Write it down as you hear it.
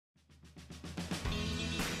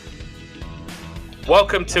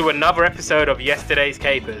Welcome to another episode of Yesterday's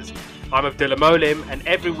Capers. I'm Abdullah Molim, and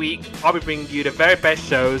every week I'll be bringing you the very best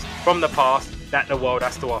shows from the past that the world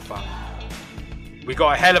has to offer. We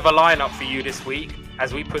got a hell of a lineup for you this week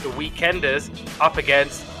as we put the Weekenders up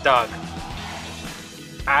against Doug.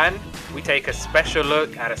 And we take a special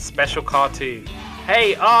look at a special cartoon.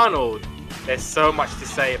 Hey Arnold! There's so much to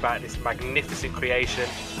say about this magnificent creation.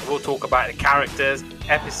 We'll talk about the characters,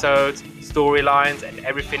 episodes, storylines, and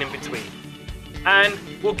everything in between. And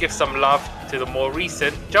we'll give some love to the more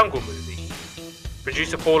recent Jungle movie.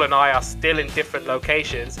 Producer Paul and I are still in different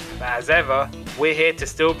locations, but as ever, we're here to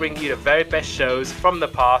still bring you the very best shows from the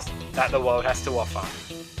past that the world has to offer.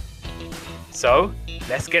 So,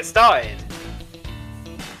 let's get started.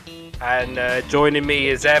 And joining me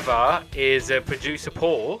as ever is producer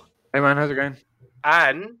Paul. Hey man, how's it going?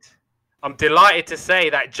 And I'm delighted to say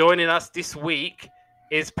that joining us this week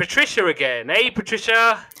is Patricia again. Hey,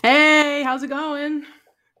 Patricia. Hey, how's it going?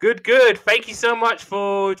 Good, good. Thank you so much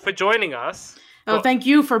for joining us. Thank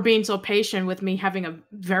you for being so patient with me having a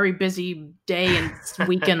very busy day and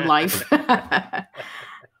weekend life. How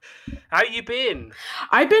you been?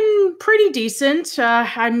 I've been pretty decent.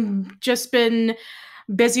 I'm just been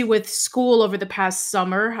busy with school over the past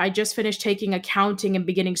summer. I just finished taking accounting and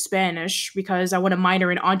beginning Spanish because I want to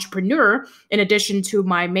minor in entrepreneur in addition to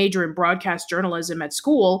my major in broadcast journalism at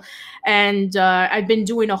school. And I've been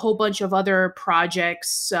doing a whole bunch of other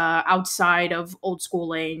projects outside of Old School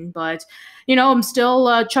Lane. But, you know, I'm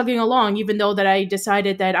still chugging along, even though that I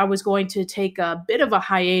decided that I was going to take a bit of a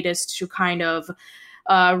hiatus to kind of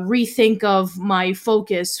rethink of my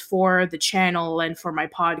focus for the channel and for my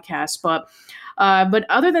podcast. But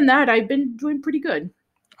other than that, I've been doing pretty good.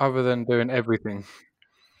 Other than doing everything.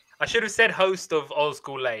 I should have said host of Old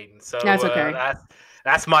School Lane. So that's okay.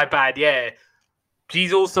 That's my bad, yeah.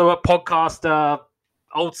 She's also a podcaster,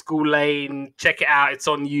 Old School Lane. Check it out. It's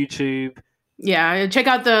on YouTube. Yeah, check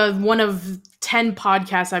out the one of 10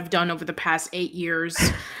 podcasts I've done over the past 8 years.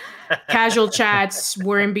 Casual Chats,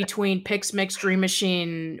 we're in between Picks Mix, Dream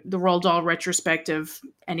Machine, the Roald Dahl retrospective,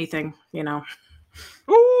 anything, you know.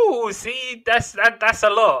 Ooh, see, that's a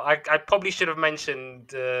lot. I probably should have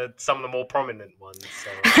mentioned some of the more prominent ones.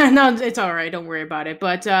 So. No, it's all right. Don't worry about it.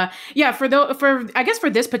 But yeah, for I guess for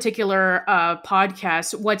this particular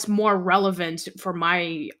podcast, what's more relevant for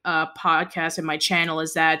my podcast and my channel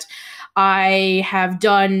is that I have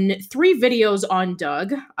done 3 videos on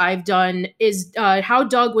Doug. I've done how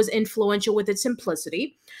Doug was influential with its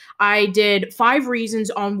simplicity. I did 5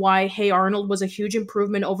 reasons on why Hey Arnold was a huge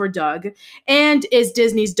improvement over Doug. And is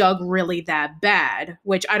Disney's Doug really that bad?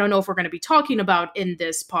 Which I don't know if we're going to be talking about in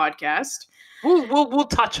this podcast. We'll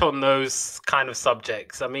touch on those kind of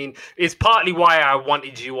subjects. I mean, it's partly why I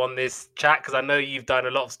wanted you on this chat, because I know you've done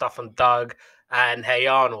a lot of stuff on Doug and Hey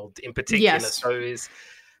Arnold in particular. Yes. So is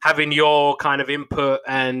having your kind of input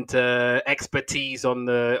and expertise on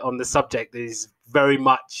the subject is very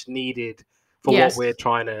much needed for yes. what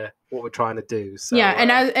we're trying to do. So, yeah,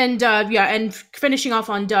 and finishing off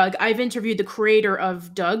on Doug, I've interviewed the creator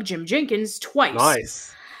of Doug, Jim Jenkins, twice.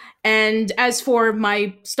 Nice. And as for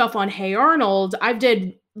my stuff on Hey Arnold, I've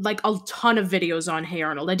did like a ton of videos on Hey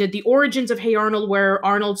Arnold. I did the origins of Hey Arnold, where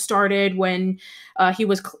Arnold started when he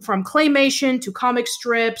was from claymation to comic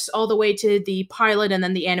strips, all the way to the pilot and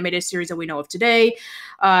then the animated series that we know of today.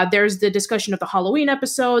 There's the discussion of the Halloween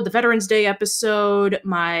episode, the Veterans Day episode,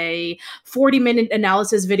 my 40-minute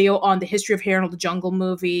analysis video on the history of Hey Arnold the Jungle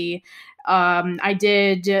movie. I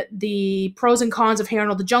did the pros and cons of Hey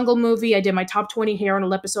Arnold the Jungle movie. I did my top 20 Hey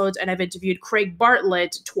Arnold episodes, and I've interviewed Craig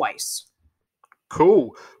Bartlett twice.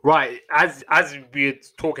 Cool. Right. As we're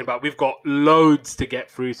talking about, we've got loads to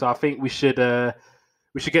get through, so I think we should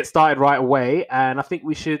get started right away. And I think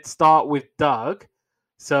we should start with Doug.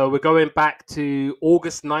 So we're going back to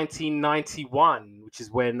August 1991, which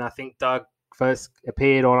is when I think Doug first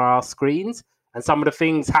appeared on our screens, and some of the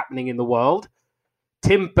things happening in the world.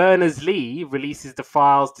 Tim Berners-Lee releases the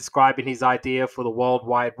files describing his idea for the World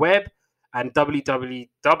Wide Web, and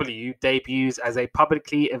www debuts as a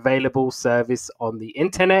publicly available service on the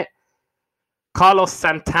internet. Carlos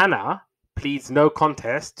Santana pleads no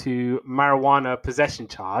contest to marijuana possession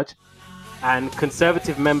charge, and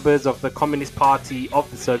conservative members of the Communist Party of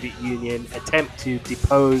the Soviet Union attempt to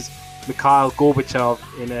depose Mikhail Gorbachev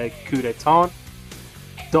in a coup d'etat.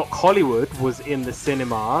 Doc Hollywood was in the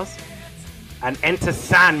cinemas, and Enter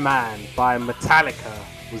Sandman by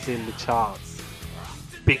Metallica was in the charts.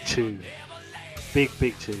 Big tune.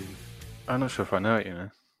 Big tune. I'm not sure if I know it, you know.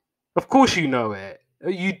 Of course you know it.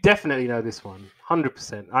 You definitely know this one.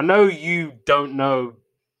 100%. I know you don't know.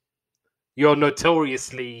 You're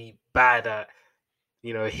notoriously bad at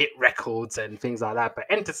hit records and things like that. But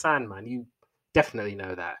Enter Sandman, you definitely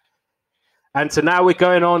know that. And so now we're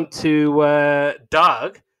going on to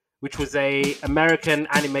Doug, which was a American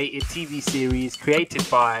animated TV series created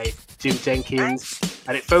by Jim Jenkins,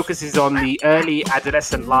 and it focuses on the early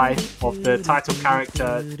adolescent life of the title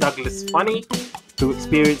character Douglas Funny, who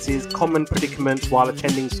experiences common predicaments while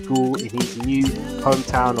attending school in his new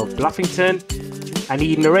hometown of Bluffington. And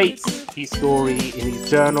he narrates his story in his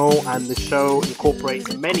journal, and the show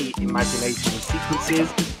incorporates many imagination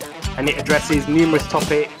sequences, and it addresses numerous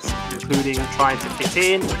topics, including trying to fit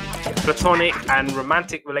in, platonic and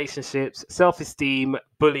romantic relationships, self-esteem,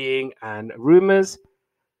 bullying, and rumors.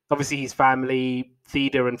 Obviously, his family,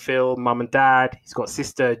 Theda and Phil, mum and dad. He's got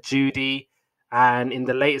sister Judy, and in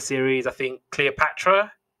the later series, I think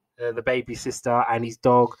Cleopatra, the baby sister, and his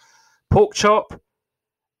dog Porkchop.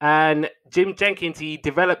 And Jim Jenkins, he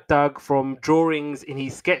developed Doug from drawings in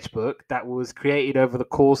his sketchbook that was created over the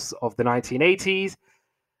course of the 1980s,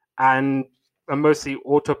 and a mostly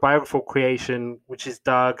autobiographical creation, which is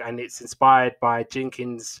Doug, and it's inspired by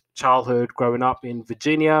Jenkins' childhood growing up in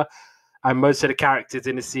Virginia, and most of the characters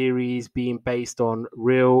in the series being based on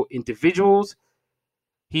real individuals.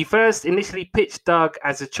 He first initially pitched Doug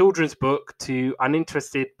as a children's book to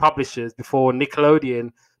uninterested publishers before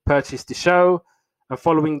Nickelodeon purchased the show. And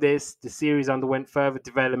following this, the series underwent further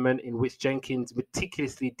development in which Jenkins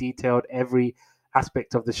meticulously detailed every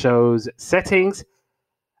aspect of the show's settings.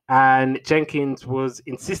 And Jenkins was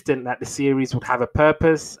insistent that the series would have a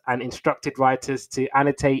purpose and instructed writers to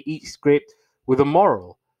annotate each script with a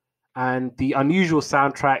moral. And the unusual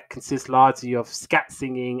soundtrack consists largely of scat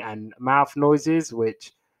singing and mouth noises,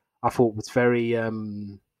 which I thought was very,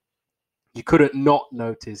 you couldn't not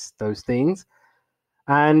notice those things.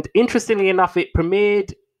 And interestingly enough, it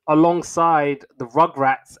premiered alongside the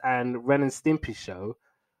Rugrats and Ren and Stimpy show.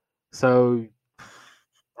 So,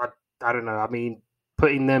 I don't know. I mean,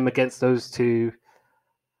 putting them against those two,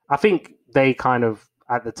 I think they kind of,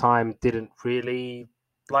 at the time, didn't really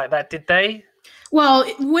like that, did they? Well,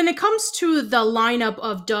 when it comes to the lineup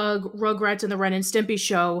of Doug, Rugrats, and the Ren and Stimpy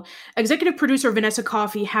show, executive producer Vanessa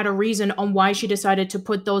Coffey had a reason on why she decided to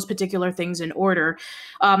put those particular things in order.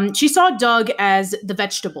 She saw Doug as the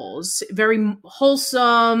vegetables, very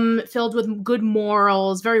wholesome, filled with good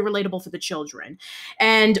morals, very relatable for the children.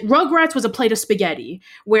 And Rugrats was a plate of spaghetti,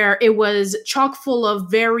 where it was chock full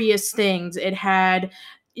of various things. It had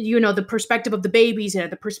the perspective of the babies, it had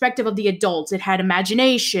the perspective of the adults, it had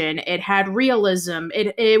imagination, it had realism,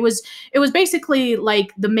 it was basically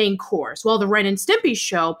like the main course. Well, the Ren and Stimpy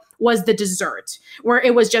show was the dessert, where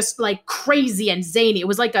it was just like crazy and zany. It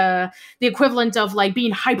was like the equivalent of like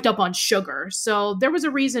being hyped up on sugar. So there was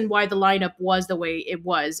a reason why the lineup was the way it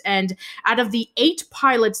was. And out of the 8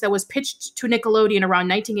 pilots that was pitched to Nickelodeon around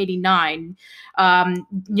 1989,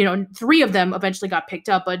 3 of them eventually got picked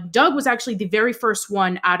up, but Doug was actually the very first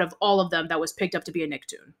one out of all of them that was picked up to be a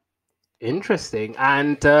Nicktoon. Interesting.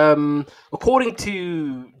 And according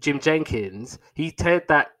to Jim Jenkins, he said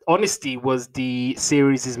that honesty was the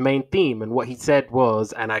series' main theme. And what he said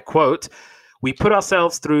was, and I quote, "We put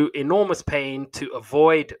ourselves through enormous pain to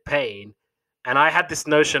avoid pain. And I had this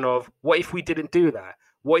notion of, what if we didn't do that?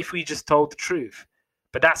 What if we just told the truth?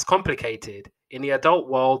 But that's complicated. In the adult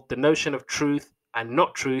world, the notion of truth and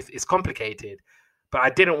not truth is complicated. But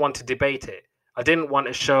I didn't want to debate it. I didn't want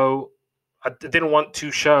to show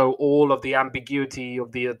all of the ambiguity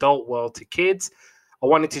of the adult world to kids. I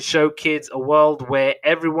wanted to show kids a world where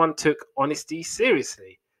everyone took honesty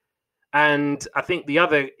seriously." And I think the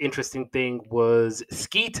other interesting thing was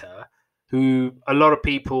Skeeter, who a lot of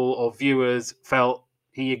people or viewers felt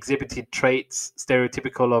he exhibited traits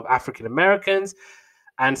stereotypical of African Americans,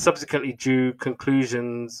 and subsequently drew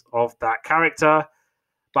conclusions of that character.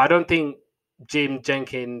 But I don't think Jim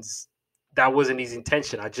Jenkins, that wasn't his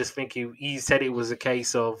intention. I just think he said it was a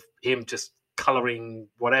case of him just coloring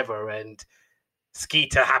whatever, and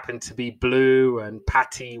Skeeter happened to be blue and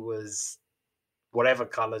Patty was whatever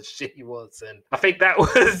color she was. And I think that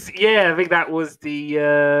was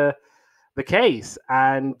the case.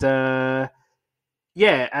 And there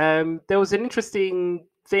was an interesting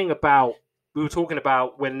thing about, we were talking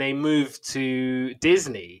about when they moved to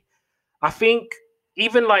Disney. I think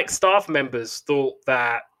even like staff members thought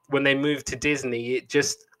that when they moved to Disney, it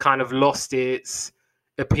just kind of lost its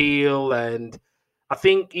appeal. And I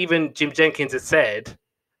think even Jim Jenkins had said,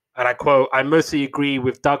 and I quote, "I mostly agree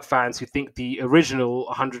with Doug fans who think the original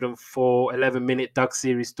 104 11-minute Doug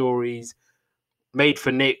series stories made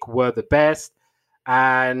for Nick were the best.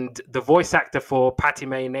 And the voice actor for Patty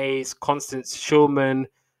Mayonnaise, Constance Schulman,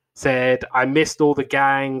 said, I missed all the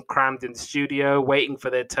gang crammed in the studio, waiting for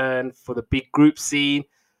their turn for the big group scene.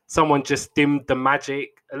 Someone just dimmed the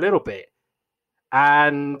magic a little bit.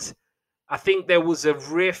 And I think there was a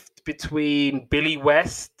rift between Billy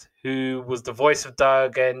West, who was the voice of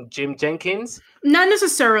Doug, and Jim Jenkins. Not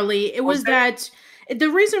necessarily. It was Was there? that the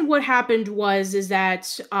reason what happened was is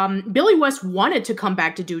that Billy West wanted to come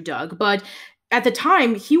back to do Doug, but at the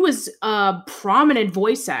time he was a prominent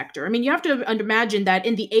voice actor. I mean, you have to imagine that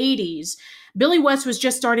in the 80s, Billy West was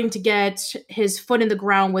just starting to get his foot in the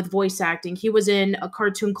ground with voice acting. He was in a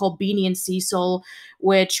cartoon called Beanie and Cecil,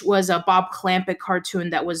 which was a Bob Clampett cartoon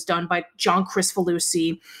that was done by John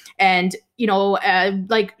Cristofalusi. And,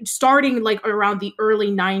 like starting like around the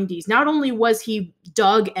early 90s, not only was he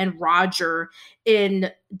Doug and Roger in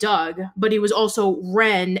Doug, but he was also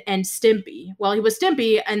Ren and Stimpy. Well, he was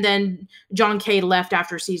Stimpy, and then John Kay left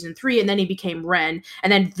after season 3, and then he became Ren,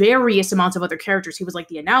 and then various amounts of other characters. He was like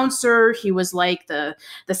the announcer, he was like the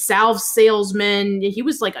salve salesman, he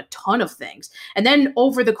was like a ton of things. And then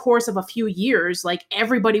over the course of a few years, like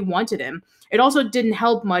everybody wanted him. It also didn't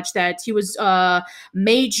help much that he was a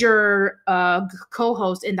major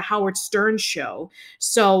co-host in the Howard Stern show.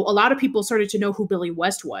 So a lot of people started to know who Billy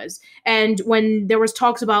West was. And when there was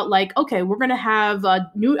talks about like, okay, we're going to have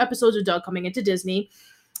new episodes of Doug coming into Disney,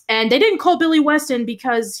 and they didn't call Billy West in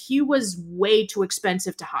because he was way too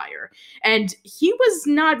expensive to hire. And he was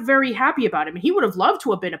not very happy about it. I mean, he would have loved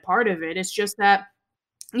to have been a part of it. It's just that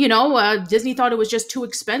Disney thought it was just too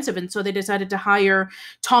expensive, and so they decided to hire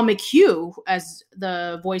Tom McHugh as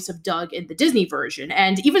the voice of Doug in the Disney version.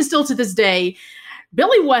 And even still to this day,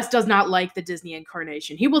 Billy West does not like the Disney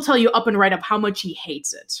incarnation. He will tell you up and right up how much he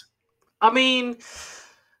hates it. I mean,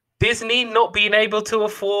 Disney not being able to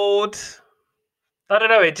afford, I don't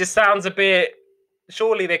know, it just sounds a bit,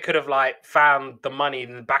 surely they could have like found the money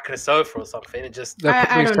in the back of the sofa or something and just... They're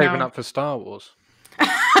probably don't saving know. up for Star Wars.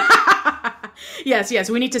 Yes.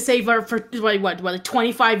 We need to save our for like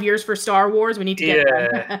 25 years for Star Wars. We need to get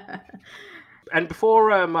them. And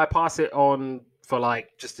before I pass it on for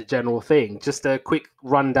like just a general thing, just a quick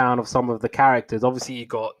rundown of some of the characters. Obviously, you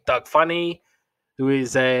got Doug Funny, who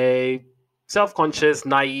is a self-conscious,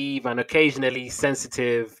 naive, and occasionally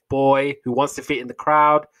sensitive boy who wants to fit in the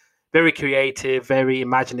crowd. Very creative, very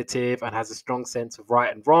imaginative, and has a strong sense of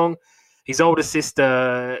right and wrong. His older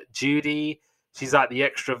sister, Judy, she's like the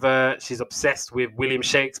extrovert. She's obsessed with William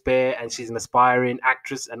Shakespeare, and she's an aspiring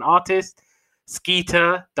actress and artist.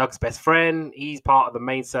 Skeeter, Doug's best friend, he's part of the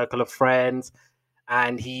main circle of friends,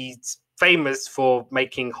 and he's famous for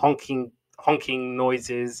making honking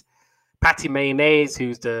noises. Patty Mayonnaise,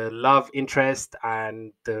 who's the love interest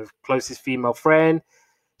and the closest female friend.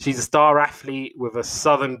 She's a star athlete with a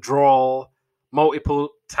southern drawl, multiple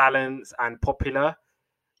talents, and popular.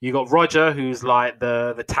 You got Roger, who's like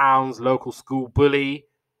the town's local school bully,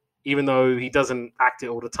 even though he doesn't act it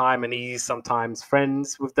all the time, and he's sometimes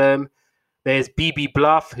friends with them. There's BB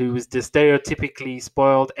Bluff, who is the stereotypically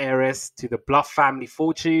spoiled heiress to the Bluff family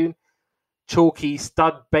fortune. Chalky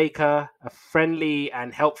Stud Baker, a friendly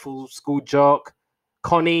and helpful school jock.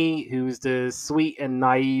 Connie, who's the sweet and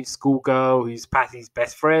naive schoolgirl who's Patty's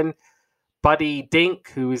best friend. Buddy Dink,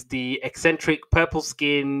 who is the eccentric,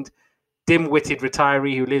 purple-skinned, dim-witted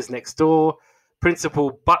retiree who lives next door.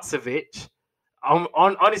 Principal Butsevich.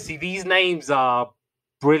 Honestly, these names are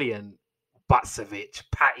brilliant. Butsevich,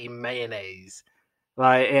 Patty Mayonnaise.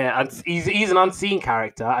 Like, yeah, and he's an unseen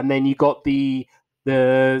character. And then you got the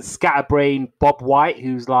scatterbrain Bob White,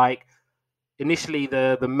 who's like initially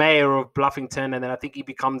the mayor of Bluffington, and then I think he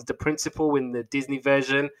becomes the principal in the Disney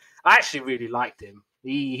version. I actually really liked him.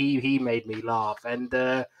 He made me laugh. And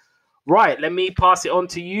right, let me pass it on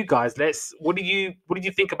to you guys. What did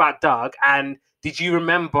you think about Doug? And did you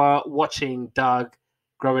remember watching Doug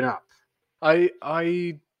growing up?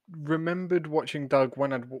 I remembered watching Doug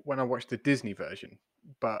when I watched the Disney version,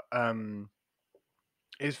 but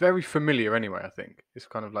it's very familiar anyway. I think it's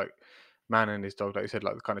kind of like Man and His Dog, like you said,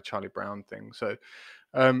 like the kind of Charlie Brown thing. So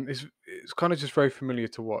it's kind of just very familiar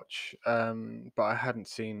to watch. But I hadn't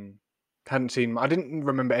seen. I didn't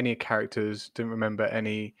remember any characters. Didn't remember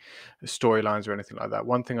any storylines or anything like that.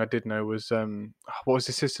 One thing I did know was what was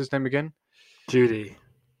the sister's name again? Judy.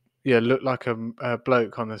 Yeah, looked like a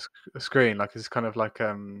bloke on the screen. Like it's kind of like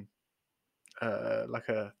a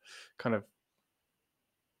kind of,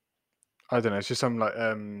 I don't know. It's just some like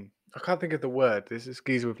I can't think of the word. There's this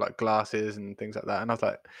geezer with like glasses and things like that. And I was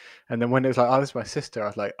like, and then when it was like, oh, this is my sister, I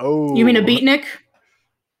was like, oh. You mean a beatnik?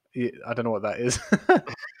 Yeah, I don't know what that is.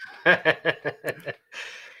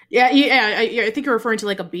 Yeah, I think you're referring to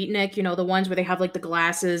like a beatnik, the ones where they have like the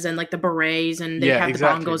glasses and like the berets and they Yeah, have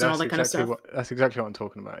exactly. the bongos and all that kind of stuff. That's exactly what I'm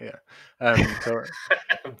talking about. Yeah.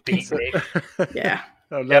 Beat me. Yeah.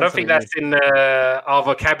 I don't think that's in our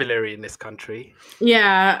vocabulary in this country.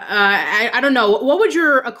 Yeah, I don't know. What would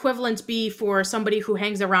your equivalent be for somebody who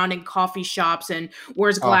hangs around in coffee shops and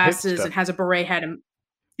wears glasses and has a beret hat and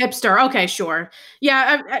hipster? Okay, sure.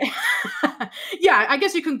 Yeah, yeah. I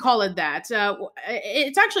guess you can call it that.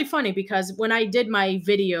 It's actually funny because when I did my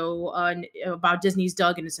video about Disney's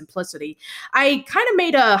Doug and his simplicity, I kind of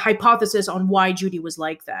made a hypothesis on why Judy was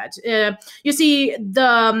like that. You see,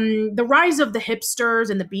 the rise of the hipsters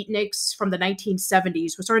and the beatniks from the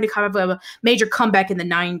 1970s was starting to kind of a major comeback in the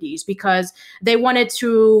 90s because they wanted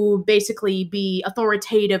to basically be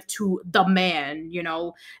authoritative to the man.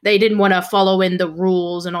 They didn't want to follow in the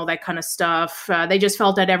rules and all that kind of stuff. They just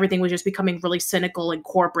felt that everything was just becoming really cynical and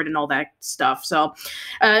corporate and all that stuff. So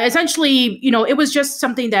essentially, it was just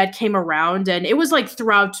something that came around, and it was like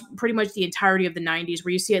throughout pretty much the entirety of the 90s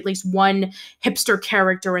where you see at least one hipster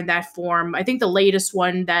character in that form. I think the latest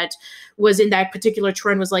one that was in that particular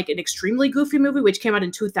trend was like an extremely goofy movie, which came out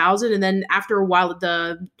in 2000. And then after a while,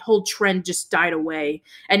 the whole trend just died away.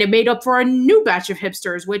 And it made up for a new batch of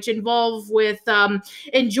hipsters, which involve with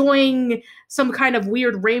enjoying some kind of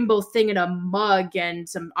weird rainbow thing in a mug and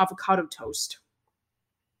some avocado toast.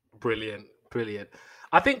 Brilliant.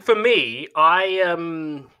 I think for me,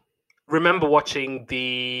 I remember watching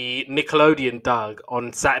the Nickelodeon Doug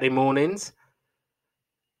on Saturday mornings.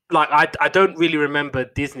 Like, I don't really remember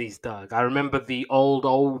Disney's Doug. I remember the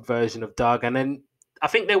old version of Doug. And then I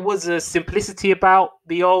think there was a simplicity about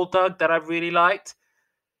the old Doug that I really liked.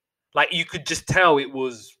 Like, you could just tell it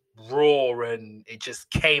was raw and it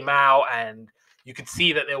just came out, and you could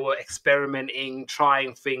see that they were experimenting,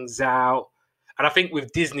 trying things out. And I think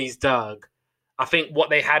with Disney's Doug, I think what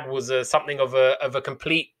they had was something of a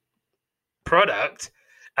complete product.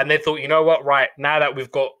 And they thought, you know what, right, now that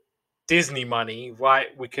we've got Disney money, right,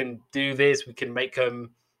 we can do this, we can make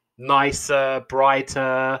them nicer,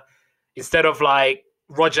 brighter. Instead of like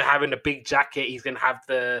Roger having a big jacket, he's going to have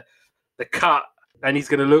the cut, and he's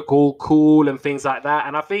going to look all cool and things like that.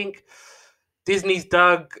 And I think Disney's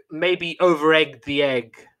Doug maybe over-egged the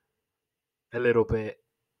egg a little bit.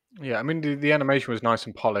 Yeah, I mean, the animation was nice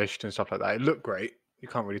and polished and stuff like that. It looked great. You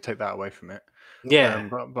can't really take that away from it. Yeah.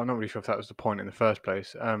 But I'm not really sure if that was the point in the first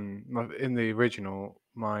place. In the original,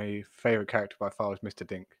 my favorite character by far was Mr.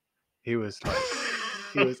 Dink. He was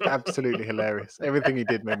absolutely hilarious. Everything he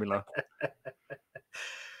did made me laugh.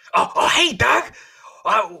 Oh, hey, Doug!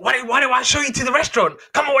 Why do I show you to the restaurant?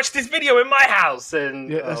 Come and watch this video in my house. And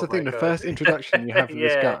yeah, that's the thing. The first introduction you have with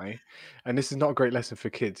this guy, and this is not a great lesson for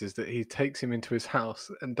kids, is that he takes him into his house,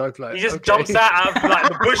 and Doug's like, he just jumps out of like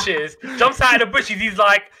the bushes. He's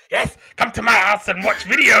like, yes, come to my house and watch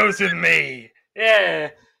videos with me. Yeah.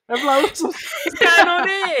 I'm like, what's going on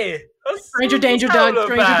here? Stranger danger, Doug.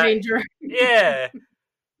 Stranger danger. Yeah.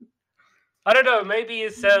 I don't know. Maybe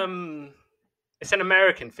it's an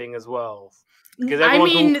American thing as well. Because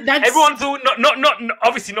everyone's all not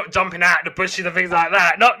obviously not jumping out the bushes and things like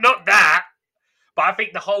that. Not that. But I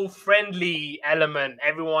think the whole friendly element,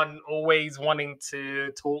 everyone always wanting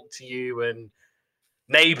to talk to you and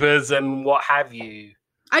neighbors and what have you.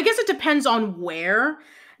 I guess it depends on where,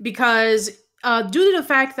 because due to the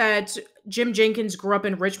fact that Jim Jenkins grew up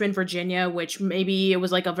in Richmond, Virginia, which maybe it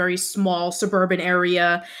was like a very small suburban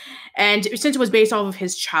area. And since it was based off of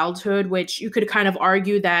his childhood, which you could kind of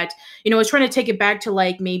argue that, it's trying to take it back to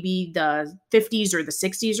like maybe the 50s or the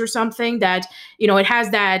 60s or something, that, it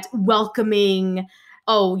has that welcoming,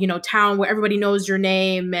 town where everybody knows your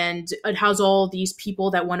name, and it has all these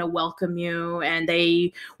people that want to welcome you and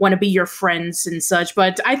they want to be your friends and such.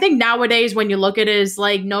 But I think nowadays when you look at it, it's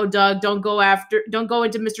like, no, Doug, don't go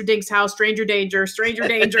into Mr. Dink's house. Stranger danger, stranger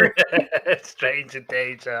danger. Stranger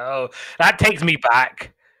danger. Oh, that takes me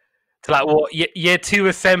back to like what year 2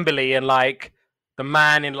 assembly, and like the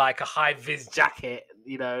man in like a high vis jacket,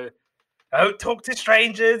 don't talk to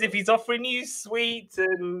strangers if he's offering you sweets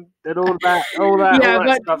and all that. Yeah, all that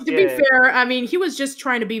but stuff, to be fair, I mean, he was just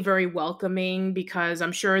trying to be very welcoming, because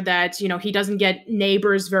I'm sure that, he doesn't get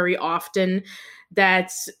neighbors very often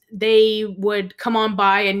that they would come on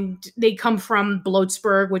by, and they come from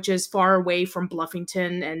Bloatsburg, which is far away from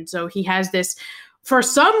Bluffington. And so he has this, for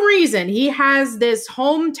some reason, he has this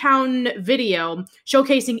hometown video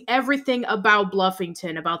showcasing everything about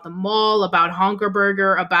Bluffington, about the mall, about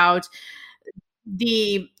Honkerburger, about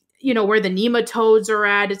the, where the nematodes are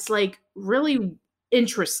at. It's like really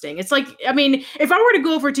interesting. It's like, I mean, if I were to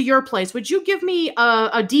go over to your place, would you give me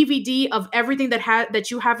a DVD of everything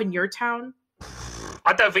that you have in your town?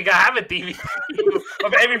 I don't think I have a DVD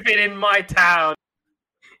of everything in my town.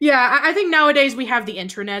 Yeah, I think nowadays we have the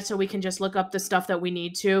internet, so we can just look up the stuff that we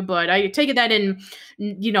need to. But I take it that in,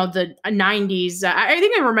 the 90s, I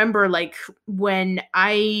think I remember like when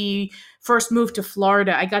I first moved to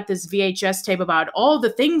Florida, I got this VHS tape about all the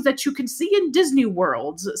things that you can see in Disney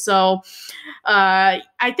World. So I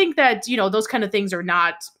think that, those kind of things are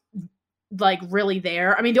not like really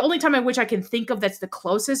there. I mean, the only time in which I can think of that's the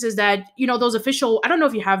closest is that, those official, I don't know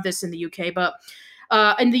if you have this in the UK, but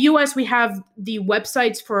in the US, we have the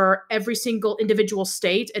websites for every single individual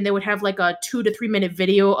state, and they would have like a 2 to 3 minute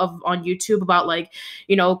video on YouTube about like,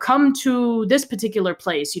 come to this particular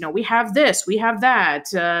place. We have this, we have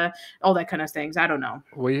that, all that kind of things. I don't know.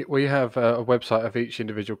 We have a website of each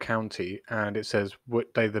individual county, and it says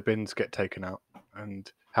what day the bins get taken out and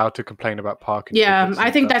how to complain about parking. Yeah, I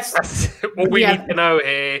think that's what we need to know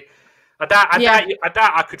here. I doubt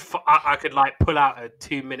I could like pull out a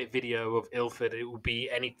 2-minute video of Ilford. It would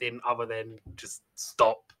be anything other than just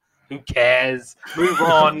stop. Who cares? Move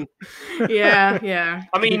on. Yeah.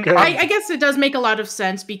 I mean, I guess it does make a lot of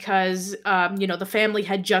sense because, the family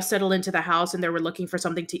had just settled into the house and they were looking for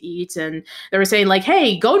something to eat. And they were saying like,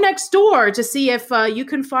 hey, go next door to see if you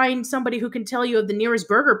can find somebody who can tell you of the nearest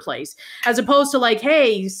burger place. As opposed to like,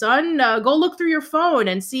 hey, son, go look through your phone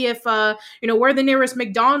and see if, where the nearest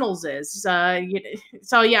McDonald's is.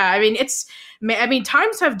 So, yeah, I mean,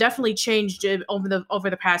 times have definitely changed over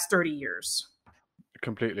the past 30 years.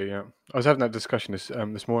 Completely, yeah. I was having that discussion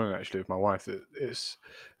this morning actually with my wife. That it's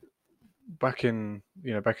back in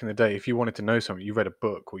the day. If you wanted to know something, you read a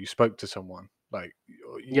book or you spoke to someone. Like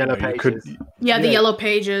Yellow Pages. The Yellow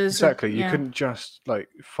Pages. Exactly. You couldn't just like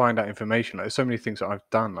find out information. Like there's so many things that I've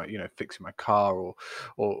done, like fixing my car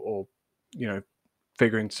or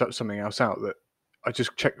figuring something else out, that I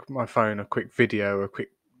just check my phone, a quick video, a quick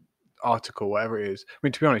article, whatever it is. I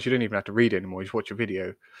mean, to be honest, you don't even have to read it anymore. You just watch a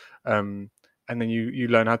video. And then you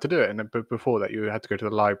learn how to do it. And then before that, you had to go to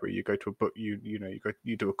the library. You go to a book. You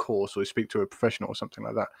do a course or you speak to a professional or something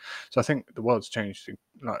like that. So I think the world's changed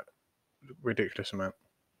like a ridiculous amount.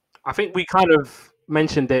 I think we kind of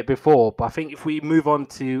mentioned it before, but I think if we move on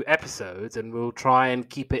to episodes, and we'll try and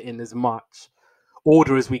keep it in as much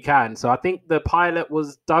order as we can. So I think the pilot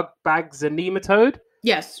was Doug Bags and Nematode.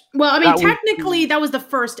 Yes. Well, I mean, technically, that was the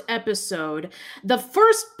first episode. The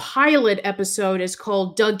first pilot episode is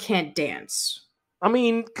called Doug Can't Dance. I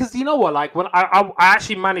mean, because you know what? Like, when I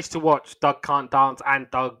actually managed to watch Doug Can't Dance and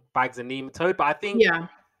Doug Bags and Nematode, but I think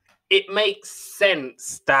it makes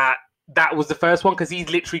sense that was the first one, because he's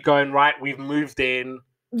literally going, right, we've moved in.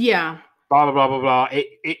 Yeah. Blah, blah, blah, blah, blah.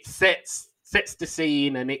 It sets the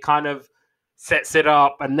scene, and it kind of sets it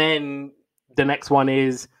up. And then the next one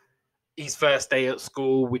is his first day at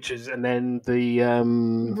school, and then the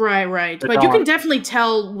right. But you can definitely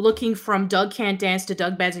tell, looking from Doug Can't Dance to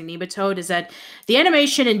Doug Bags and Nematode, is that the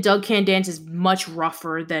animation in Doug Can't Dance is much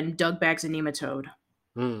rougher than Doug Bags and Nematode.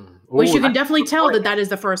 Which you can definitely tell that is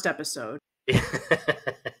the first episode.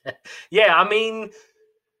 Yeah, I mean,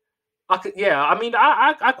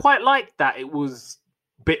 I quite like that. It was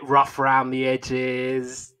a bit rough around the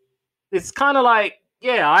edges. It's kind of like,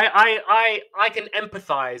 yeah, I can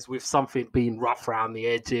empathize with something being rough around the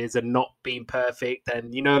edges and not being perfect.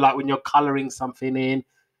 And, like when you're coloring something in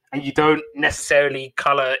and you don't necessarily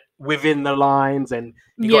color within the lines and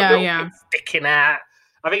you got little bits sticking out.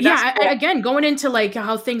 I think again, going into like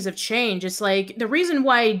how things have changed, it's like the reason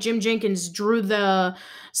why Jim Jenkins drew the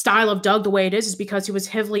style of Doug the way it is because he was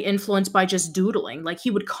heavily influenced by just doodling. Like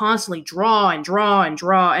he would constantly draw, and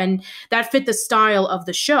that fit the style of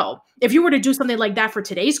the show. If you were to do something like that for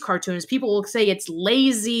today's cartoons, people will say it's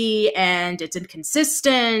lazy and it's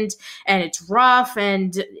inconsistent and it's rough,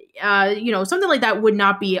 and something like that would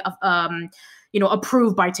not be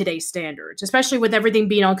approved by today's standards, especially with everything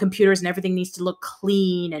being on computers and everything needs to look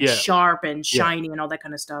clean and sharp and shiny and all that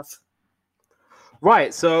kind of stuff.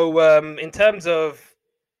 Right. So in terms of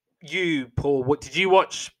you, Paul, what did you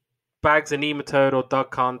watch? Bags and Nematode or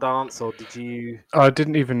Doug Can't Dance, or did you? I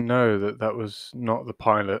didn't even know that was not the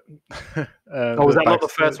pilot. Was that not the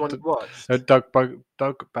first one you watched? Doug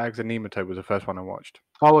Bags and Nematode was the first one I watched.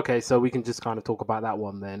 Oh, okay. So we can just kind of talk about that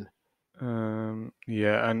one then.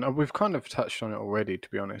 Yeah, and we've kind of touched on it already, to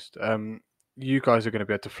be honest. You guys are going to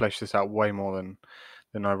be able to flesh this out way more than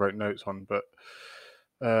I wrote notes on, but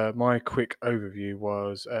my quick overview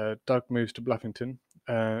was Doug moves to Bluffington.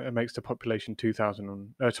 It makes the population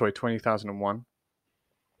 20,001.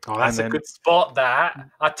 Oh, that's a good spot. That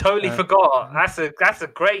I totally forgot. That's a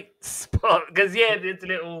great spot because it's a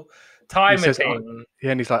little timer thing.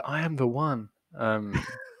 And he's like, "I am the one."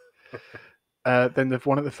 Then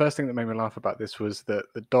one of the first thing that made me laugh about this was that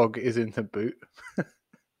the dog is in the boot.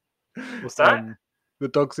 What's that? The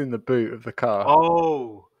dog's in the boot of the car.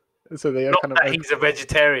 Oh, So they are not kind that of he's a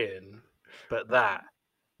vegetarian, but that.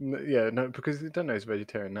 no, because they don't know he's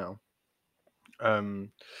vegetarian now.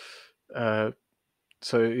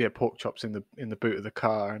 So yeah, pork chops in the boot of the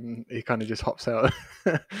car, and he kind of just hops out.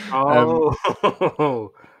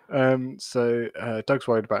 Oh. So Doug's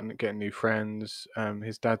worried about getting new friends.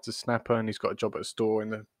 His dad's a snapper, and he's got a job at a store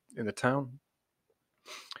in the town.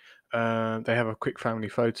 They have a quick family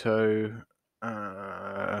photo.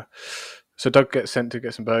 So Doug gets sent to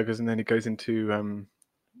get some burgers, and then he goes into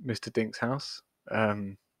Mr. Dink's house.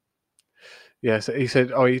 Yeah, so he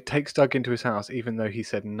said, he takes Doug into his house, even though he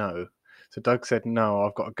said no. So Doug said, no,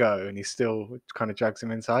 I've got to go. And he still kind of drags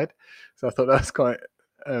him inside. So I thought that's quite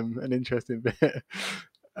an interesting bit.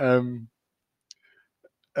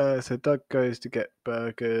 So Doug goes to get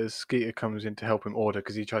burgers. Skeeter comes in to help him order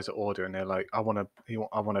because he tries to order, and they're like, "I want a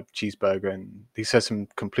cheeseburger," and he says some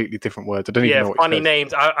completely different words. I don't even know what funny he says.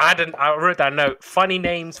 names. I wrote that note. Funny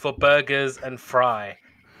names for burgers and fry,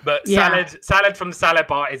 but salad from the salad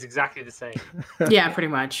bar is exactly the same. Yeah, pretty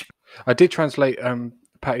much. I did translate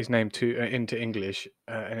Patty's name into English,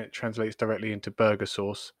 and it translates directly into burger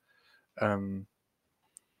sauce.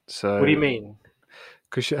 So what do you mean?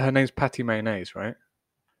 Because her name's Patty Mayonnaise, right?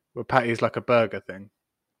 Well, patty is like a burger thing.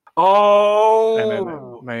 Oh, and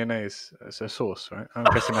then mayonnaise, it's a sauce, right? I'm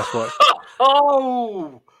guessing that's what.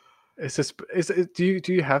 Oh, it's just. Do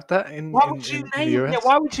you have that in? Why would you name? the US? Yeah,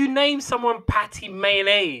 why would you name someone Patty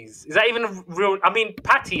Mayonnaise? Is that even a real? I mean,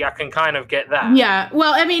 Patty, I can kind of get that. Yeah,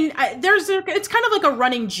 well, I mean, it's kind of like a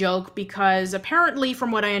running joke because apparently,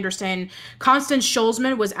 from what I understand, Constance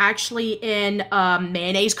Schulzman was actually in a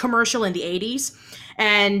mayonnaise commercial in the 80s.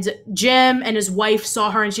 And Jim and his wife saw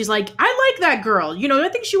her and she's like, I like that girl. I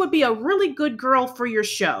think she would be a really good girl for your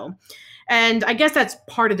show. And I guess that's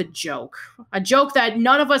part of the joke. A joke that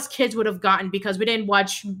none of us kids would have gotten because we didn't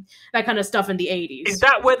watch that kind of stuff in the 80s. Is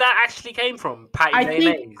that where that actually came from? Patty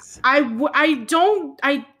Mayonnaise? That's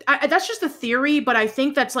just a theory, but I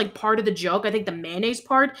think that's like part of the joke. I think the mayonnaise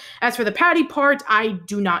part. As for the patty part, I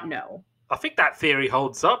do not know. I think that theory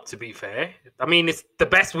holds up, to be fair. I mean, it's the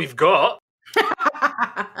best we've got.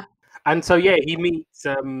 And so he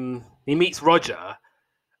meets Roger,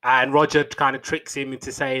 and Roger kind of tricks him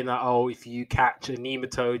into saying that if you catch a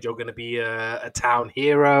nematode, you're going to be a town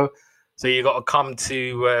hero. So you got to come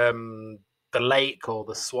to the lake or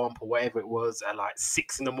the swamp or whatever it was at like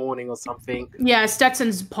 6 a.m. or something. Yeah,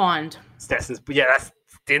 Stetson's Pond. That's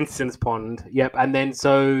Stinson's Pond. Yep. And then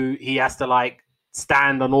so he has to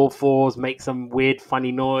stand on all fours, make some weird,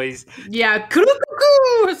 funny noise. Yeah,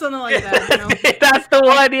 or something like that. That's the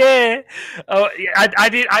one. Yeah. Oh, yeah. I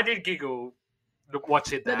did giggle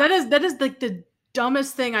watching that. That is like the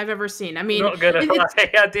dumbest thing I've ever seen. I mean, not gonna lie,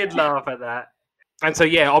 I did laugh at that. And so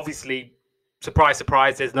obviously, surprise,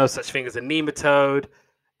 surprise. There's no such thing as a nematode,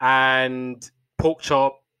 and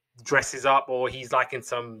Porkchop dresses up, or he's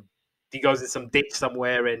he goes in some ditch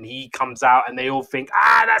somewhere and he comes out and they all think,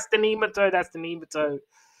 that's the nematode.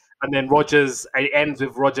 And then it ends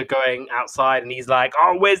with Roger going outside and he's like,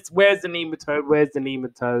 where's the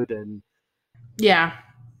nematode? And yeah.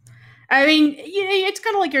 I mean, it's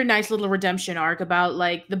kind of like your nice little redemption arc about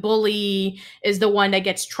the bully is the one that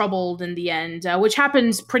gets troubled in the end, which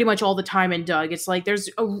happens pretty much all the time in Doug. It's like there's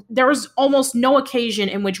almost no occasion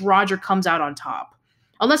in which Roger comes out on top,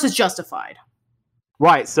 unless it's justified.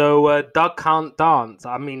 Right, so Doug Can't Dance.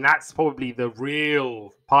 I mean, that's probably the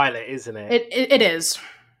real pilot, isn't it? It is.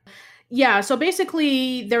 Yeah, so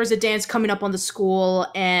basically there's a dance coming up on the school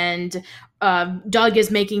and Doug is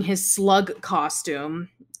making his slug costume.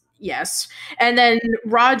 Yes. And then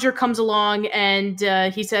Roger comes along and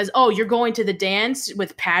he says, you're going to the dance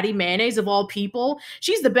with Patty Mayonnaise of all people?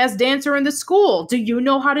 She's the best dancer in the school. Do you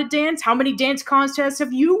know how to dance? How many dance contests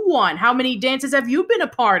have you won? How many dances have you been a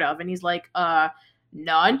part of? And he's like,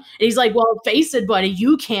 none. And he's like, well, face it, buddy,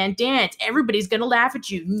 you can't dance. Everybody's going to laugh at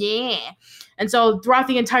you. Yeah. And so throughout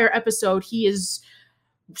the entire episode, he is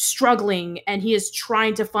struggling and he is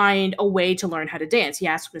trying to find a way to learn how to dance. He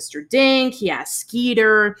asks Mr. Dink, he asks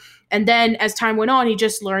Skeeter, and then as time went on, he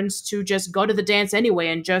just learns to just go to the dance anyway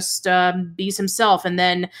and just be himself. And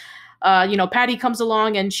then, Patty comes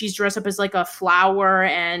along and she's dressed up as like a flower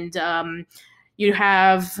and you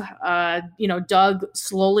have, Doug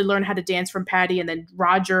slowly learn how to dance from Patty, and then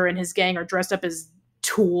Roger and his gang are dressed up as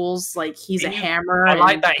tools, like he's a hammer. I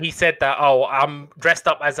like that he said that, I'm dressed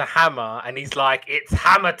up as a hammer, and he's like, it's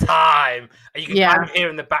hammer time. And you can kind of hear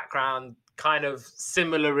in the background kind of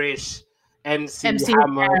similar-ish MC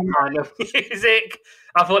Hammer kind of music.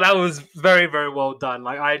 I thought that was very, very well done.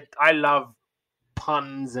 Like I love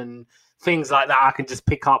puns and things like that. I can just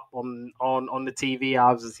pick up on the TV.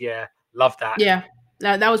 I was just love that. Yeah.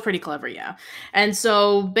 That was pretty clever, yeah. And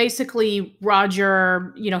so basically,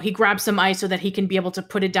 Roger, he grabs some ice so that he can be able to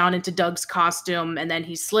put it down into Doug's costume, and then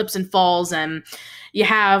he slips and falls, and you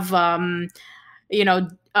have,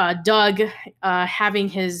 Doug having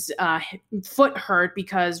his foot hurt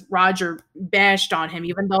because Roger bashed on him,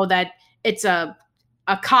 even though that it's a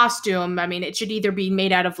costume. I mean, it should either be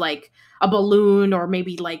made out of like a balloon or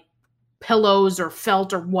maybe like pillows or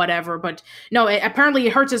felt or whatever, but no, apparently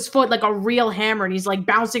it hurts his foot like a real hammer, and he's like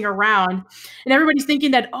bouncing around, and everybody's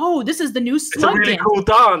thinking that, oh, this is the new slug It's a really dance. cool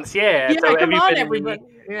dance, yeah. Yeah, So come on, everybody.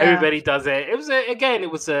 Yeah. everybody does it. It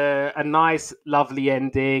was a nice, lovely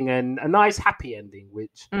ending and a nice, happy ending,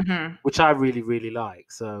 which I really, really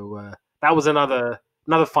like. So that was another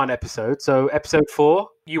fun episode. So episode 4,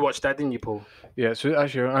 you watched that, didn't you, Paul? Yeah, so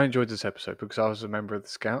actually, I enjoyed this episode because I was a member of the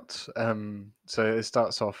Scouts. So it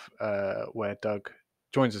starts off where Doug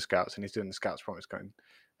joins the Scouts and he's doing the Scouts promise, going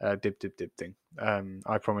dib dib dib thing.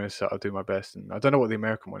 I promise that I'll do my best, and I don't know what the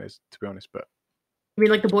American one is, to be honest, but You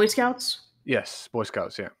mean like the Boy Scouts? yes, Boy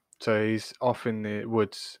Scouts, yeah. So he's off in the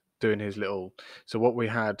woods doing his little. So what we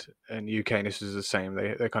had in the UK, and this is the same.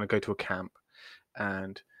 They kind of go to a camp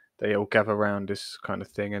and they all gather around this kind of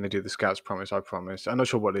thing, and they do the Scouts promise. I promise. I'm not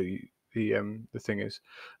sure what the thing is,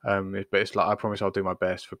 but it's like, I promise I'll do my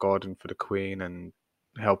best for God and for the Queen and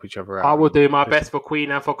help each other out. I will do my best for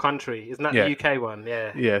Queen and for country. Isn't that the UK one?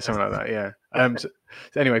 Yeah, something like that. Yeah. So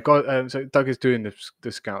anyway, God. So Doug is doing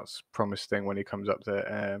the Scouts promise thing when he comes up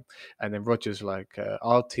there, and then Roger's like,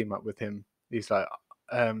 "I'll team up with him." He's like,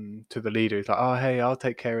 to the leader, he's like, "Oh, hey, I'll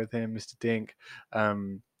take care of him, Mr. Dink.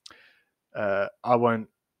 I'll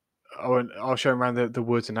show him around the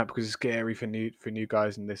woods and that because it's scary for new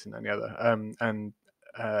guys and this and that and the other." And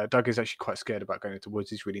Doug is actually quite scared about going into the woods.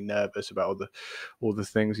 He's really nervous about all the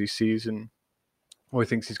things he sees and all he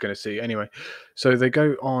thinks he's going to see. Anyway, so they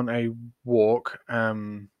go on a walk,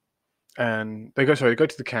 and they go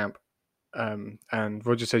to the camp. And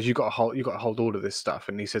Roger says, you got to hold all of this stuff,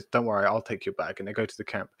 and he says, "Don't worry, I'll take your bag." And they go to the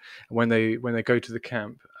camp. And when they go to the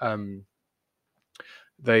camp,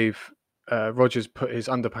 Roger's put his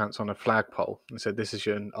underpants on a flagpole and said, "This is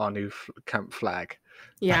our new camp flag."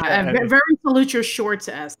 Yeah, very salute your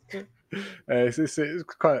shorts-esque. It's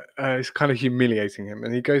quite it's kind of humiliating him,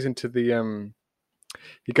 and he goes into the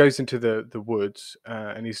woods,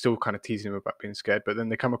 and he's still kind of teasing him about being scared. But then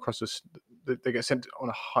they come across they get sent on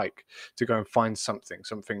a hike to go and find something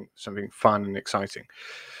fun and exciting.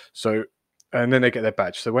 So, and then they get their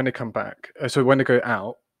badge. So when they come back, when they go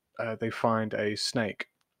out, they find a snake.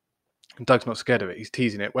 And Doug's not scared of it. He's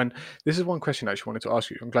teasing it. This is one question I actually wanted to ask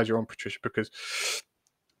you. I'm glad you're on, Patricia, because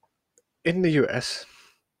in the US,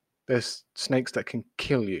 there's snakes that can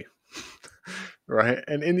kill you, right?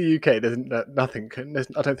 And in the UK, there's nothing. I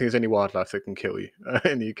don't think there's any wildlife that can kill you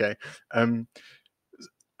in the UK.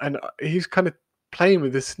 And he's kind of playing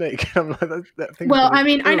with this snake. I'm like, that thing. Well, I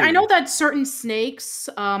mean, I know that certain snakes,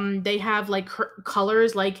 they have like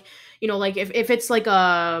colors, like, like if it's like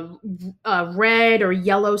a red or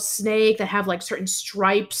yellow snake that have like certain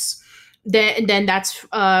stripes, then that's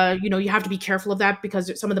you have to be careful of that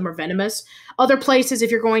because some of them are venomous. Other places,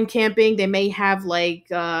 if you're going camping, they may have like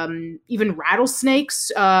even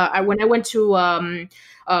rattlesnakes. When I went to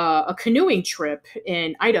a canoeing trip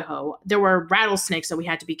in Idaho, there were rattlesnakes that we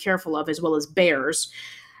had to be careful of, as well as bears.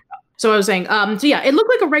 So I was saying, so yeah, it looked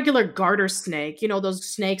like a regular garter snake, those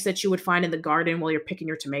snakes that you would find in the garden while you're picking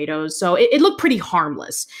your tomatoes. So it looked pretty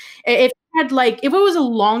harmless. If it was a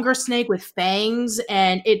longer snake with fangs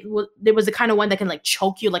and it was the kind of one that can like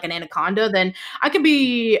choke you like an anaconda, then I could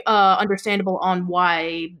be understandable on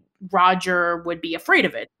why Roger would be afraid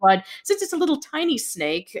of it. But since it's a little tiny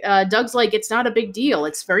snake, Doug's like, it's not a big deal.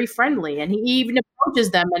 It's very friendly. And he even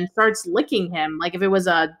approaches them and starts licking him like if it was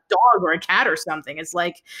a dog or a cat or something. It's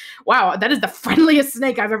like, wow, that is the friendliest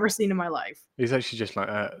snake I've ever seen in my life. He's actually just like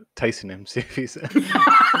tasting him, see if he's...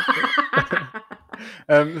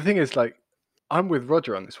 The thing is, like, I'm with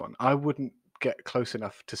Roger on this one. I wouldn't get close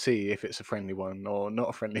enough to see if it's a friendly one or not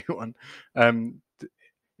a friendly one.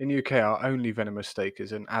 In the UK, our only venomous snake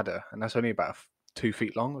is an adder, and that's only about 2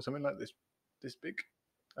 feet long or something like this big.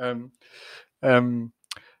 And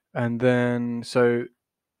then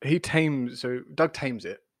Doug tames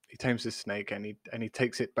it. He tames this snake, and he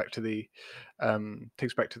takes it back to the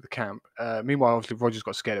camp. Meanwhile, obviously Roger's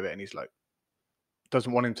got scared of it, and he's like,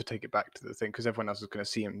 doesn't want him to take it back to the thing because everyone else is going to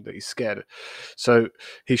see him that he's scared. So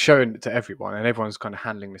he's showing it to everyone, and everyone's kind of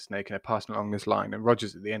handling the snake, and they're passing along this line, and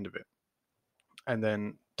Roger's at the end of it. And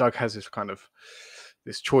then Doug has this kind of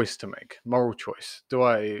choice to make, moral choice. Do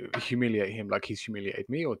I humiliate him like he's humiliated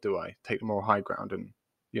me, or do I take the moral high ground and,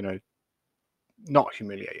 not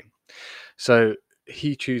humiliate him? So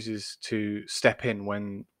he chooses to step in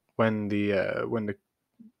when the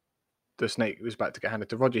snake was about to get handed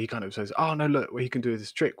to Roger. He kind of says, "Oh no, look, what he can do is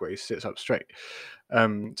this trick where he sits up straight."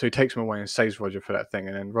 So he takes him away and saves Roger for that thing,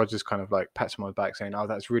 and then Roger's kind of like pats him on the back, saying, "Oh,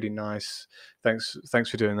 that's really nice. Thanks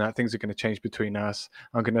for doing that. Things are going to change between us.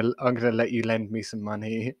 I'm gonna let you lend me some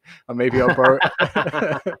money, and maybe I'll borrow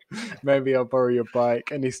maybe I'll borrow your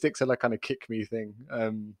bike." And he sticks a like kind of kick me thing.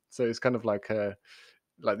 So it's kind of like the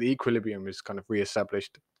equilibrium is kind of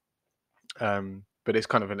reestablished. But it's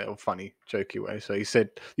kind of a little funny, jokey way. So he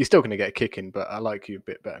said, "You're still going to get a kick in, but I like you a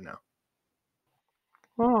bit better now."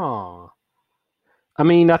 Oh, I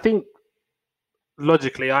mean, I think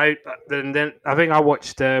logically, I think I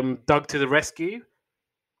watched Doug to the Rescue.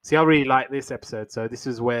 See, I really like this episode. So this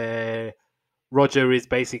is where Roger is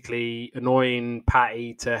basically annoying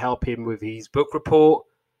Patty to help him with his book report,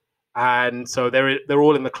 and so they're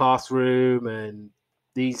all in the classroom, and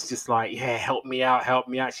he's just like, "Yeah, help me out, help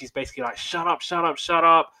me out." She's basically like, "Shut up, shut up, shut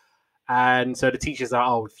up." And so the teacher's like,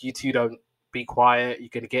 "Oh, if you two don't be quiet, you're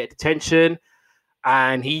going to get detention."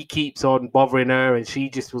 And he keeps on bothering her, and she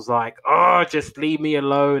just was like, "Oh, just leave me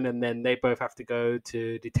alone." And then they both have to go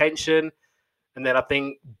to detention. And then I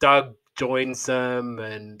think Doug joins them.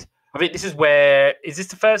 And I think this is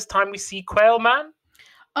the first time we see Quail Man?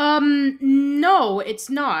 No, it's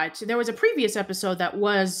not. There was a previous episode that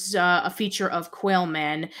was a feature of Quail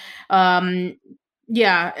Man.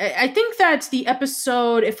 Yeah, I think that the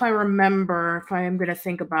episode, if I remember, if I am going to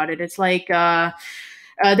think about it, it's like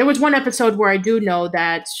there was one episode where I do know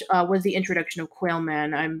that was the introduction of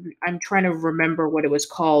Quailman. I'm trying to remember what it was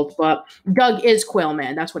called, but Doug is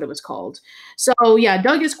Quailman. That's what it was called. So yeah,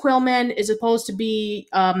 Doug is Quailman is supposed to be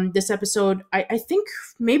this episode. I think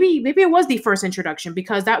maybe it was the first introduction,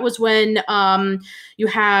 because that was when you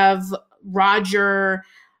have Roger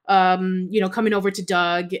coming over to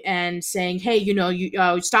Doug and saying, "Hey,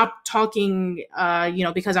 you stop talking,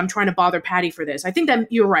 because I'm trying to bother Patty for this." I think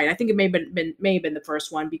that you're right. I think it may have been the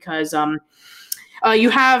first one, because you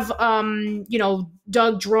have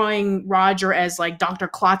Doug drawing Roger as like Dr.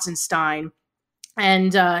 Klotzenstein,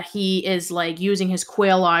 and he is like using his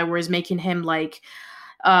quail eye, where he's making him like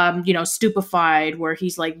stupefied, where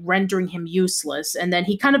he's like rendering him useless. And then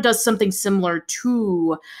he kind of does something similar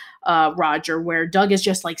to Roger, where Doug is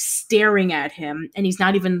just like staring at him, and he's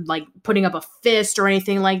not even like putting up a fist or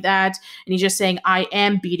anything like that. And he's just saying, "I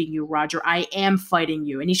am beating you, Roger. I am fighting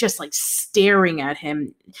you." And he's just like staring at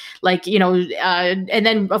him, like, and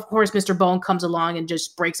then of course Mr. Bone comes along and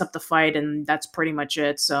just breaks up the fight, and that's pretty much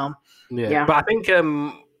it. So yeah. But I think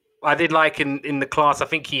I did like in the class, I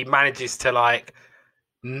think he manages to like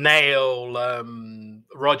nail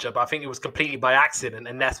Roger, but I think it was completely by accident,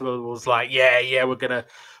 and that's what it was like, yeah, we're gonna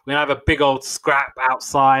have a big old scrap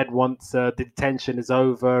outside once the detention is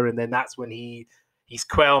over. And then that's when he's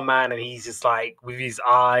Quail Man, and he's just like with his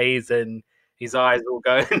eyes all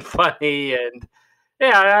going funny. And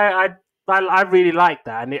yeah, I really like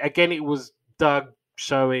that. And again, it was Doug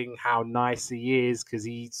showing how nice he is, because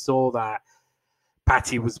he saw that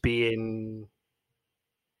Patty was being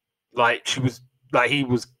like,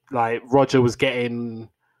 Roger was getting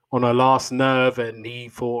on her last nerve, and he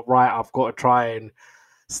thought, right, I've got to try and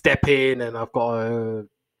step in, and I've got to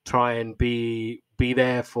try and be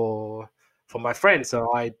there for my friend. So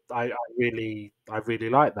I really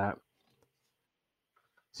like that.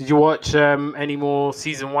 Did you watch any more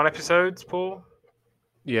season 1 episodes, Paul?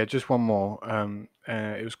 Yeah, just one more.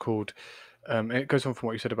 It was called. It goes on from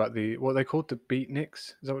what you said about what they called the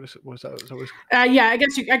beatniks. Is that what it was? Yeah, I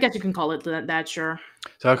guess you can call it that. Sure.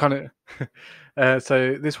 So I kind of.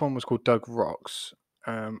 So this one was called Doug Rocks,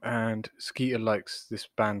 and Skeeter likes this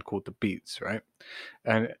band called the Beats, right?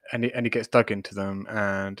 And he gets Doug into them,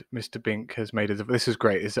 and Mr. Bink has made it. This is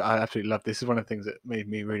great. I absolutely love this. Is one of the things that made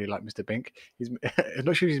me really like Mr. Bink. I'm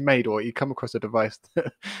not sure he's made, or he come across a device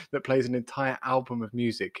that plays an entire album of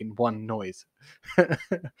music in one noise. So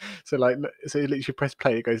you literally press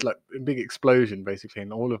play, it goes like a big explosion basically,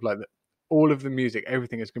 and all of the music,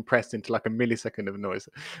 everything is compressed into like a millisecond of noise.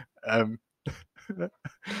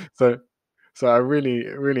 So I really,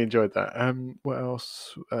 really enjoyed that. What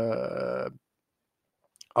else? Oh,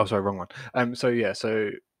 sorry, wrong one. So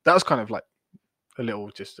that was kind of like a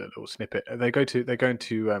little snippet. They go into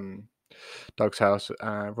Doug's house.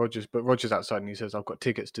 Roger's outside, and he says, "I've got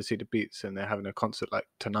tickets to see the Beats, and they're having a concert like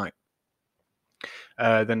tonight."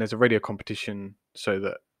 Then there's a radio competition,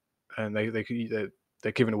 and they're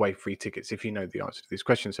giving away free tickets if you know the answer to these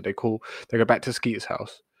questions. So they go back to Skeeter's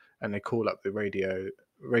house, and they call up the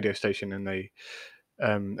radio station, and they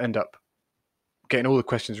end up getting all the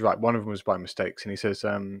questions right. One of them was by mistakes, and he says,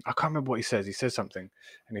 I can't remember what he says. He says something,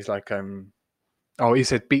 and he's like, oh, he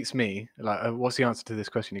said, beats me. Like, what's the answer to this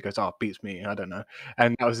question? He goes, oh, beats me. I don't know.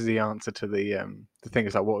 And that was the answer to the thing.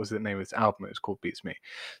 Is like, what was the name of this album? It was called Beats Me.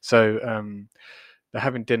 So they're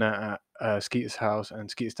having dinner at Skeeter's house,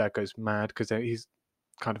 and Skeeter's dad goes mad because he's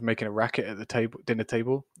kind of making a racket at the dinner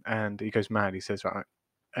table, and he goes mad. He says, right.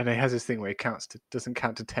 And he has this thing where he doesn't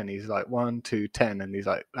count to 10. He's like 1, 2, 10, and he's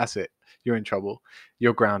like, "That's it. You're in trouble.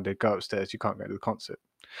 You're grounded. Go upstairs. You can't go to the concert."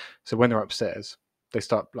 So when they're upstairs, they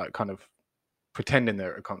start like kind of pretending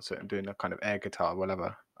they're at a concert and doing a kind of air guitar,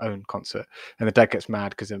 whatever, own concert. And the dad gets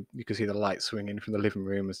mad because you can see the lights swinging from the living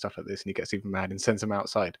room and stuff like this, and he gets even mad and sends them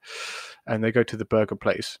outside. And they go to the burger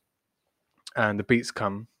place, and the Beats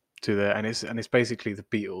come to there, and it's basically the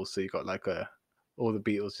Beatles. So you got like all the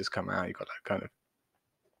Beatles just come out. You got like kind of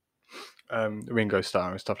Ringo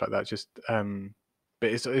Starr and stuff like that. Just but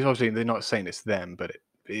it's obviously they're not saying it's them, but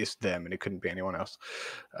it's them, and it couldn't be anyone else.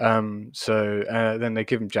 So then they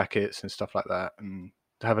give them jackets and stuff like that, and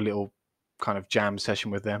have a little kind of jam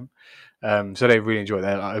session with them. So they really enjoy it.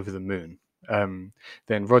 They're like over the moon.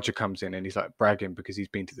 Then Roger comes in, and he's like bragging because he's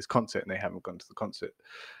been to this concert and they haven't gone to the concert.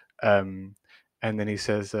 And then he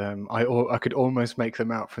says, I could almost make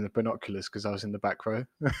them out from the binoculars because I was in the back row.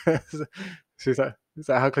 So he's like,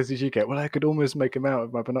 how close did you get? Well, I could almost make them out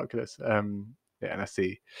with my binoculars. Yeah, and that's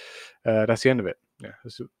the end of it. Yeah,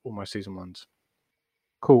 that's all my season ones.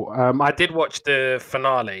 Cool. I did watch the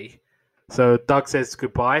finale. So Doug says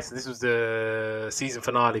goodbye. So this was the season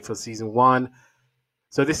finale for season 1.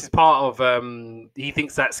 So this is part of, he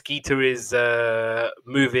thinks that Skeeter is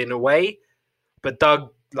moving away, but Doug,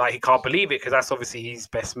 like, he can't believe it because that's obviously his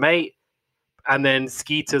best mate. And then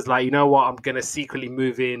Skeeter's like, you know what? I'm going to secretly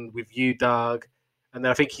move in with you, Doug. And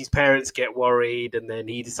then I think his parents get worried, and then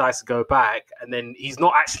he decides to go back. And then he's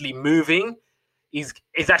not actually moving. He's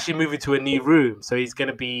actually moving to a new room. So he's going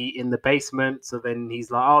to be in the basement. So then he's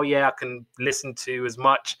like, oh, yeah, I can listen to as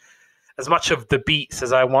much of the Beats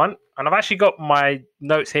as I want. And I've actually got my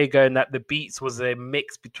notes here going that the Beats was a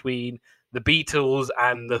mix between the Beatles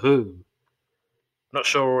and the Who. Not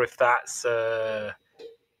sure if that's a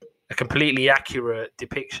completely accurate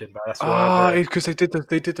depiction, but that's what because they did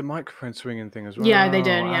the microphone swinging thing as well. Yeah, they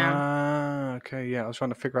did. Yeah. Okay. Yeah, I was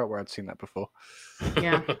trying to figure out where I'd seen that before.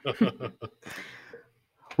 Yeah.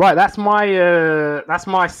 Right. That's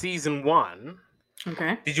my season 1.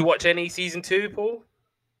 Okay. Did you watch any season 2, Paul?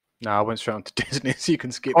 No, I went straight on to Disney, so you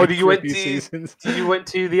can skip. Oh, did you went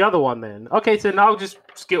to the other one then? Okay, so now I'll just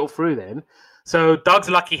skittle through then. So Doug's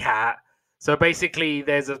lucky hat. So basically,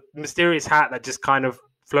 there's a mysterious hat that just kind of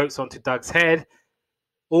floats onto Doug's head.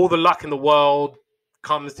 All the luck in the world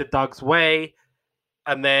comes to Doug's way.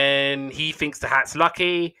 And then he thinks the hat's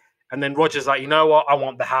lucky. And then Roger's like, you know what? I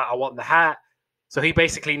want the hat. So he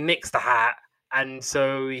basically nicks the hat. And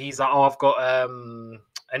so he's like, oh, I've got an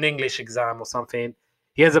English exam or something.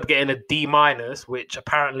 He ends up getting a D-, which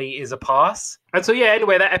apparently is a pass. And so, yeah,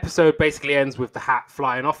 anyway, that episode basically ends with the hat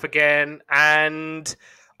flying off again. And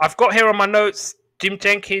I've got here on my notes, Jim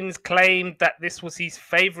Jenkins claimed that this was his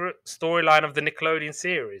favorite storyline of the Nickelodeon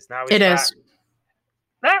series. Now it is.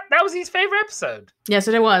 That was his favorite episode. Yes,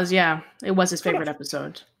 it was. Yeah, it was his favorite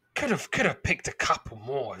episode. Could have picked a couple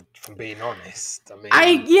more, if I'm being honest.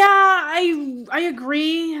 I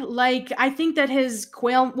agree. Like, I think that his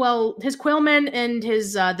Quailman and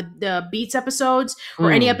his the Beats episodes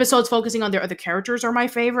or any episodes focusing on their other characters are my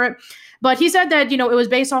favorite. But he said that, it was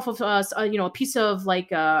based off of a piece of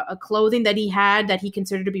like a clothing that he had that he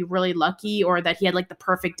considered to be really lucky, or that he had like the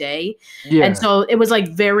perfect day. Yeah. And so it was like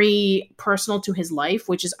very personal to his life,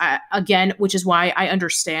 which is why I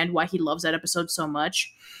understand why he loves that episode so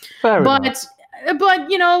much. Fair enough.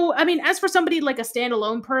 But as for somebody like a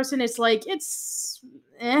standalone person, it's like it's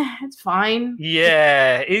fine.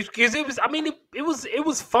 Yeah, it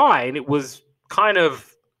was fine. It was kind of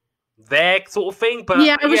their sort of thing, but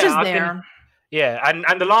yeah, it was just there.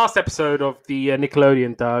 And the last episode of the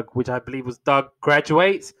Nickelodeon Doug, which I believe was Doug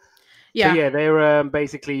Graduates. Yeah, so yeah, they were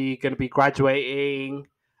basically going to be graduating,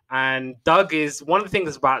 and Doug is one of the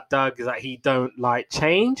things about Doug is that he don't like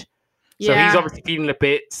change. So he's Yeah. obviously feeling a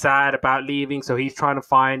bit sad about leaving. So he's trying to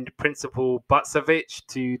find Principal Butsavich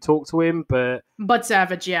to talk to him, but But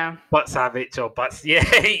Savage, yeah. Butsavich or Buts, yeah,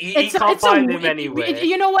 he can't find him anywhere.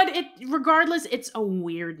 You know what? Regardless, it's a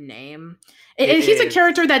weird name. It He's a is.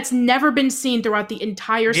 character that's never been seen throughout the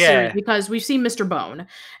entire Yeah. series because we've seen Mr. Bone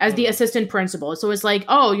as the assistant principal. So it's like,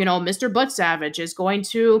 oh, Mr. Butt Savage is going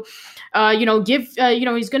to, give,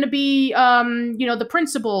 he's going to be, the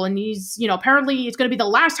principal, and he's, apparently it's going to be the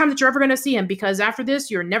last time that you're ever going to see him because after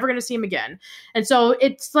this, you're never going to see him again. And so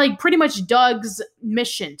it's like pretty much Doug's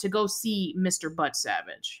mission to go see Mr. Butt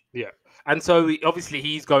Savage. Yeah. And so obviously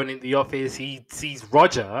he's going into the office. He sees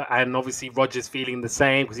Roger, and obviously Roger's feeling the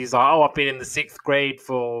same because he's like, "Oh, I've been in the 6th grade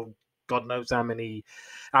for God knows how many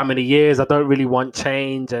years. I don't really want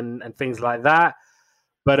change and things like that."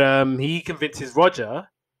 But he convinces Roger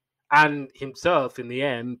and himself in the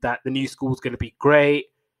end that the new school's going to be great.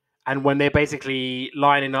 And when they're basically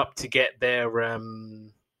lining up to get their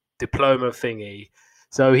diploma thingy.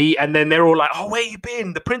 So and then they're all like, "Oh, where you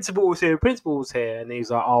been? The principal was here. The principal was here." And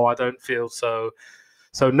he's like, "Oh, I don't feel so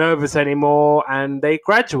nervous anymore." And they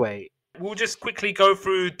graduate. We'll just quickly go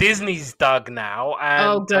through Disney's Doug now.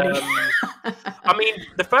 And, goody. I mean,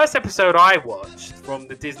 the first episode I watched from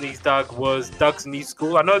the Disney's Doug was Doug's New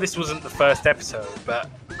School. I know this wasn't the first episode, but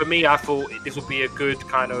for me, I thought this would be a good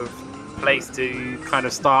kind of place to kind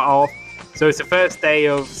of start off. So it's the first day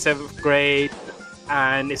of 7th grade,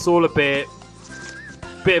 and it's all a bit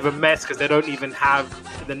of a mess because they don't even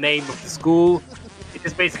have the name of the school. It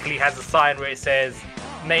just basically has a sign where it says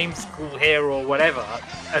name school here or whatever.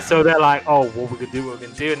 And so they're like, "Oh, what we're gonna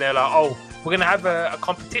do," and they're like, "Oh, we're gonna have a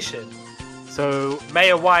competition." So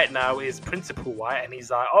Mayor White now is Principal White, and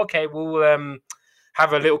he's like, "Okay, we'll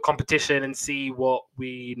have a little competition and see what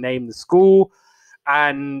we name the school."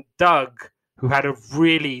 And Doug, who had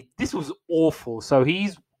this was awful. So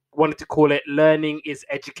he's wanted to call it Learning is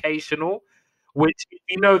Educational, which, if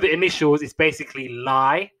you know the initials, is basically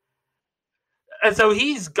lie. And so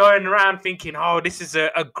he's going around thinking, "Oh, this is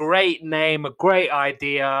a great name, a great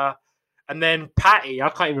idea." And then Patty, I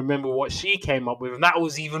can't even remember what she came up with, and that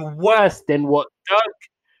was even worse than what Doug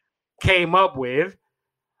came up with.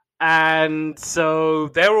 And so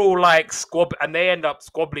they're all like and they end up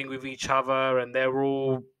squabbling with each other, and they're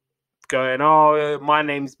all going, "Oh, my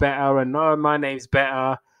name's better," and "No, my name's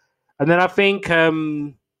better." And then I think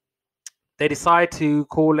they decide to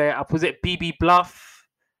call it, was it BB Bluff?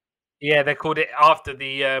 Yeah, they called it after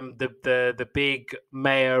the big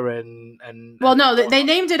mayor and Well, no, they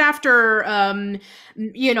named it after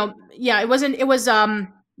it was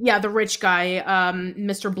the rich guy,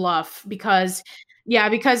 Mr. Bluff, because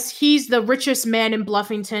he's the richest man in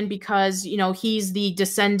Bluffington because, he's the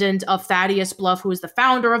descendant of Thaddeus Bluff, who is the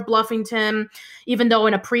founder of Bluffington, even though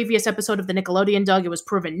in a previous episode of the Nickelodeon Doug, it was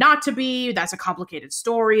proven not to be. That's a complicated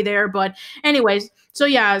story there. But anyways,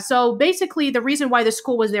 so basically the reason why the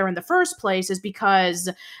school was there in the first place is because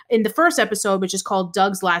in the first episode, which is called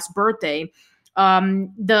Doug's Last Birthday,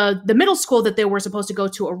 the middle school that they were supposed to go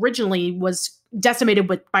to originally was decimated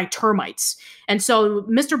by termites. And so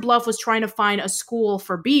Mr. Bluff was trying to find a school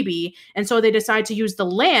for BB. And so they decided to use the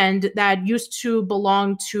land that used to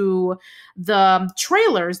belong to the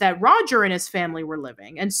trailers that Roger and his family were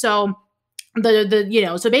living. And so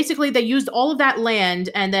so basically they used all of that land,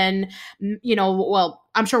 and then,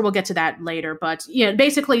 I'm sure we'll get to that later, but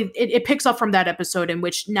basically it picks up from that episode in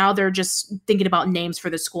which now they're just thinking about names for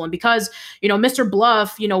the school. And because, Mr.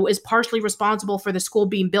 Bluff, is partially responsible for the school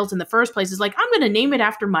being built in the first place, is like, I'm going to name it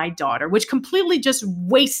after my daughter, which completely just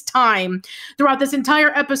wastes time throughout this entire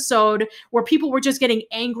episode where people were just getting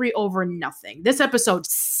angry over nothing. This episode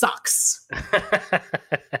sucks.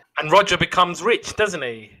 And Roger becomes rich, doesn't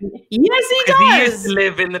he? Yes, he does. He used to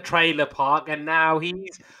live in the trailer park, and now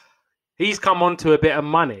he's come onto a bit of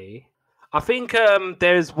money. I think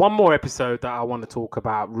there's one more episode that I want to talk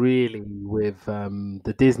about really with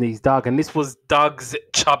the Disney's Doug, and this was Doug's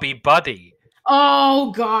chubby buddy.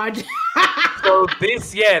 Oh God. So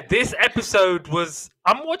this episode was,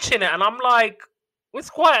 I'm watching it and I'm like,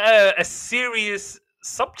 it's quite a serious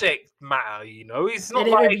subject matter, It's not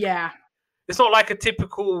It's not like your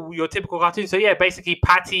typical cartoon. So basically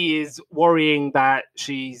Patty is worrying that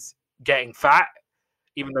she's getting fat,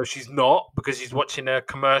 even though she's not, because she's watching a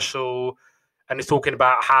commercial and it's talking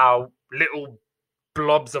about how little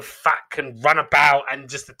blobs of fat can run about and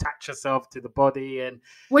just attach herself to the body, and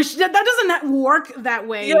which that doesn't work that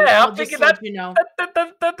way. Yeah, I'm thinking that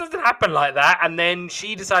doesn't happen like that. And then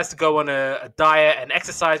she decides to go on a diet and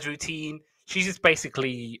exercise routine. She's just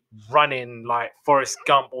basically running like Forrest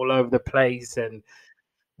Gump all over the place, and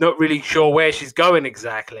not really sure where she's going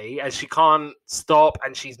exactly, and she can't stop,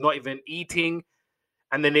 and she's not even eating.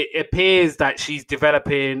 And then it appears that she's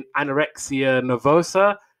developing anorexia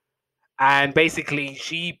nervosa, and basically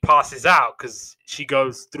she passes out because she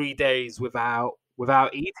goes 3 days without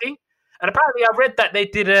eating. And apparently, I read that they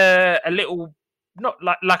did a little, not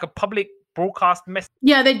like a public broadcast message.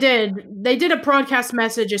 Yeah, they did. They did a broadcast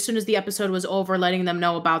message as soon as the episode was over, letting them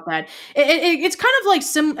know about that. It's kind of like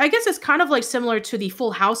I guess it's kind of like similar to the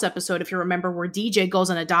Full House episode, if you remember, where DJ goes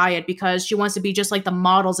on a diet because she wants to be just like the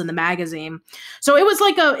models in the magazine. So it was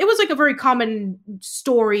like a very common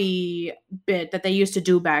story bit that they used to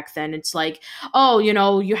do back then. It's like, oh,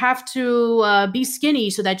 you have to be skinny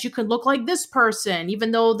so that you can look like this person,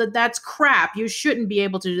 even though that's crap. You shouldn't be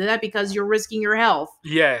able to do that because you're risking your health.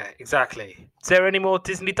 Yeah, exactly. Is there any more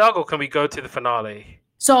Disney Doug, or can we go to the finale?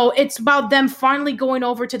 So it's about them finally going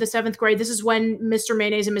over to the 7th grade. This is when Mr.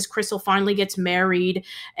 Mayonnaise and Miss Crystal finally gets married.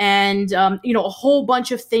 And, a whole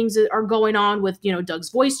bunch of things are going on with,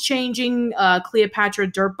 Doug's voice changing, Cleopatra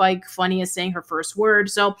Dirtbike funny as saying her first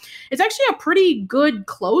word. So it's actually a pretty good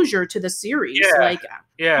closure to the series. I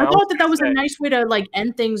thought that was a nice way to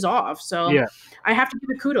end things off. So I have to give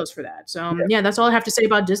it kudos for that. So that's all I have to say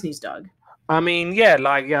about Disney's Doug. I mean,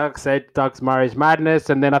 like I said, Doug's Marriage Madness,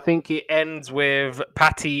 and then I think it ends with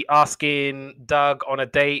Patty asking Doug on a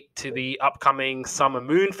date to the upcoming Summer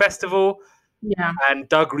Moon Festival. Yeah. And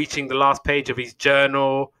Doug reaching the last page of his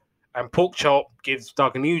journal, and Porkchop gives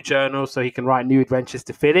Doug a new journal so he can write new adventures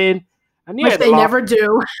to fit in. And which they never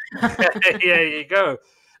do. There you go.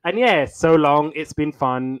 And so long, it's been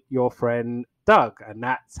fun, your friend Doug. And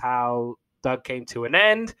that's how Doug came to an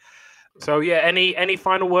end. So any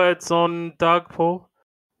final words on Doug, Paul?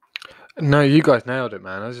 No, you guys nailed it,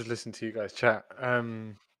 man. I was just listening to you guys chat.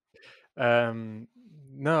 No,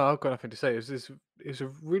 I've got nothing to say. It was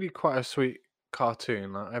a really quite a sweet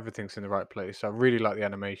cartoon. Like, everything's in the right place. I really like the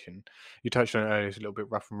animation. You touched on it earlier; it's a little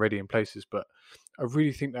bit rough and ready in places, but I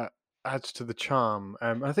really think that adds to the charm.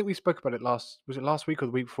 I think we spoke about it last week or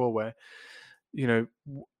the week before, where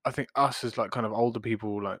I think us as like kind of older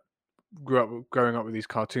people, like growing up with these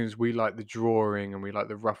cartoons, we like the drawing and we like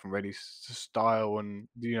the rough and ready style and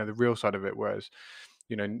the real side of it, whereas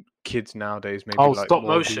kids nowadays maybe like stop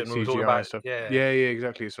more motion the CGI about, stuff. yeah,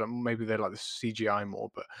 exactly. So maybe they like the CGI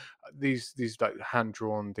more, but these like hand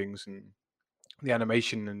drawn things and the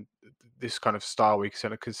animation and this kind of style, we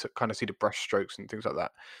can kind of see the brush strokes and things like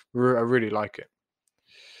that. I really like it.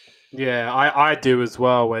 I do as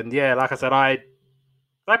well. And like I said, I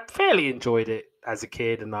fairly enjoyed it as a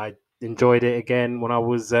kid, and I enjoyed it again when I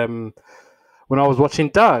was watching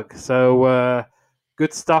Doug. So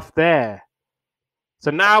good stuff there. So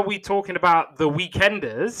now we're talking about The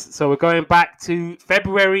Weekenders. So we're going back to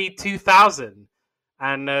February 2000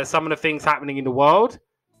 and some of the things happening in the world.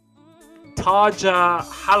 Tarja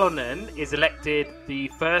Halonen is elected the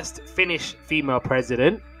first Finnish female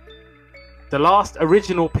president. The last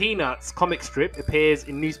original Peanuts comic strip appears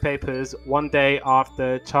in newspapers one day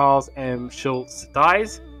after Charles M. Schulz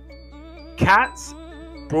dies. Cats,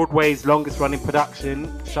 Broadway's longest running production,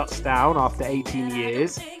 shuts down after 18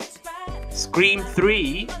 years. Scream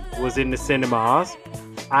 3 was in the cinemas.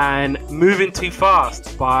 And Moving Too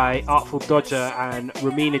Fast by Artful Dodger and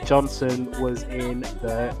Romina Johnson was in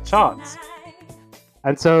the charts.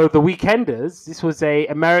 And so The Weekenders, this was an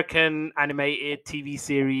American animated TV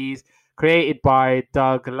series created by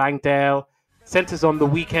Doug Langdale, centers on the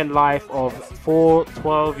weekend life of 4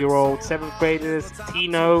 12-year-old 7th graders,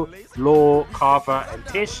 Tino, Law, Carver, and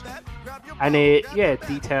Tish. And it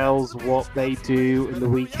details what they do in the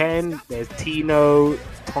weekend. There's Tino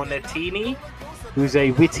Tonatini, who's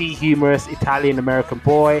a witty, humorous Italian-American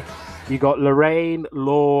boy. You got Lorraine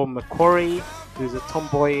Law McQuarrie, who's a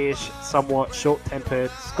tomboyish, somewhat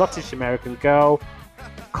short-tempered Scottish-American girl.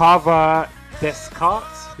 Carver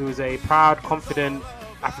Descartes, who is a proud, confident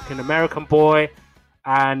African-American boy.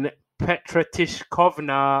 And Petra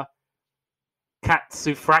Tishkovna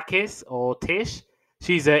Katsufrakis, or Tish.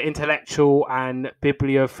 She's an intellectual and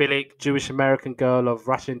bibliophilic Jewish-American girl of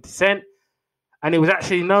Russian descent. And it was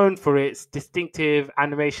actually known for its distinctive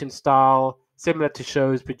animation style, similar to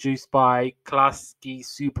shows produced by Klasky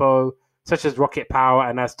Supo, such as Rocket Power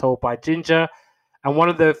and As Told by Ginger, and one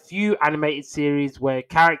of the few animated series where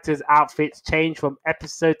characters' outfits change from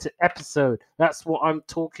episode to episode. That's what I'm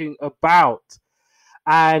talking about.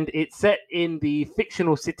 And it's set in the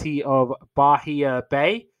fictional city of Bahia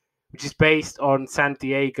Bay, which is based on San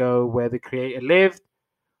Diego, where the creator lived.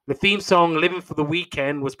 The theme song, Living for the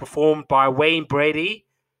Weekend, was performed by Wayne Brady.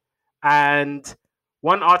 And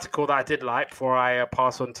one article that I did like, before I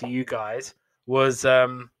pass on to you guys, was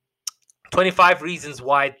 25 Reasons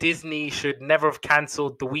Why Disney Should Never Have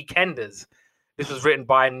Cancelled The Weekenders. This was written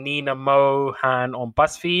by Nina Mohan on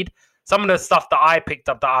BuzzFeed. Some of the stuff that I picked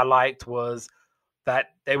up that I liked was that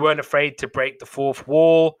they weren't afraid to break the fourth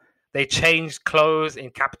wall. They changed clothes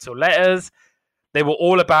in capital letters. They were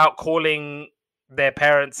all about calling their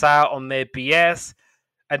parents out on their BS.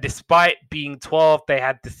 And despite being 12, they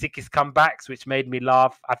had the sickest comebacks, which made me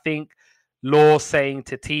laugh. I think Law saying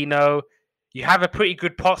to Tino, "You have a pretty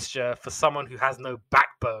good posture for someone who has no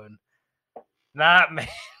backbone." That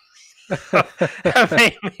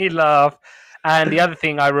made me laugh. And the other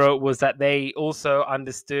thing I wrote was that they also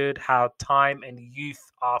understood how time and youth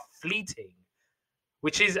are fleeting,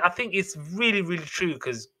 which is, I think, it's really, really true,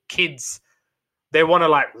 because kids, they want to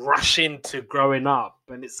like rush into growing up,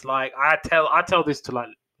 and it's like I tell this to, like,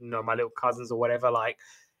 you know, my little cousins or whatever. Like,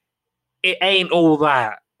 it ain't all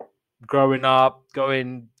that. Growing up,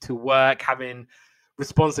 going to work, having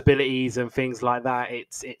responsibilities and things like that,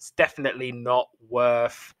 it's definitely not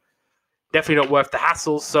worth the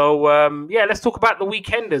hassle. So yeah, let's talk about The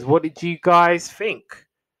Weekenders. What did you guys think?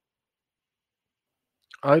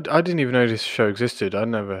 I didn't even know this show existed. I'd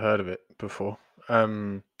never heard of it before. I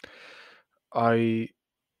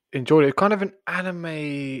enjoyed it. Kind of an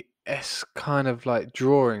anime-esque kind of like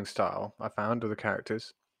drawing style, I found, of the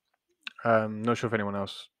characters. Not sure if anyone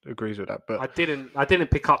else agrees with that, but I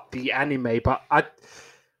didn't pick up the anime, but I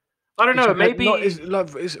don't know. Maybe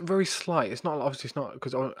it's very slight. It's not, obviously it's not,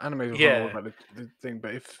 because anime is all about the thing.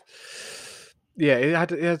 But it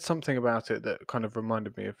had something about it that kind of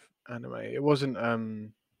reminded me of anime. It wasn't.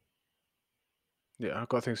 Yeah, I've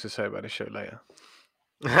got things to say about this show later.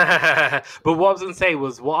 But what I was gonna say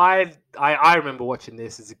was, what I remember watching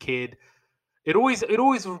this as a kid. It always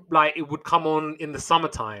like, it would come on in the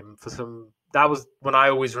summertime for some. That was when I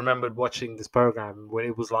always remembered watching this program, when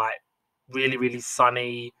it was like really, really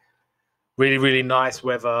sunny, really, really nice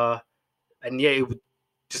weather, and yeah, it would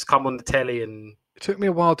just come on the telly. And it took me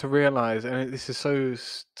a while to realize, and this is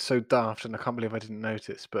so daft, and I can't believe I didn't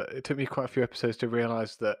notice, but it took me quite a few episodes to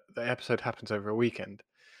realize that the episode happens over a weekend.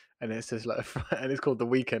 And it says like, and it's called The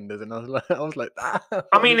Weekenders, and I was like, I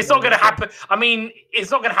mean, it's not going to happen. I mean,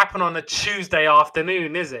 it's not going to happen on a Tuesday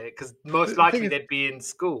afternoon, is it? Because most likely they'd be in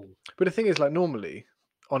school. But the thing is, like, normally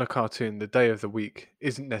on a cartoon, the day of the week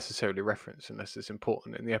isn't necessarily referenced unless it's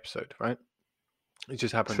important in the episode, right? It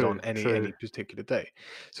just happens on any particular day.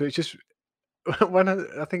 So it's just, when I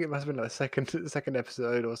think it must have been like the second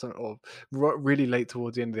episode or something, or really late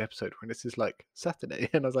towards the end of the episode, when it's just like Saturday,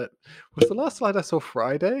 and I was like, was the last slide I saw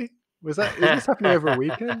Friday? Is this happening over a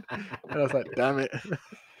weekend? And I was like, damn it.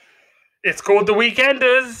 It's called The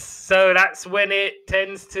Weekenders, so that's when it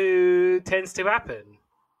tends to happen.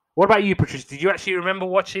 What about you, Patricia? Did you actually remember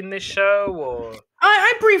watching this show, or?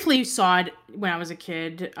 I briefly saw it when I was a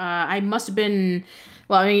kid. I must have been,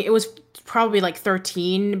 well, I mean, it was probably like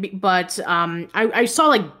 13, but I saw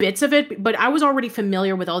like bits of it, but I was already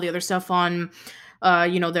familiar with all the other stuff on, the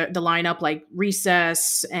lineup, like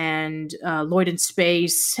Recess and Lloyd in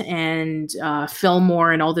Space and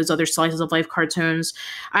Fillmore and all those other slices of life cartoons.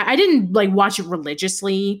 I didn't like watch it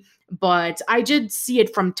religiously, but I did see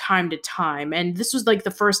it from time to time. And this was like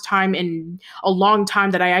the first time in a long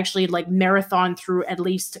time that I actually like marathon through at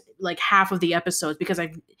least like half of the episodes, because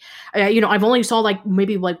I've only saw like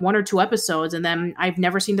maybe like 1 or 2 episodes, and then I've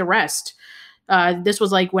never seen the rest. This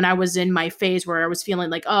was like when I was in my phase where I was feeling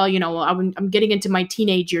like, oh, I'm getting into my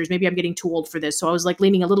teenage years. Maybe I'm getting too old for this. So I was like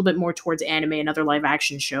leaning a little bit more towards anime and other live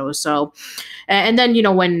action shows. So, and then,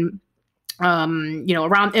 when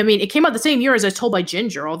around, I mean, it came out the same year as Told by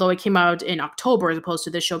Ginger, although it came out in October as opposed to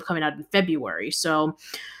this show coming out in February. So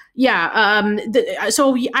yeah,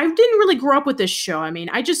 so I didn't really grow up with this show. I mean,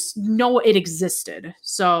 I just know it existed.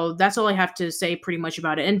 So that's all I have to say pretty much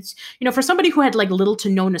about it. And, for somebody who had like little to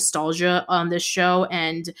no nostalgia on this show,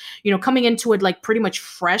 and, coming into it like pretty much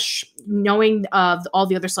fresh, knowing all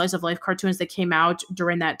the other slice of life cartoons that came out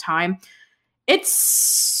during that time,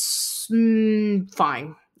 it's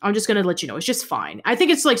fine. I'm just going to let you know. It's just fine. I think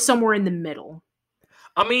it's like somewhere in the middle.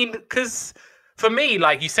 I mean, because for me,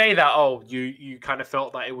 like, you say that, you kind of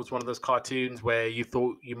felt that it was one of those cartoons where you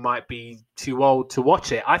thought you might be too old to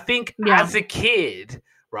watch it. I think as a kid,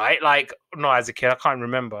 right? Like, not as a kid, I can't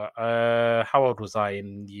remember. How old was I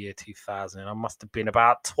in the year 2000? I must have been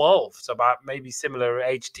about 12. So about maybe similar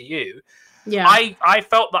age to you. Yeah. I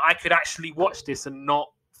felt that I could actually watch this and not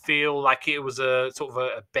feel like it was a sort of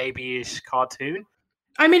a babyish cartoon.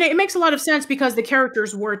 I mean, it makes a lot of sense because the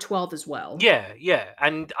characters were 12 as well. Yeah.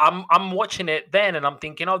 And I'm watching it then, and I'm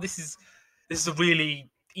thinking, this is a really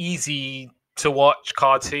easy to watch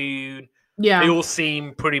cartoon. Yeah. They all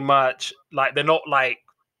seem pretty much like, they're not like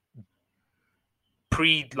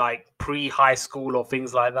pre high school or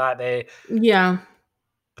things like that. Yeah.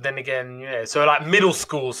 But then again, yeah, so like middle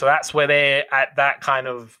school, so that's where they're at that kind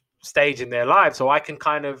of stage in their life. So I can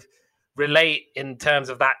kind of relate in terms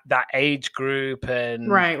of that age group, and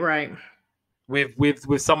Right.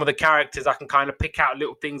 with some of the characters, I can kind of pick out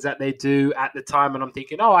little things that they do at the time, and I'm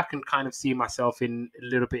thinking, oh, I can kind of see myself in a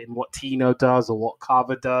little bit in what Tino does or what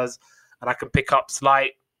Carver does, and I can pick up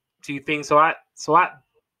slight few things. So at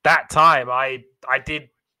that time, I did,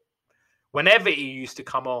 whenever it used to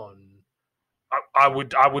come on, I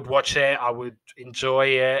would watch it. I would enjoy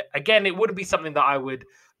it. Again, it wouldn't be something that I would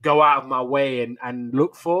go out of my way and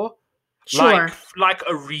look for, Sure. like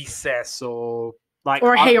a Recess or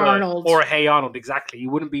Hey Arnold. or a Hey Arnold. Exactly. You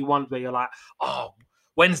wouldn't be one where you're like, oh,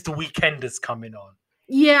 when's the Weekenders coming on?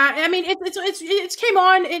 Yeah, I mean, it came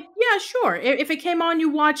on. Yeah, sure. If it came on, you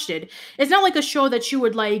watched it. It's not like a show that you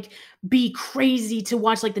would like be crazy to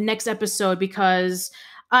watch like the next episode because,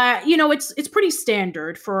 it's pretty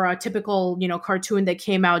standard for a typical cartoon that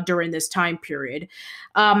came out during this time period.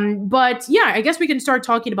 But yeah, I guess we can start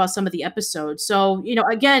talking about some of the episodes. So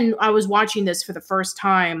again, I was watching this for the first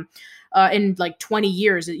time in like 20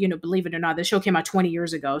 years. Believe it or not, the show came out 20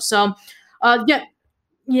 years ago. So yeah.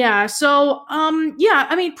 Yeah, so yeah,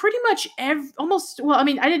 I mean pretty much almost, well, I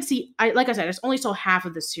mean I didn't see, like I said, I only saw half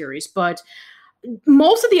of the series, but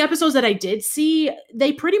most of the episodes that I did see,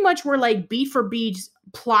 they pretty much were like beat for beat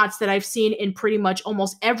plots that I've seen in pretty much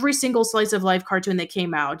almost every single slice of life cartoon that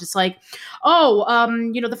came out. Just like,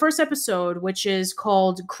 the first episode, which is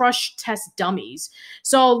called Crush Test Dummies.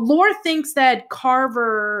 So Lore thinks that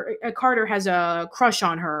Carter has a crush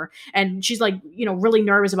on her, and she's like, really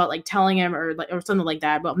nervous about like telling him or something like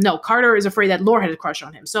that. But no, Carter is afraid that Lore had a crush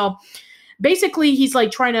on him. So basically, he's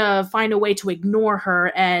like trying to find a way to ignore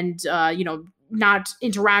her and not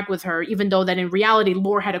interact with her, even though that in reality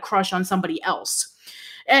Lore had a crush on somebody else.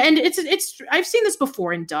 And it's I've seen this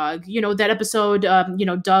before in Doug, that episode,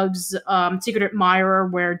 Doug's Secret Admirer,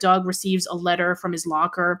 where Doug receives a letter from his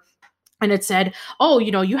locker and it said, oh,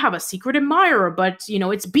 you have a secret admirer, but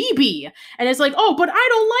it's BB. And it's like, oh, but I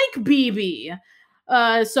don't like BB.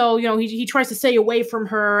 So he tries to stay away from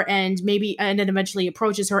her and then eventually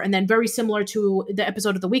approaches her, and then very similar to the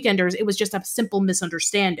episode of The Weekenders, it was just a simple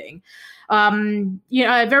misunderstanding. The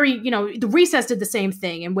Recess did the same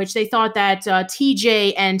thing, in which they thought that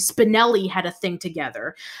TJ and Spinelli had a thing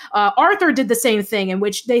together. Arthur did the same thing, in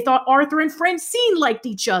which they thought Arthur and Francine liked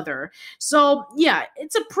each other. So yeah,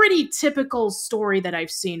 it's a pretty typical story that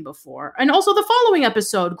I've seen before. And also the following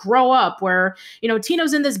episode, Grow Up, where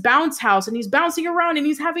Tino's in this bounce house and he's bouncing around and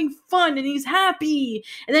he's having fun and he's happy,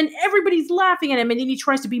 and then everybody's laughing at him, and then he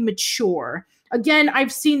tries to be mature. Again,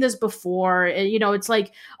 I've seen this before. It's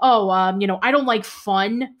like, I don't like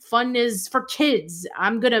fun. Fun is for kids.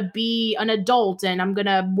 I'm going to be an adult and I'm going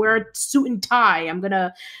to wear a suit and tie. I'm going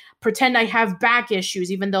to pretend I have back issues,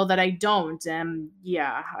 even though that I don't.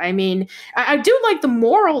 Yeah, I mean, I do like the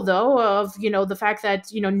moral, though, of, the fact that,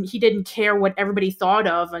 he didn't care what everybody thought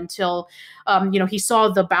of until, he saw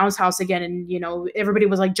the bounce house again and, everybody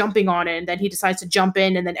was like jumping on it. And then he decides to jump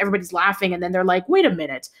in and then everybody's laughing. And then they're like, wait a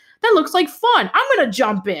minute, that looks like fun. I'm going to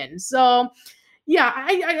jump in. So yeah,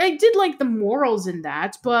 I did like the morals in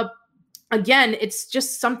that, but again, it's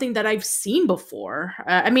just something that I've seen before.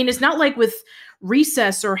 I mean, it's not like with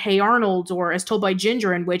Recess or Hey Arnold or As Told by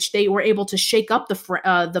Ginger, in which they were able to shake up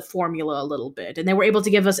the formula a little bit, and they were able to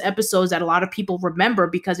give us episodes that a lot of people remember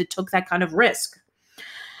because it took that kind of risk.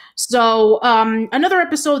 So another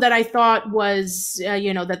episode that I thought was,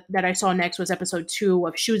 that I saw next was episode 2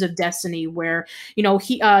 of Shoes of Destiny, where,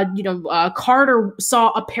 Carter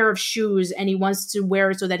saw a pair of shoes and he wants to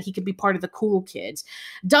wear it so that he could be part of the cool kids.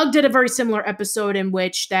 Doug did a very similar episode in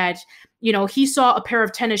which that, he saw a pair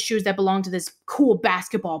of tennis shoes that belonged to this cool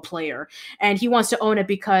basketball player, and he wants to own it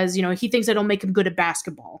because, he thinks it'll make him good at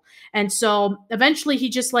basketball. And so eventually he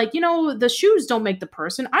just like, the shoes don't make the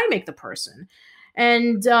person, I make the person.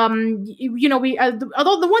 And although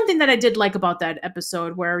the one thing that I did like about that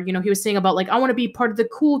episode, where he was saying about like, I want to be part of the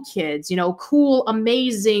cool kids, cool,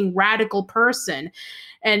 amazing, radical person,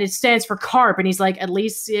 and it stands for CARP, and he's like, at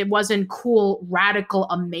least it wasn't cool, radical,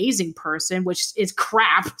 amazing person, which is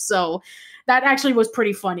crap. So that actually was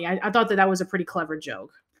pretty funny. I thought that was a pretty clever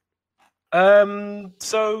joke.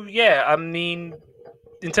 So yeah, I mean,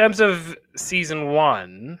 in terms of season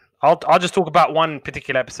 1, I'll just talk about one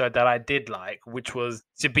particular episode that I did like, which was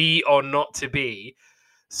To Be or Not to Be.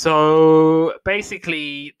 So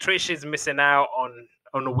basically, Trish is missing out on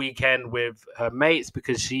a weekend with her mates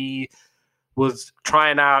because she was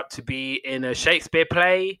trying out to be in a Shakespeare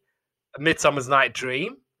play, A Midsummer's Night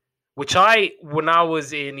Dream, which when I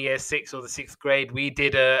was in year 6 or the 6th grade, we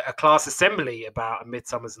did a class assembly about A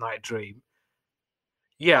Midsummer's Night Dream.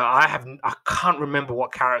 Yeah, I can't remember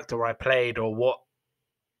what character I played or what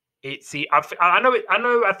it's. I know it.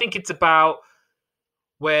 I think it's about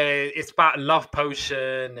where it's about a love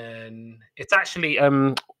potion, and it's actually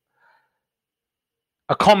a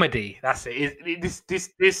comedy. That's it.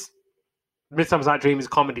 This Midsummer's Night Dream is a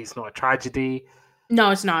comedy. It's not a tragedy. No,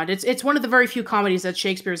 it's not. It's one of the very few comedies that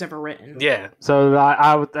Shakespeare's ever written. Yeah. So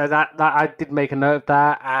I did make a note of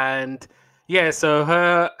that, and yeah. So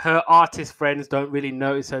her artist friends don't really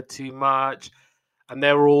notice her too much. And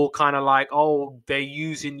they're all kind of like, oh, they're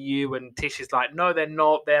using you. And Tish is like, no, they're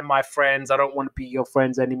not. They're my friends. I don't want to be your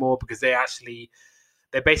friends anymore because they're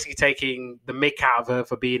basically taking the mick out of her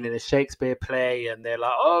for being in a Shakespeare play. And they're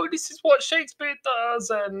like, oh, this is what Shakespeare does.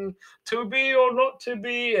 And to be or not to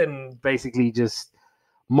be. And basically just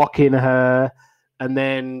mocking her. And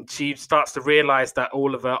then she starts to realize that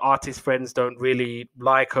all of her artist friends don't really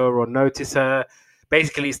like her or notice her.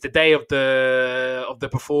 Basically, it's the day of the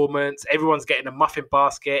performance. Everyone's getting a muffin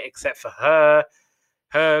basket except for her.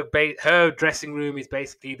 Her dressing room is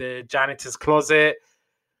basically the janitor's closet.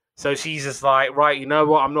 So she's just like, right, you know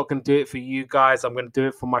what? I'm not going to do it for you guys. I'm going to do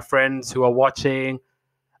it for my friends who are watching.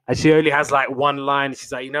 And she only has like one line.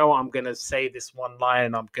 She's like, you know what? I'm going to say this one line.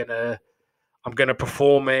 And I'm gonna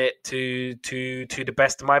perform it to the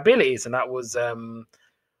best of my abilities. And that was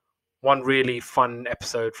one really fun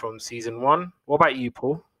episode from season 1. What about you,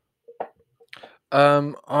 Paul?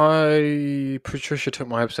 Patricia took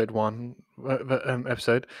my episode 1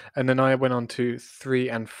 episode, and then I went on to 3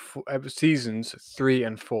 and 4 seasons 3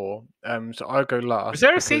 and 4. So I'll go last. Was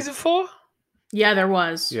there a season 4? Yeah, there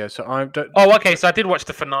was. Yeah, so I don't. Oh, okay. So I did watch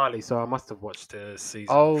the finale. So I must have watched the season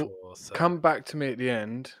 4. So. Come back to me at the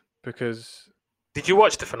end because. Did you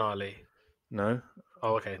watch the finale? No.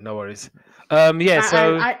 Oh, okay. No worries. Yeah.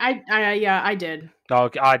 So I did. No,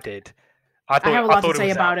 I did. I have a lot to say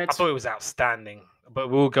about it. I thought it was outstanding, but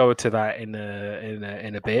we'll go to that in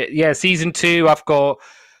a bit. Yeah, season 2. I've got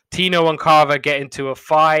Tino and Carver get into a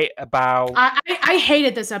fight about. I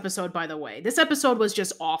hated this episode. By the way, this episode was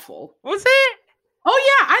just awful. Was it?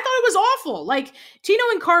 Oh yeah, I thought it was awful. Like Tino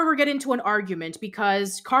and Carver get into an argument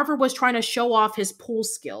because Carver was trying to show off his pool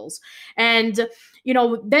skills. And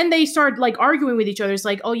then they start like arguing with each other. It's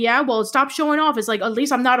like, oh yeah, well, stop showing off. It's like, at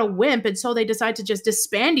least I'm not a wimp. And so they decide to just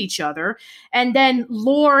disband each other. And then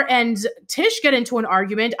Lore and Tish get into an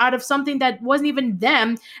argument out of something that wasn't even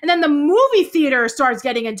them. And then the movie theater starts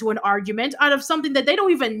getting into an argument out of something that they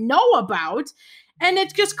don't even know about. And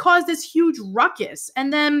it just caused this huge ruckus.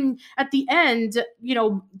 And then at the end,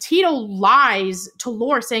 Tito lies to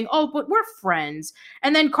Lore saying, oh, but we're friends.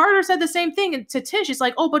 And then Carter said the same thing to Tish. It's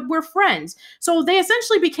like, oh, but we're friends. So they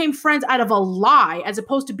essentially became friends out of a lie as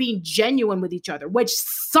opposed to being genuine with each other, which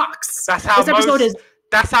sucks. That's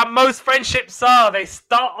how most friendships are. They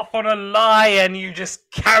start off on a lie and you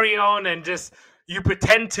just carry on and just... You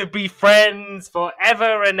pretend to be friends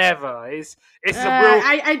forever and ever. It's a real.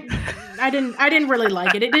 I didn't really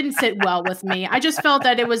like it. It didn't sit well with me. I just felt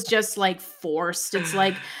that it was just like forced. It's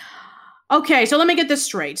like, okay, so let me get this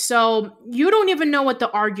straight. So you don't even know what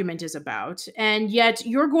the argument is about, and yet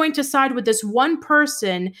you're going to side with this one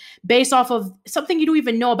person based off of something you don't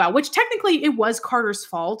even know about. Which technically it was Carter's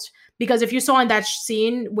fault. Because if you saw in that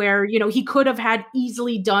scene where, he could have had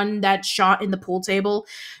easily done that shot in the pool table,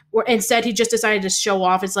 or instead he just decided to show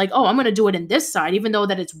off. It's like, oh, I'm going to do it in this side, even though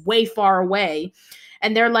that it's way far away.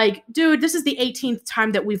 And they're like, dude, this is the 18th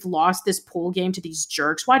time that we've lost this pool game to these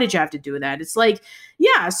jerks. Why did you have to do that? It's like,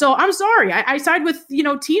 yeah, so I'm sorry. I side with,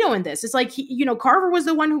 Tino in this. It's like, Carver was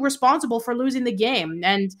the one who was responsible for losing the game.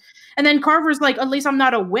 And then Carver's like, at least I'm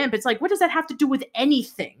not a wimp. It's like, what does that have to do with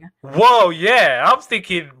anything? Whoa, yeah. I was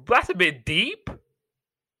thinking, that's a bit deep.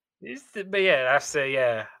 But yeah, that's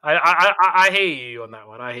yeah. I hear you on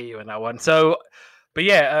that one. So, but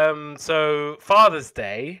yeah, so Father's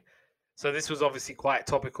Day. So this was obviously quite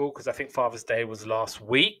topical because I think Father's Day was last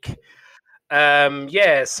week.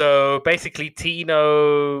 Yeah, so basically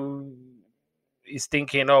Tino is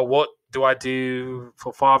thinking, oh, what do I do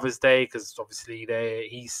for Father's Day? Because obviously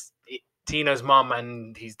Tino's mum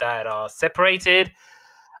and his dad are separated.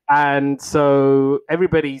 And so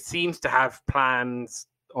everybody seems to have plans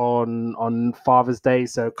on Father's Day.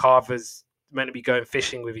 So Carver's meant to be going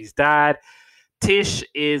fishing with his dad. Tish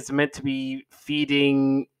is meant to be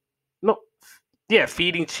feeding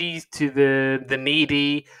cheese to the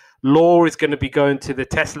needy. Lore is going to be going to the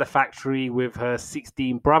Tesla factory with her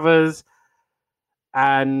 16 brothers.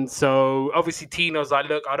 And so obviously Tino's like,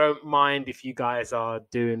 look, I don't mind if you guys are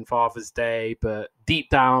doing Father's Day, but deep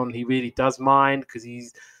down he really does mind because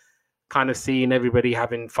he's kind of seeing everybody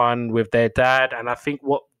having fun with their dad. And I think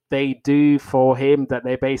what they do for him, that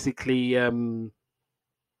they basically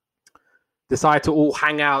decide to all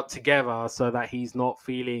hang out together so that he's not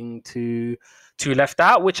feeling too left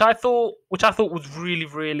out, which I thought was really,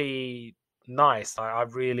 really nice. I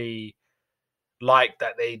really liked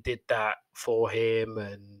that they did that for him,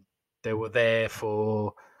 and they were there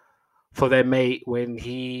for their mate when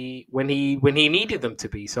he needed them to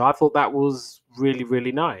be. So I thought that was really,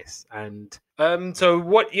 really nice. And so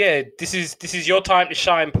what? Yeah, this is your time to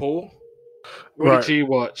shine, Paul. What did you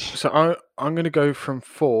watch? So I'm going to go from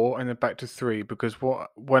 4 and then back to 3 because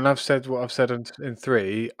when I've said what I've said in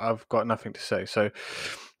 3, I've got nothing to say. So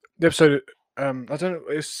the episode, I don't know,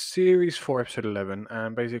 it's series 4, episode 11,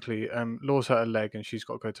 and basically, Laura's hurt her leg and she's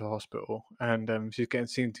got to go to the hospital, and she's getting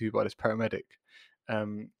seen to by this paramedic,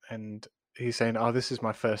 and he's saying, "Oh, this is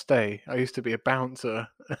my first day. I used to be a bouncer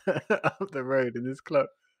up the road in this club."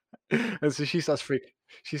 And so she starts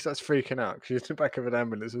freaking out because she's in the back of an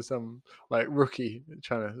ambulance with some like rookie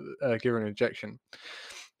trying to give her an injection,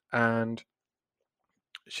 and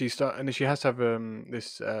she has to have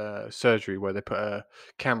this surgery where they put a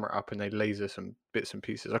camera up and they laser some bits and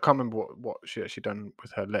pieces. I can't remember what she actually done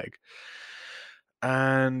with her leg,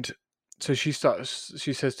 and so she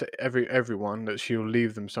says to everyone that she'll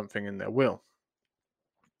leave them something in their will.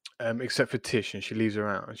 Except for Tish, and she leaves her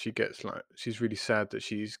out, and she gets like she's really sad that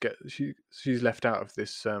she's left out of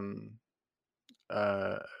this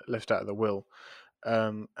left out of the will,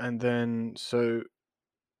 and then so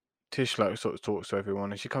Tish like sort of talks to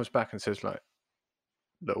everyone, and she comes back and says like,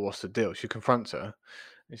 "Look, what's the deal?" She confronts her,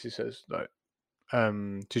 and she says like,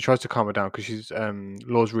 she tries to calm her down because she's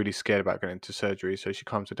Laura's really scared about going into surgery, so she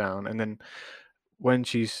calms her down, and then when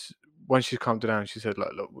she's calmed her down, she said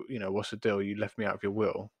like, "Look, what's the deal? You left me out of your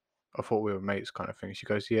will. I thought we were mates," kind of thing. She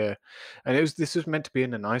goes, "Yeah," and this was meant to be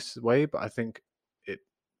in a nice way, but I think it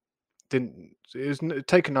didn't. It was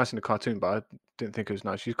taken nice in the cartoon, but I didn't think it was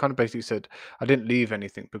nice. She kind of basically said, "I didn't leave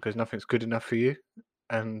anything because nothing's good enough for you,"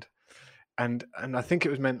 and I think it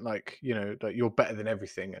was meant like like you're better than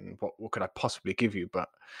everything, and what could I possibly give you? But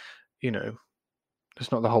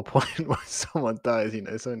that's not the whole point. When someone dies,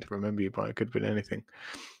 something to remember you by. It could have been anything.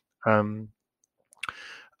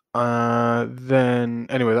 Then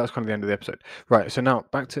anyway, that's kind of the end of the episode. Right, so now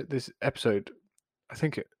back to this episode.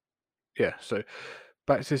 So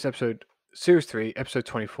back to this episode, series 3, episode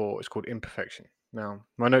 24. It's called Imperfection. Now,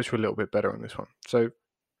 my notes were a little bit better on this one. So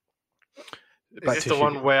is this the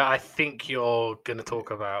one where I think you're going to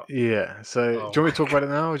talk about? Yeah. So do you want me to talk about it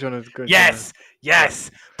now, or do you want to go?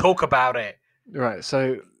 Yes. Talk about it. Right.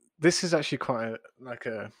 So this is actually quite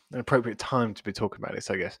an appropriate time to be talking about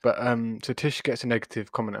this, I guess. But so Tish gets a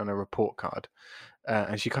negative comment on a report card,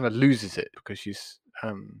 and she kind of loses it because she's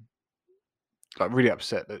like really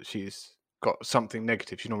upset that she's got something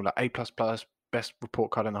negative. She's normally like A++, best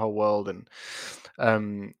report card in the whole world, and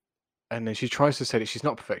then she tries to say that she's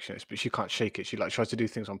not a perfectionist, but she can't shake it. She like tries to do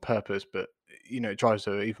things on purpose, but it drives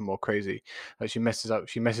her even more crazy. Like she messes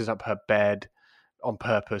up her bed on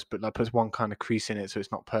purpose, but like puts one kind of crease in it so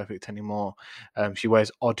it's not perfect anymore. She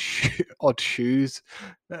wears odd shoes,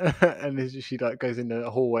 and she like goes in the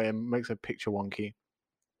hallway and makes her picture wonky.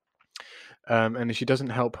 And she doesn't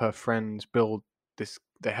help her friends build this.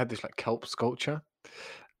 They had this like kelp sculpture,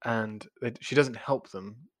 and she doesn't help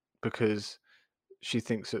them because she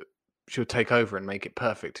thinks that she'll take over and make it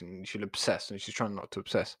perfect, and she'll obsess, and she's trying not to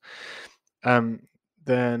obsess.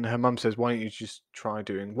 Then her mum says, "Why don't you just try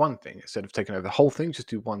doing one thing instead of taking over the whole thing? Just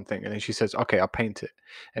do one thing." And then she says, "Okay, I'll paint it."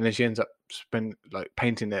 And then she ends up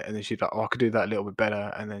painting it, and then she's like, "Oh, I could do that a little bit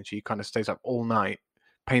better." And then she kind of stays up all night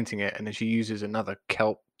painting it, and then she uses another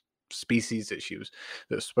kelp species that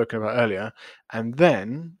was spoken about earlier. And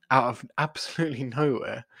then out of absolutely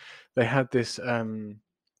nowhere, they had this.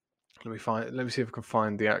 Let me see if I can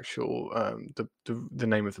find the actual the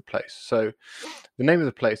name of the place. So the name of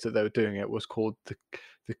the place that they were doing it was called the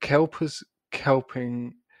Kelpers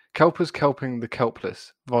Kelping the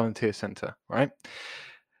Kelpless Volunteer Center. Right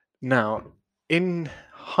now, in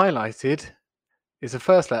highlighted is the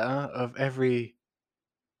first letter of every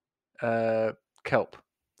kelp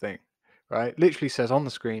thing. Right, literally says on the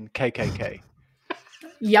screen KKK.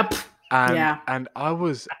 Yep. And I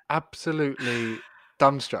was absolutely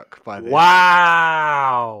dumbstruck by this.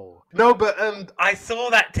 Wow. No, but I saw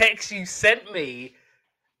that text you sent me,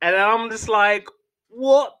 and I'm just like,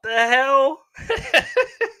 what the hell?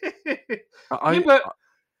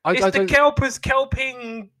 It's the Kelpers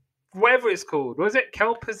Kelping whatever it's called. Was it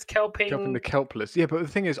Kelpers, Kelping Kelping? the Kelpless. Yeah, but the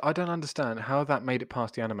thing is, I don't understand how that made it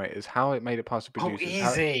past the animators, how it made it past the Oh, producers.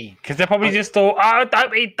 how- easy. Because they probably just thought, oh,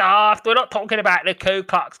 don't be daft. We're not talking about the Ku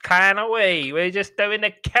Klux Klan, are we? We're just doing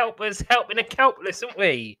the Kelpers helping the Kelpless, aren't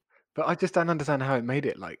we? But I just don't understand how it made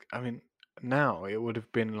it. Like, I mean, now it would have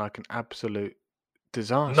been like an absolute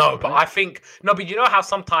disaster. No, but right? I think but you know how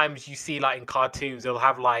sometimes you see like in cartoons they'll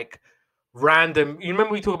have like random. You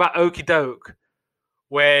remember we talk about Okie Doke,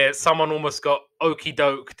 where someone almost got Okie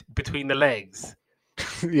Doked between the legs.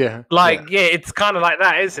 yeah, Like, yeah, it's kind of like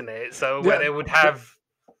that, isn't it? So where Yeah, they would have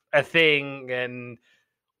a thing and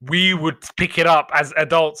we would pick it up as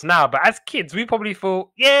adults now, but as kids, we probably thought,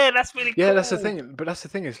 yeah, that's really cool. yeah, that's the thing. But that's the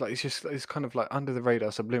thing is like it's kind of like under the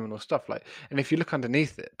radar subliminal stuff. Like, and if you look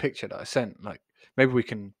underneath it, picture that I sent, like maybe we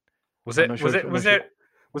can. Was I'm it? not sure Was if- it? I'm Was not it?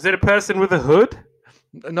 Was it a person with a hood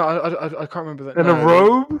No, I can't remember that. and no, a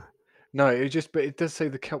robe? No, but it does say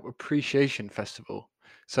the Kelp Appreciation Festival.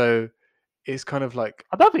 So it's kind of like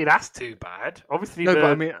I don't think that's too bad. Obviously, no, but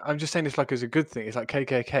I mean, I'm just saying it's like as a good thing. It's like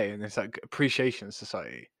KKK and it's like Appreciation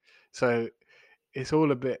Society. So it's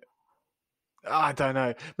all a bit. I don't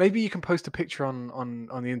know. Maybe you can post a picture on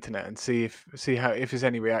the internet and see if there's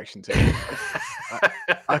any reaction to it.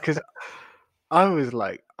 Because I was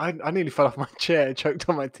like, I nearly fell off my chair and choked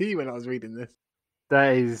on my tea when I was reading this.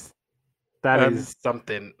 that is Um,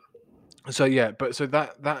 something. So yeah, but so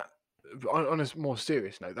that on a more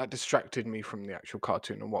serious note, that distracted me from the actual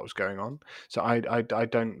cartoon and what was going on. So I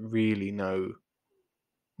don't really know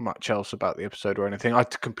much else about the episode or anything. I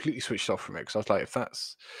completely switched off from it because I was like, if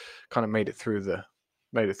that's kind of made it through the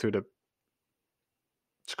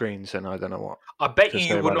screens, then I don't know what. I bet to say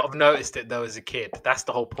you would about not have noticed it though as a kid. That's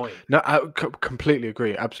the whole point. No, I completely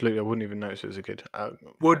agree. Absolutely, I wouldn't even notice it as a kid. Yeah.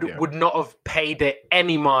 Would not have paid it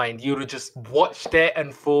any mind. You would have just watched it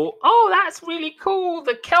and thought, "Oh, that's really cool.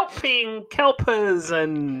 The Kelpers,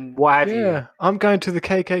 and what have you." Yeah, I'm going to the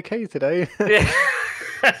KKK today. Yeah.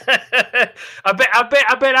 I bet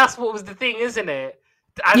that's what was the thing, isn't it?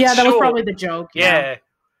 And Yeah, that was sure, probably the joke. yeah.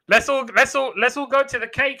 Let's all go to the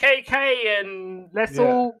KKK and let's Yeah.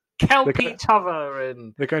 all kelp The K- each other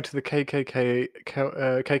and They're going to the KKK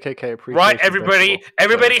appreciation. right. Everybody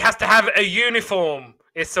Festival. has to have a uniform.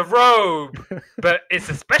 It's a robe, but it's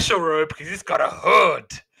a special robe because it's got a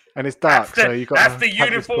hood. And it's dark, so you got. That's the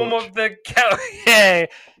uniform of the kelp. Yeah,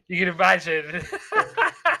 you can imagine.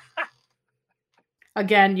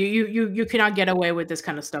 Again, you cannot get away with this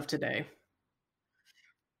kind of stuff today.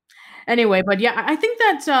 Anyway, but yeah, I think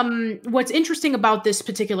that what's interesting about this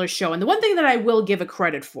particular show, and the one thing that I will give a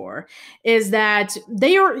credit for, is that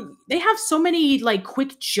they have so many like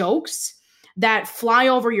quick jokes that fly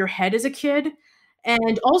over your head as a kid,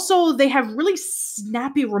 and also they have really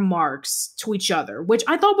snappy remarks to each other, which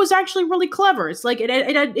I thought was actually really clever. It's like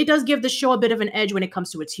it does give the show a bit of an edge when it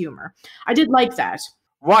comes to its humor. I did like that.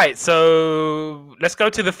 Right, so let's go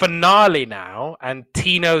to the finale now, and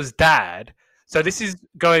Tino's dad. So this is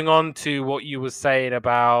going on to what you were saying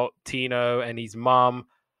about Tino and his mum.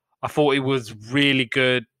 I thought it was really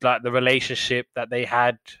good, like the relationship that they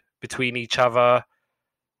had between each other.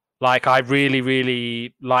 Like I really,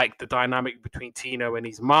 really liked the dynamic between Tino and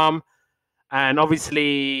his mum. And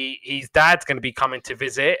obviously his dad's going to be coming to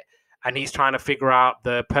visit, and he's trying to figure out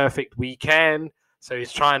the perfect weekend. So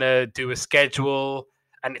he's trying to do a schedule.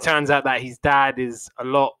 And it turns out that his dad is a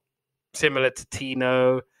lot similar to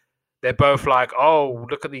Tino. They're both like, oh,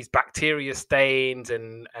 look at these bacteria stains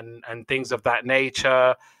and things of that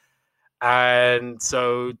nature. And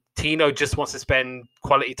so Tino just wants to spend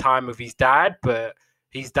quality time with his dad, but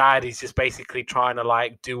his dad is just basically trying to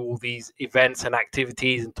like do all these events and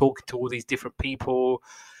activities and talking to all these different people.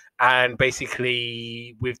 And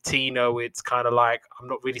basically with Tino, it's kind of like, I'm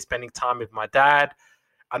not really spending time with my dad.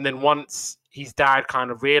 And then once his dad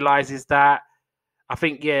kind of realizes that, I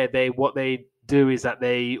think, yeah, what they do is that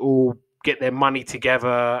they all get their money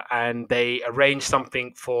together and they arrange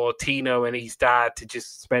something for Tino and his dad to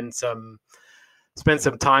just spend some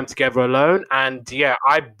time together alone. And yeah,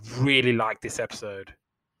 I really like this episode.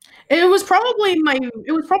 It was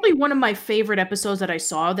probably one of my favorite episodes that I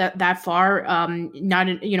saw that far. Not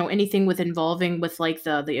anything involving with like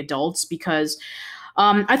the adults, because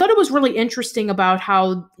I thought it was really interesting about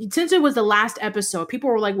how, since it was the last episode, people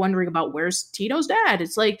were like wondering about where's Tino's dad.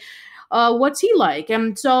 It's like, what's he like?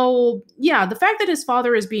 And so, yeah, the fact that his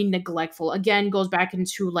father is being neglectful again goes back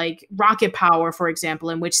into like Rocket Power, for example,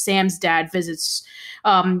 in which Sam's dad visits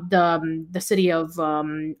the city of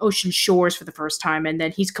Ocean Shores for the first time, and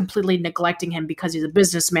then he's completely neglecting him because he's a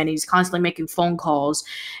businessman. He's constantly making phone calls,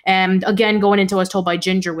 and again, going into as told by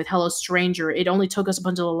Ginger with Hello Stranger, it only took us up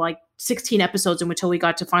until like 16 episodes until we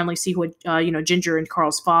got to finally see who Ginger and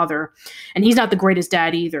Carl's father, and he's not the greatest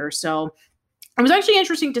dad either. So it was actually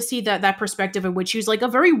interesting to see that perspective in which he's like a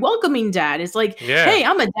very welcoming dad. It's like, hey,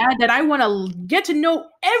 I'm a dad that I want to get to know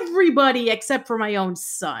everybody except for my own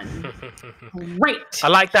son. Great. I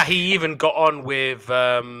like that he even got on with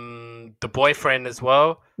the boyfriend as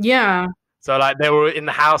well. Yeah. So like they were in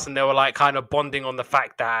the house and they were like kind of bonding on the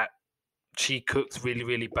fact that she cooks really,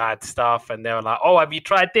 really bad stuff. And they were like, oh, have you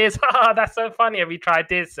tried this? That's so funny. Have you tried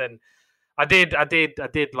this? And I did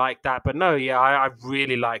like that, but no, yeah, I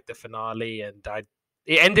really liked the finale, and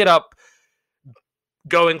it ended up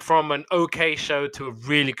going from an okay show to a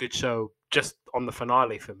really good show just on the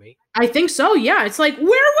finale for me. I think so, yeah. It's like, where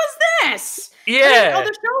was this? Yeah. The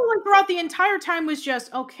show like throughout the entire time was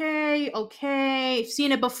just okay,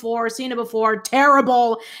 seen it before,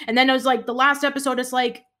 terrible, and then it was like the last episode is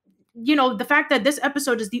like, the fact that this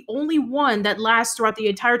episode is the only one that lasts throughout the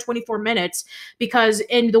entire 24 minutes, because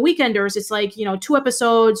in The Weekenders, it's like, 2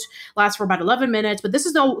 episodes last for about 11 minutes, but this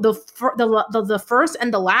is the first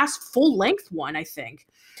and the last full length one, I think.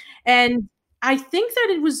 And I think that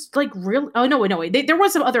it was like real. Oh no, there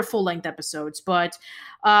was some other full length episodes, but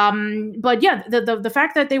yeah, the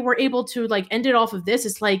fact that they were able to like end it off of this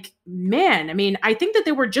is like, man, I mean, I think that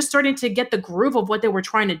they were just starting to get the groove of what they were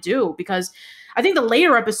trying to do, because I think the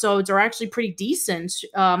later episodes are actually pretty decent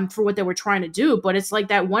for what they were trying to do. But it's like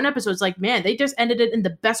that one episode is like, man, they just ended it in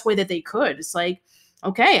the best way that they could. It's like,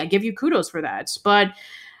 okay, I give you kudos for that. But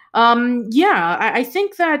yeah, I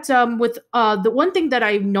think that with the one thing that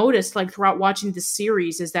I noticed like throughout watching this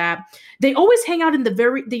series is that they always hang out in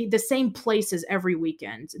the same places every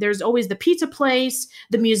weekend. There's always the pizza place,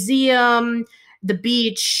 the museum, the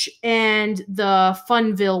beach, and the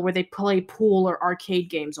Funville where they play pool or arcade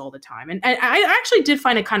games all the time. And I actually did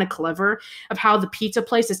find it kind of clever of how the pizza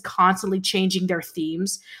place is constantly changing their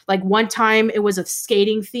themes. Like one time it was a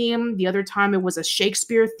skating theme, the other time it was a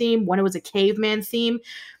Shakespeare theme, one it was a caveman theme.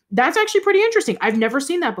 That's actually pretty interesting. I've never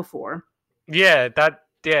seen that before. Yeah,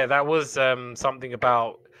 that was something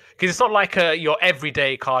about, because it's not like your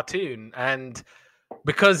everyday cartoon, and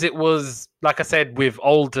because it was, like I said, with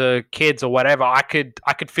older kids or whatever, I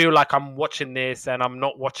could feel like I'm watching this and I'm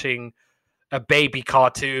not watching a baby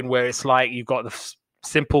cartoon where it's like you've got the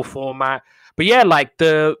simple format. But yeah, like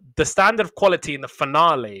the standard of quality in the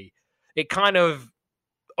finale, it kind of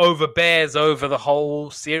overbears over the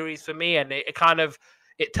whole series for me, and it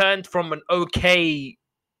turned from an okay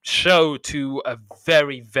show to a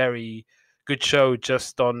very, very good show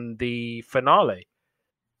just on the finale.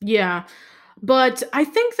 Yeah. But I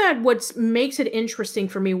think that what makes it interesting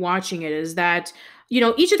for me watching it is that,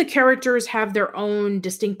 each of the characters have their own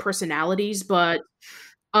distinct personalities, but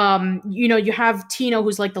you have Tino,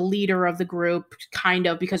 who's like the leader of the group, kind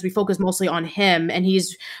of, because we focus mostly on him, and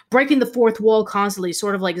he's breaking the fourth wall constantly,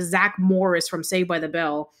 sort of like Zach Morris from Saved by the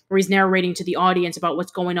Bell, where he's narrating to the audience about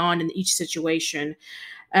what's going on in each situation.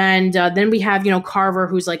 And then we have, Carver,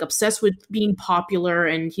 who's like obsessed with being popular,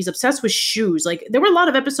 and he's obsessed with shoes. Like there were a lot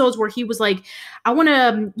of episodes where he was like, I want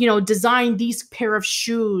to, design these pair of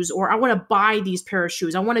shoes, or I want to buy these pair of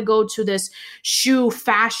shoes. I want to go to this shoe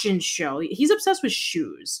fashion show. He's obsessed with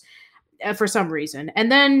shoes for some reason. And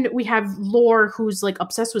then we have Lore, who's like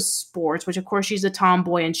obsessed with sports, which of course she's a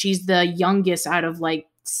tomboy, and she's the youngest out of like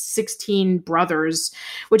 16 brothers,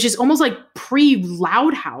 which is almost like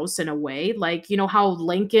pre-Loud House in a way. Like, how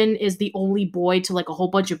Lincoln is the only boy to like a whole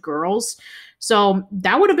bunch of girls. So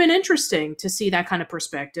that would have been interesting to see that kind of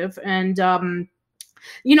perspective. And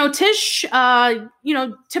Tish,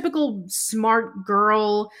 typical smart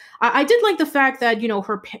girl. I did like the fact that,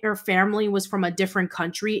 her family was from a different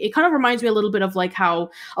country. It kind of reminds me a little bit of like how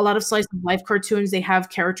a lot of slice of life cartoons, they have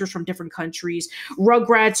characters from different countries.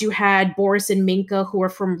 Rugrats, you had Boris and Minka, who are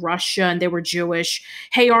from Russia and they were Jewish.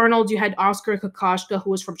 Hey Arnold, you had Oscar Kokoschka, who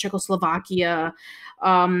was from Czechoslovakia.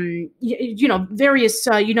 Various,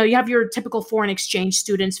 you have your typical foreign exchange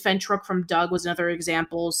students. Fentruk from Doug was another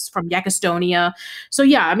example, from Yak Estonia. So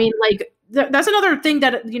yeah, I mean, like that's another thing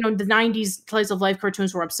that, the 90s slice of life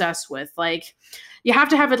cartoons were obsessed with. Like you have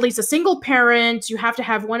to have at least a single parent. You have to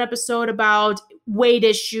have one episode about weight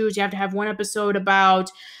issues. You have to have one episode about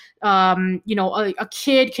A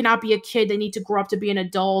kid cannot be a kid. They need to grow up to be an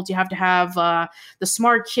adult. You have to have the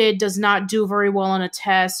smart kid does not do very well on a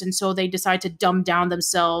test, and so they decide to dumb down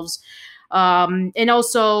themselves. And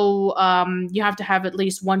also, you have to have at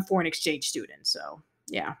least one foreign exchange student. So,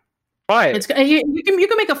 yeah. Right. You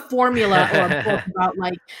can make a formula or a book about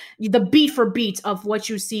like the beat for beat of what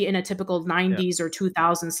you see in a typical 90s or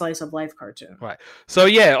 2000 slice of life cartoon. Right. So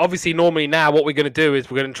yeah, obviously normally now what we're going to do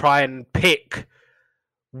is we're going to try and pick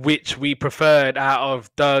which we preferred out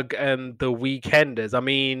of Doug and the Weekenders. I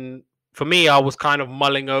mean, for me, I was kind of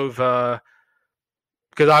mulling over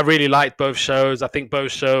because I really liked both shows. I think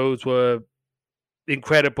both shows were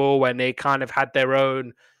incredible when they kind of had their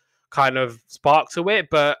own kind of spark to it.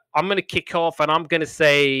 But I'm going to kick off and I'm going to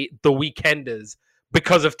say the Weekenders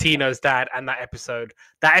because of Tino's dad and that episode.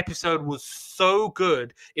 That episode was so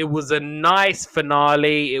good. It was a nice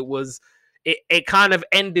finale. It kind of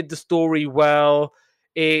ended the story well.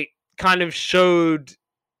 It kind of showed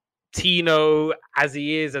Tino as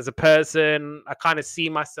he is as a person. I kind of see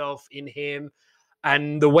myself in him.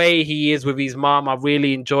 And the way he is with his mom, I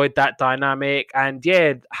really enjoyed that dynamic. And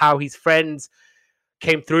yeah, how his friends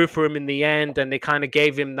came through for him in the end and they kind of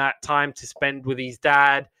gave him that time to spend with his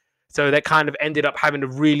dad. So they kind of ended up having a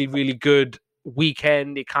really, really good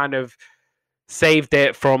weekend. It kind of saved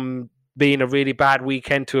it from being a really bad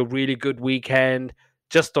weekend to a really good weekend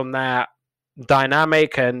just on that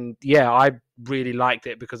dynamic. And yeah, I really liked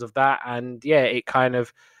it because of that. And yeah, it kind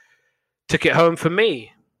of took it home for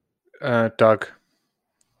me. Doug.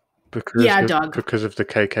 Doug. Because of the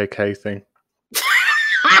KKK thing.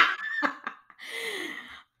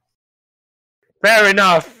 Fair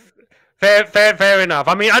enough. Fair enough.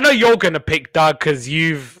 I mean, I know you're going to pick Doug because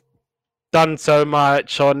you've done so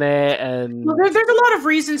much on it. And well, there's a lot of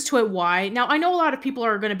reasons to it why. Now, I know a lot of people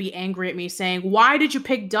are going to be angry at me saying, why did you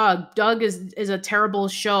pick Doug? Doug is a terrible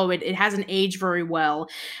show. It hasn't aged very well,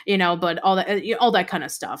 but all that kind of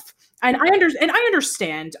stuff. And I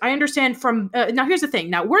understand. I understand from now. Here's the thing.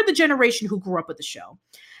 Now we're the generation who grew up with the show.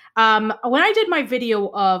 When I did my video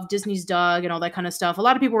of Disney's Doug and all that kind of stuff, a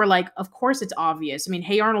lot of people were like, of course it's obvious. I mean,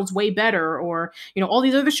 Hey Arnold's way better, or, all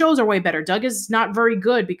these other shows are way better. Doug is not very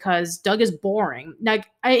good because Doug is boring. Like,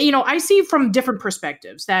 I see from different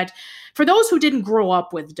perspectives that for those who didn't grow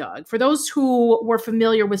up with Doug, for those who were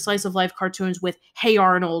familiar with slice of life cartoons with Hey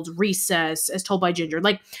Arnold, Recess, As Told by Ginger,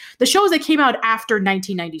 like the shows that came out after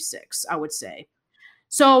 1996, I would say.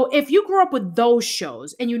 So if you grew up with those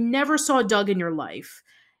shows and you never saw Doug in your life,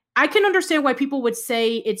 I can understand why people would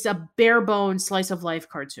say it's a bare bones slice of life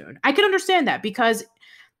cartoon. I can understand that because,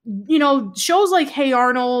 shows like Hey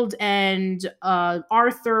Arnold and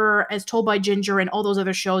Arthur, As Told by Ginger, and all those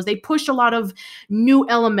other shows, they pushed a lot of new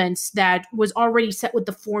elements that was already set with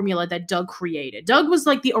the formula that Doug created. Doug was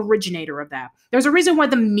like the originator of that. There's a reason why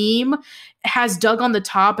the meme has Doug on the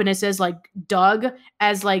top and it says like Doug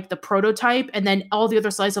as like the prototype, and then all the other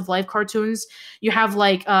slice of life cartoons, you have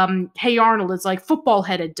like Hey Arnold, it's like football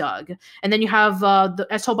headed Doug, and then you have the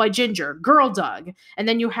As Told by Ginger, girl Doug, and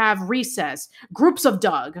then you have Recess, groups of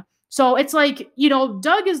Doug. So it's like,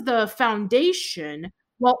 Doug is the foundation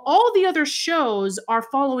while all the other shows are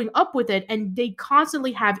following up with it and they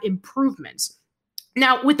constantly have improvements.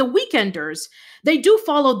 Now, with the Weekenders, they do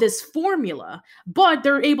follow this formula, but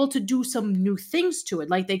they're able to do some new things to it.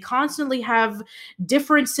 Like they constantly have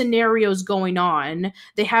different scenarios going on.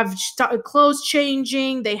 They have clothes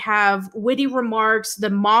changing. They have witty remarks. The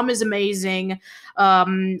mom is amazing.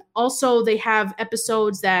 Also, they have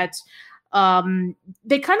episodes that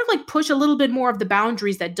they kind of like push a little bit more of the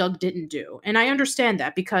boundaries that Doug didn't do. And I understand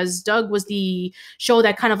that because Doug was the show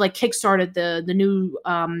that kind of like kickstarted the new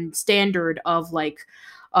standard of like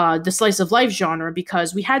the slice of life genre,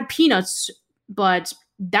 because we had Peanuts, but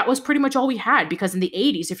that was pretty much all we had, because in the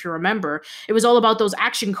 80s, if you remember, it was all about those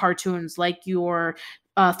action cartoons like your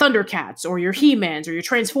Thundercats or your He-Mans or your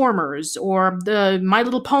Transformers or the My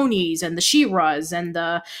Little Ponies and the She-Ras and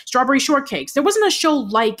the Strawberry Shortcakes. There wasn't a show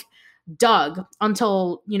like Doug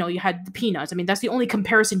until you had the Peanuts. I mean, that's the only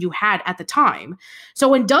comparison you had at the time. So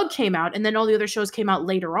when Doug came out and then all the other shows came out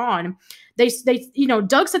later on, they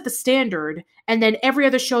Doug set the standard, and then every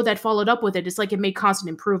other show that followed up with it, it's like it made constant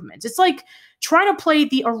improvements. It's like trying to play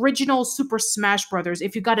the original Super Smash Brothers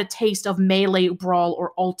if you got a taste of Melee, Brawl,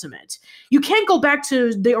 or Ultimate. You can't go back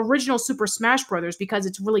to the original Super Smash Brothers because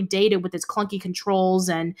it's really dated with its clunky controls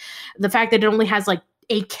and the fact that it only has like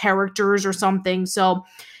 8 characters or something. So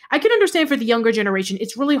I can understand for the younger generation,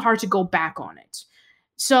 it's really hard to go back on it.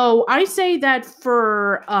 So I say that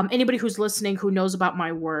for anybody who's listening who knows about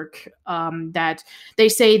my work, that they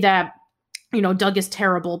say that Doug is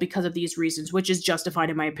terrible because of these reasons, which is justified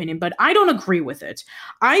in my opinion, but I don't agree with it.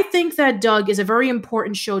 I think that Doug is a very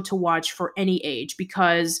important show to watch for any age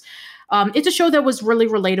because it's a show that was really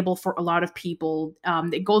relatable for a lot of people.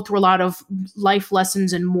 They go through a lot of life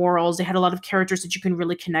lessons and morals. They had a lot of characters that you can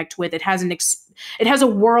really connect with. It has it has a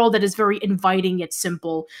world that is very inviting yet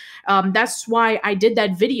simple. That's why I did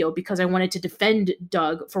that video, because I wanted to defend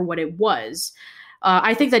Doug for what it was.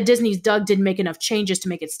 I think that Disney's Doug didn't make enough changes to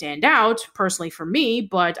make it stand out, personally for me,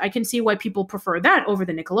 but I can see why people prefer that over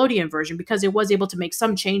the Nickelodeon version because it was able to make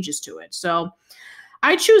some changes to it. So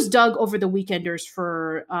I choose Doug over the Weekenders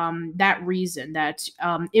for that reason, that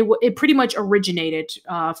it pretty much originated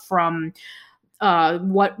from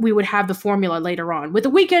what we would have the formula later on. With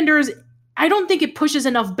the Weekenders, I don't think it pushes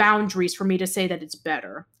enough boundaries for me to say that it's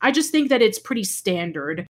better. I just think that it's pretty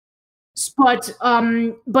standard. But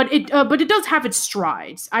it does have its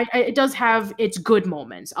strides. It does have its good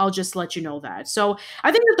moments. I'll just let you know that. So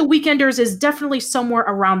I think that The Weekenders is definitely somewhere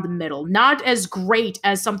around the middle. Not as great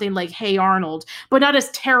as something like Hey Arnold, but not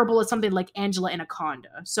as terrible as something like Angela Anaconda.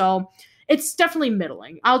 So it's definitely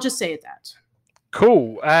middling. I'll just say that.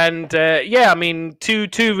 Cool. And yeah, I mean, two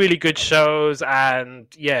really good shows, and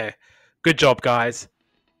yeah, good job, guys.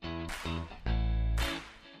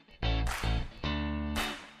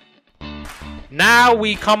 Now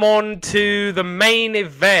we come on to the main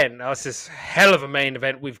event. Oh, it's this hell of a main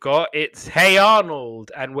event we've got. It's Hey Arnold,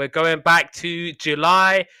 and we're going back to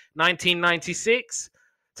July 1996.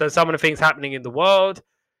 So some of the things happening in the world.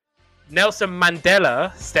 Nelson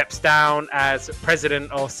Mandela steps down as president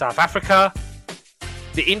of South Africa.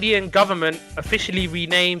 The Indian government officially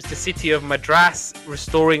renames the city of Madras,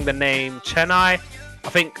 restoring the name Chennai. I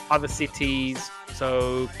think other cities,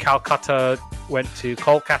 so Calcutta went to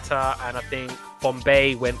Kolkata, and I think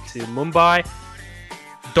Bombay went to Mumbai.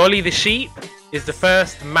 Dolly the sheep is the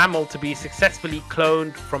first mammal to be successfully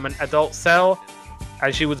cloned from an adult cell,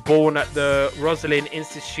 and she was born at the Roslin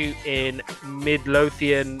Institute in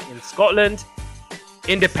Midlothian in Scotland.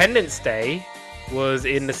 Independence Day was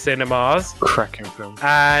in the cinemas. Cracking film.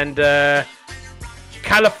 And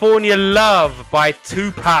California Love by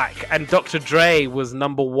Tupac and Dr. Dre was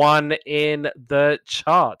number 1 in the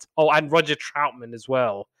chart. Oh, and Roger Troutman as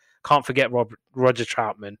well. Can't forget Roger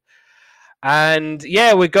Troutman. And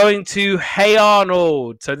yeah, we're going to Hey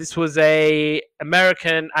Arnold. So this was a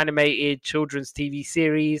American animated children's TV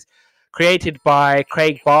series created by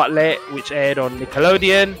Craig Bartlett, which aired on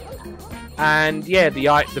Nickelodeon. And yeah,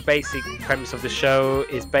 the basic premise of the show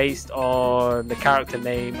is based on the character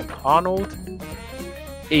named Arnold.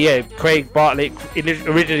 Yeah, Craig Bartlett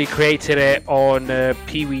originally created it on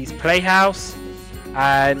Pee-wee's Playhouse.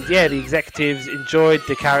 And yeah, the executives enjoyed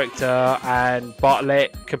the character, and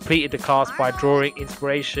Bartlett completed the cast by drawing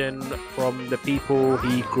inspiration from the people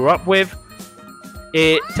he grew up with.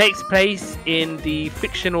 It takes place in the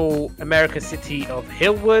fictional American city of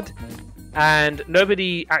Hillwood, and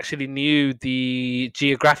nobody actually knew the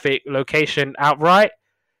geographic location outright.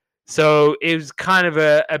 So it was kind of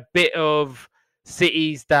a bit of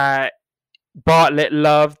cities that Bartlett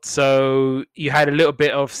loved. So you had a little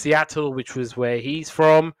bit of Seattle, which was where he's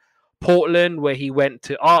from, Portland, where he went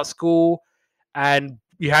to art school, and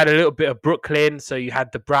you had a little bit of Brooklyn. So you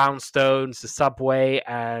had the brownstones, the subway,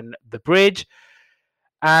 and the bridge.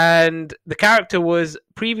 And the character was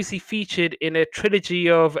previously featured in a trilogy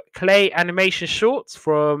of clay animation shorts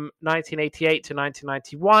from 1988 to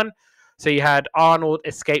 1991. So you had Arnold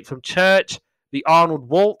Escape from Church, The Arnold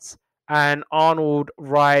Waltz, and Arnold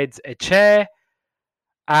Rides a Chair.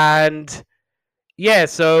 And yeah,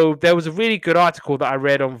 so there was a really good article that I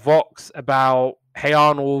read on Vox about Hey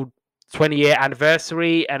Arnold 20-year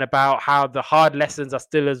anniversary, and about how the hard lessons are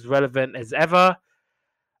still as relevant as ever.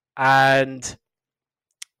 And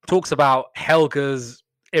talks about Helga's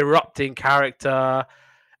erupting character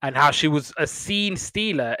and how she was a scene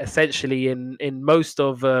stealer essentially in most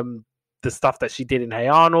of the stuff that she did in Hey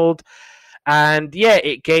Arnold. And yeah,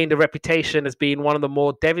 it gained a reputation as being one of the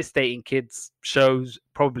more devastating kids shows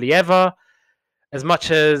probably ever. As much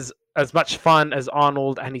fun as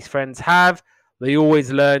Arnold and his friends have, they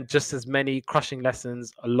always learn just as many crushing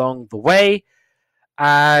lessons along the way.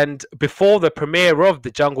 And before the premiere of the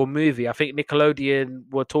Jungle movie, I think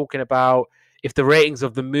Nickelodeon were talking about if the ratings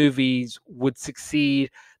of the movies would succeed,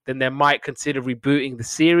 then they might consider rebooting the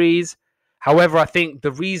series. However, I think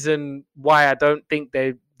the reason why I don't think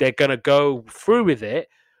they're going to go through with it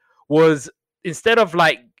was, instead of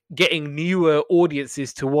like getting newer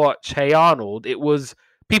audiences to watch Hey Arnold, it was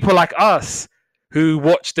people like us who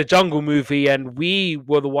watched the Jungle movie, and we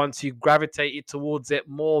were the ones who gravitated towards it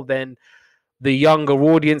more than the younger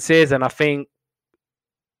audiences. And I think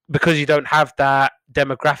because you don't have that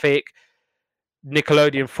demographic,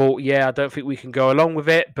 Nickelodeon thought, yeah, I don't think we can go along with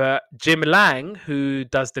it. But Jim Lang, who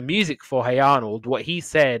does the music for Hey Arnold, what he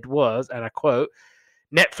said was, and I quote,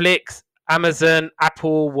 Netflix, Amazon,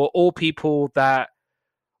 Apple were all people that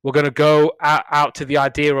were going to go out to the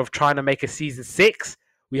idea of trying to make a season 6.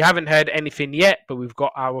 We haven't heard anything yet, but we've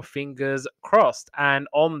got our fingers crossed. And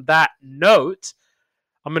on that note,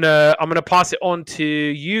 I'm gonna pass it on to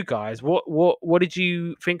you guys. What did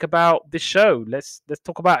you think about this show? Let's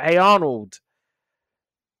talk about Hey Arnold.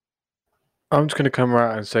 I'm just going to come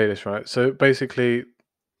right out and say this, right? So basically,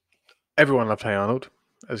 everyone loved Hey Arnold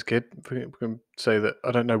as a kid. We can say that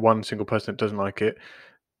I don't know one single person that doesn't like it.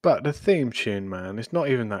 But the theme tune, man, it's not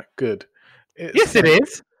even that good. Yes, it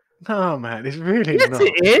is. No, man, it's really yes, not.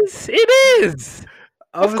 Yes, it is. It is.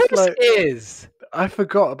 Of course like, it is. I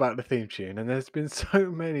forgot about the theme tune, and there's been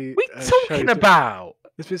so many. What are you talking about?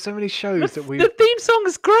 There's been so many shows that we. The theme song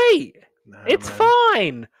is great. No, it's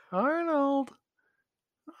fine. Arnold.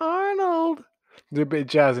 Do a bit of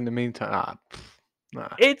jazz in the meantime. Nah.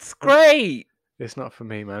 It's great. It's not for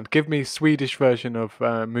me, man. Give me Swedish version of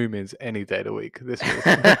Moomins any day of the week. This week.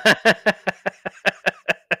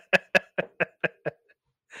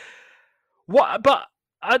 What? But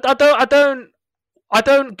I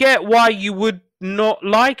don't get why you would not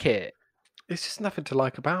like it. It's just nothing to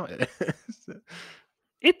like about it.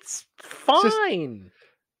 It's fine.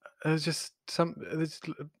 There's just some.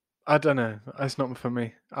 I don't know. It's not for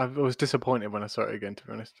me. I was disappointed when I saw it again, to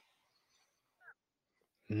be honest.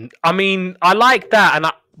 I mean, I like that,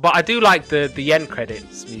 but I do like the end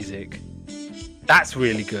credits music. That's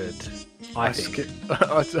really good. I think.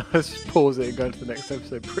 I just pause it and go to the next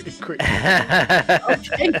episode pretty quickly.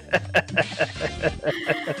 Okay.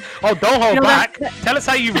 Oh, don't hold back. Tell us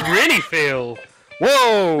how you really feel.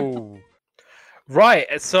 Whoa.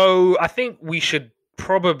 Right. So I think we should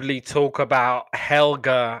probably talk about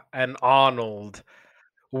Helga and Arnold,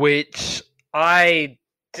 which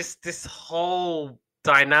this whole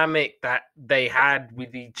dynamic that they had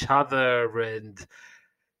with each other, and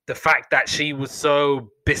the fact that she was so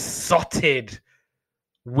besotted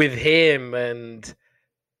with him, and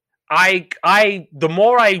the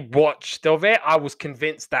more I watched of it, I was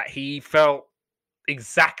convinced that he felt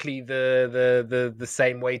exactly the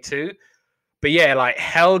same way too. But yeah, like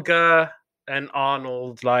Helga and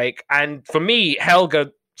Arnold, like, and for me,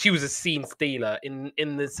 Helga, she was a scene stealer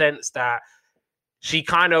in the sense that she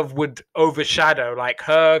kind of would overshadow, like,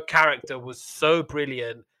 her character was so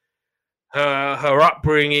brilliant. Her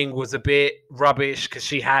upbringing was a bit rubbish because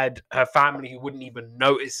she had her family who wouldn't even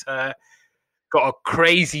notice her. Got a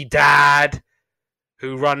crazy dad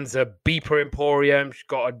who runs a beeper emporium. She's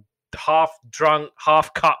got a half-drunk,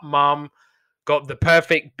 half-cut mum. Got the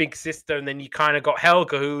perfect big sister. And then you kind of got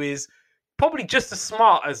Helga, who is probably just as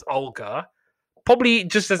smart as Olga. Probably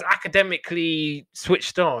just as academically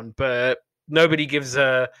switched on, but nobody gives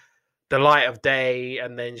her the light of day,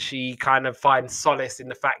 and then she kind of finds solace in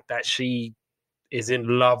the fact that she is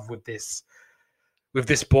in love with this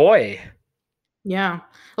boy. Yeah.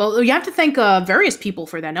 Well, you have to thank various people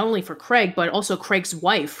for that, not only for Craig, but also Craig's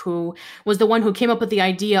wife, who was the one who came up with the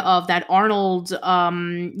idea of that Arnold,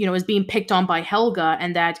 is being picked on by Helga,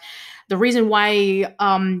 and that the reason why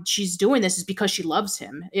she's doing this is because she loves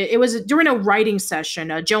him. It was during a writing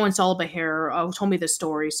session. Joe and Solbacher told me this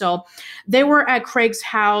story. So they were at Craig's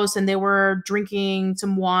house and they were drinking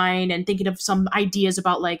some wine and thinking of some ideas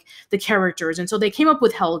about like the characters. And so they came up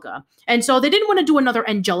with Helga. And so they didn't want to do another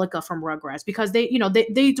Angelica from Rugrats because they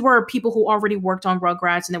were people who already worked on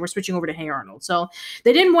Rugrats and they were switching over to Hey Arnold. So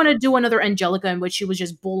they didn't want to do another Angelica in which she was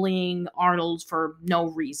just bullying Arnold for no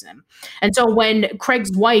reason. And so when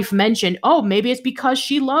Craig's wife mentioned, oh, maybe it's because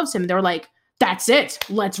she loves him, they're like, that's it.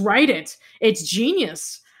 Let's write it. It's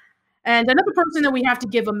genius. And another person that we have to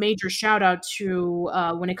give a major shout out to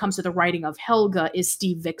when it comes to the writing of Helga is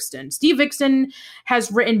Steve Viksten. Steve Viksten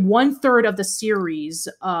has written 1/3 of the series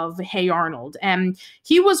of Hey Arnold. And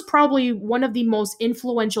he was probably one of the most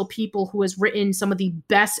influential people who has written some of the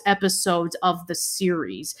best episodes of the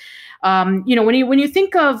series. When you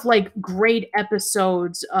think of like great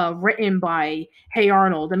episodes written by Hey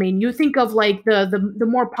Arnold, I mean, you think of like the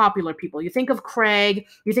more popular people. You think of Craig,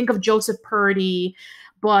 you think of Joseph Purdy.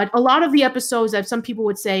 But a lot of the episodes that some people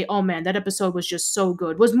would say, oh man, that episode was just so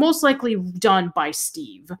good, was most likely done by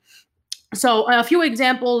Steve. So a few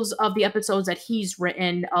examples of the episodes that he's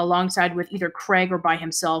written alongside with either Craig or by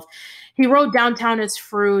himself. He wrote Downtown as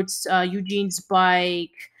Fruits, Eugene's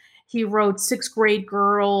Bike. He wrote Sixth Grade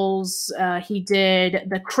Girls. He did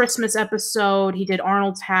the Christmas episode. He did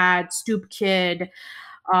Arnold's Hat, Stoop Kid.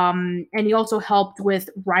 And he also helped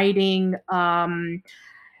with writing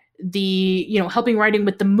the helping writing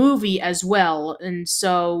with the movie as well. And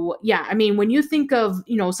so yeah, I mean, when you think of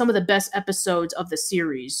some of the best episodes of the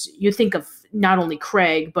series, you think of not only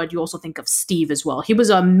Craig, but you also think of Steve as well. He was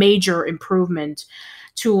a major improvement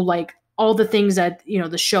to like all the things that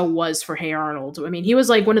the show was for Hey Arnold. I mean, he was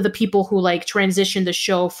like one of the people who like transitioned the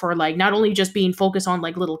show for like not only just being focused on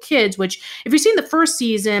like little kids, which if you've seen the first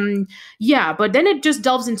season, yeah, but then it just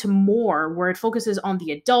delves into more where it focuses on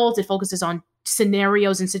the adults, it focuses on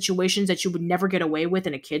scenarios and situations that you would never get away with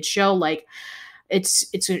in a kids show. Like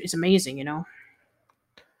it's amazing.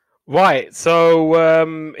 Right.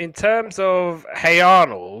 So, in terms of Hey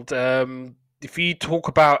Arnold, if you talk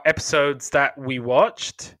about episodes that we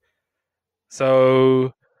watched,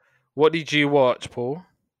 so what did you watch, Paul?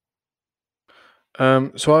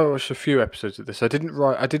 So I watched a few episodes of this. I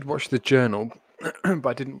did watch the journal, but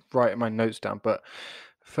I didn't write my notes down. But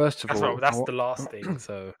first of That's all, right. That's the last thing.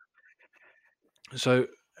 So, so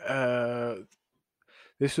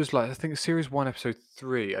this was like, I think, series 1, episode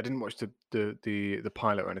 3. I didn't watch the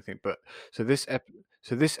pilot or anything, but this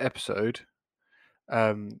episode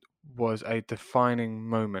was a defining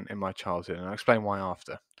moment in my childhood, and I'll explain why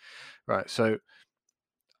after. Right. So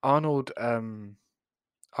Arnold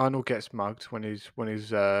Arnold gets mugged when he's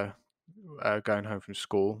going home from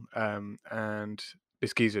school, and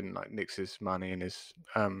this geezer like nicks his money and his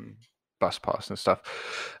bus pass and stuff.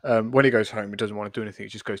 When he goes home, he doesn't want to do anything. He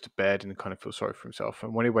just goes to bed and kind of feels sorry for himself.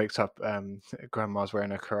 And when he wakes up, Grandma's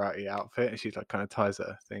wearing a karate outfit, and she's like kind of ties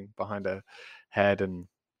a thing behind her head, and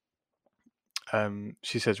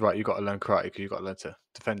she says, "Right, you got to learn karate because you got to learn to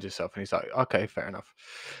defend yourself." And he's like, "Okay, fair enough."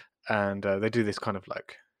 And they do this kind of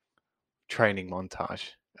like training montage,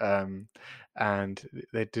 and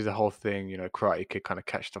they do the whole thing, Karate Kid kind of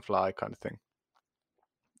catch the fly kind of thing.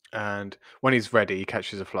 And when he's ready, he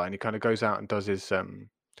catches a fly, and he kind of goes out and does his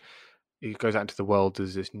he goes out into the world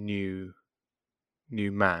as this new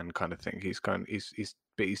man kind of thing. He's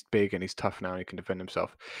big and he's tough now, and he can defend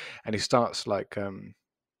himself. And he starts like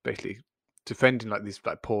basically defending like these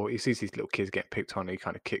like poor. He sees these little kids getting picked on, and he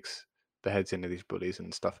kind of kicks the heads into these bullies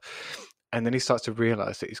and stuff. And then he starts to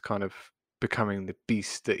realize that he's kind of becoming the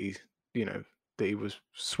beast that he was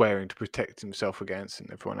swearing to protect himself against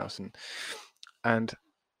and everyone else. And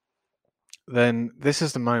then this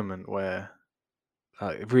is the moment where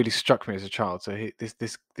it really struck me as a child. So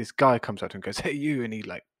this guy comes up to him and goes, "Hey, you," and he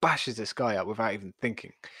like bashes this guy up without even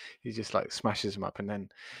thinking. He just like smashes him up, and then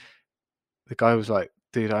the guy was like,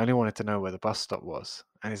 "Dude, I only wanted to know where the bus stop was."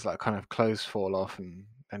 And his like kind of clothes fall off, and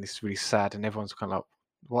he's really sad, and everyone's kind of like,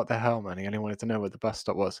 "What the hell, man? He only wanted to know where the bus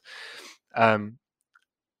stop was." And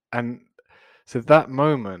so that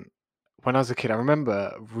moment, when I was a kid, I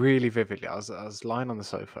remember really vividly. I was lying on the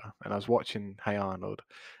sofa and I was watching Hey Arnold,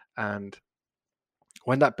 and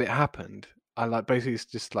when that bit happened, I like basically it's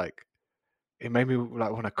just like it made me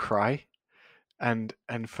like want to cry, and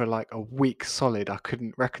for like a week solid, I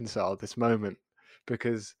couldn't reconcile this moment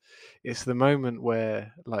because it's the moment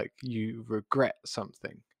where like you regret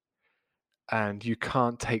something and you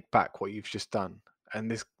can't take back what you've just done. And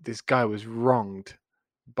this guy was wronged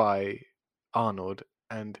by Arnold,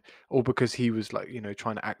 and all because he was like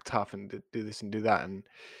trying to act tough and do this and do that, and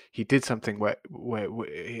he did something where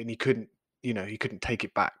and he couldn't he couldn't take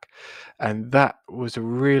it back. And that was a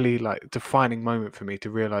really like defining moment for me to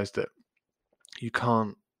realize that you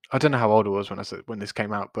can't. I don't know how old I was when this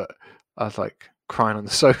came out, but I was like crying on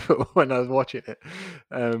the sofa when I was watching it.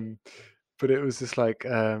 But it was just like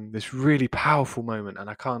this really powerful moment, and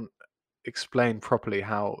I can't explain properly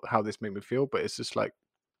how this made me feel, but it's just like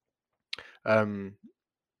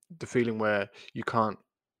the feeling where you can't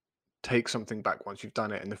take something back once you've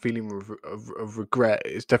done it, and the feeling of regret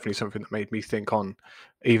is definitely something that made me think on,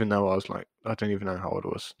 even though I was like, I don't even know how old I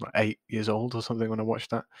was, like 8 years old or something when I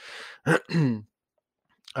watched that.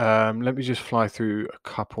 Let me just fly through a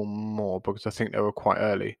couple more because I think they were quite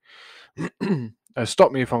early.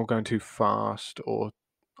 Stop me if I'm going too fast, or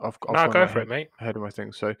I've no, gone go for it, mate. ahead of my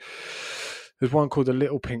thing. So there's one called The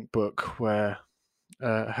Little Pink Book where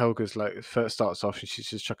Helga's like first starts off and she's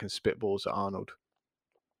just chucking spitballs at Arnold,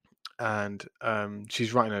 and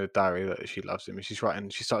she's writing in a diary that she loves him, and she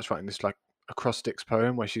starts writing this like acrostics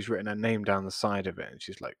poem where she's written her name down the side of it, and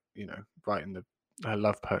she's like writing her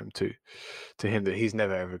love poem to him that he's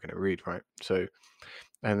never ever going to read, right? So,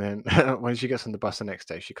 and then when she gets on the bus the next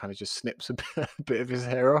day, she kind of just snips a bit of his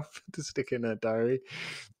hair off to stick in her diary,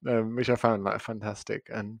 which I found like fantastic.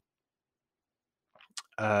 And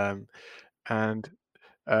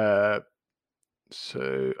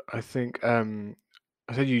so I think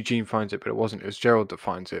I said Eugene finds it, but it wasn't. It was Gerald that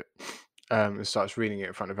finds it, and starts reading it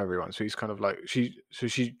in front of everyone. So he's kind of like she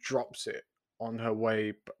drops it on her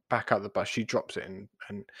way back out the bus, she drops it and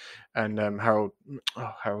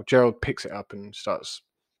Gerald picks it up and starts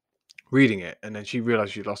reading it, and then she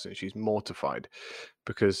realizes she lost it and she's mortified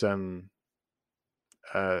because everyone's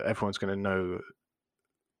going to know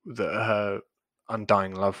that her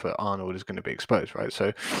undying love for Arnold is going to be exposed, right?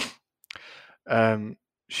 So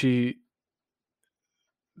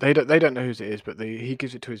they don't know whose it is, but he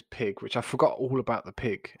gives it to his pig, which I forgot all about the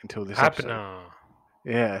pig until this episode. Abner.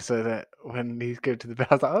 Yeah, so that when he's going to the bed,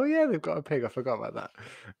 I was like, oh yeah, they've got a pig. I forgot about that.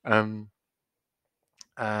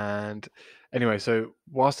 And anyway, so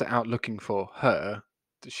whilst they're out looking for her,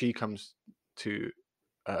 she comes to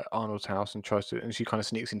Arnold's house and she kind of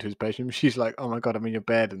sneaks into his bedroom. She's like, "Oh my god, I'm in your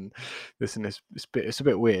bed," and this and this. It's a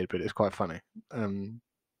bit weird, but it's quite funny. So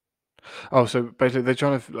basically, they're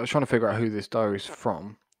trying to figure out who this diary's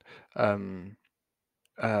from. And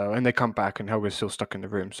they come back, and Helga's still stuck in the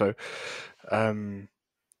room. So,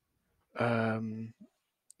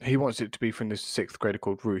 he wants it to be from this 6th grader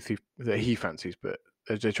called Ruth that he fancies, but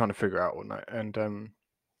they're trying to figure out all night.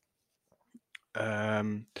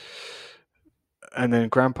 And then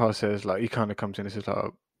Grandpa says, like, he kind of comes in and says, like,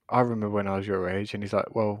 oh, I remember when I was your age, and he's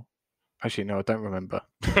like, well, actually, no, I don't remember,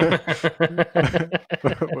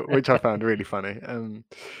 which I found really funny. And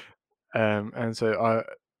so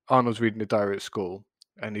Arnold's reading the diary at school,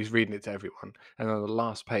 and he's reading it to everyone. And on the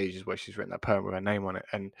last page is where she's written that poem with her name on it.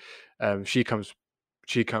 And she comes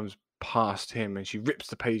past him, and she rips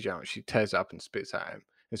the page out, and she tears it up and spits at him.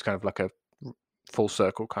 It's kind of like a full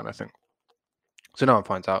circle kind of thing. So no one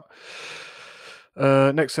finds out.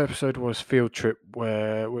 Next episode was Field Trip,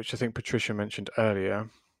 which I think Patricia mentioned earlier,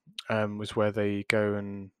 was where they go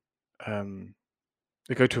and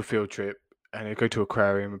they go to a field trip and they go to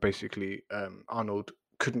aquarium, and basically Arnold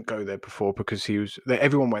couldn't go there before because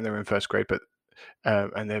everyone went there in 1st grade, but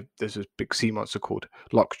and there's this big sea monster called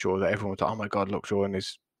Lockjaw that everyone was like, oh my god, Lockjaw, and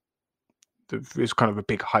there's kind of a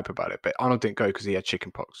big hype about it, but Arnold didn't go because he had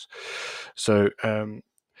chickenpox. So and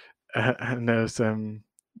there's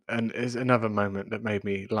another moment that made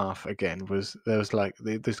me laugh again. There was like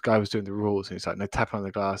this guy was doing the rules, and he's like, no tapping on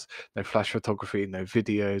the glass, no flash photography, no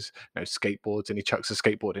videos, no skateboards, and he chucks a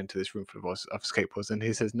skateboard into this room full of skateboards, and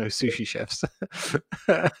he says no sushi chefs.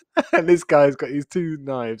 And this guy's got these 2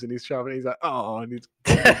 knives, and he's sharpening. He's like, oh, and he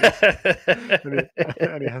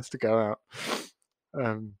has to go out.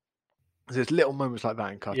 There's little moments like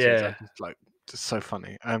that in cartoons. Yeah. Just so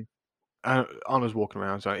funny. Arnold's walking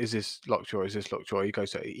around, so is this Lockjaw? Is this Lockjaw? He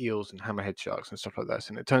goes to eels and hammerhead sharks and stuff like that.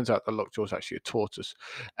 And it turns out that Lockjaw is actually a tortoise,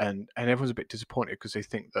 and everyone's a bit disappointed because they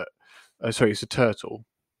think that it's a turtle.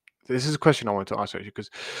 This is a question I wanted to ask actually,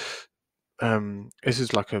 because this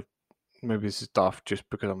is like maybe this is daft just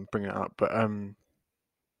because I'm bringing it up, but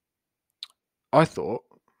I thought,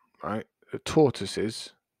 right, that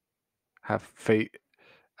tortoises have feet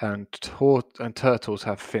and turtles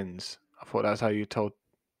have fins. I thought that's how you told.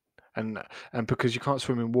 And because you can't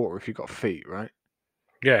swim in water if you've got feet, right?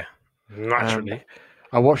 Yeah, naturally.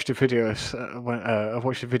 I watched a video. I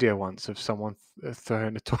watched a video once of someone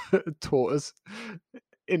throwing a tortoise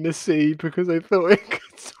in the sea because they thought it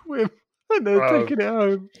could swim, and they're taking it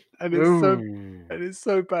home. And it's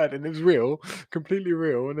so bad, and it was real, completely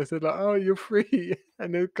real. And they said like, "Oh, you're free,"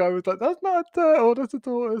 and the guy was like, "That's not a turtle, that's a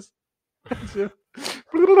tortoise."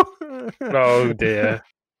 Oh dear.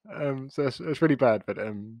 So it's really bad, but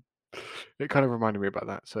it kind of reminded me about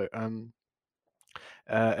that. So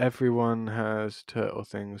everyone has turtle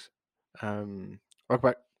things. Welcome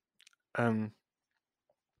back.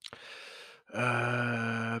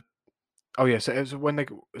 Oh yeah, so it was when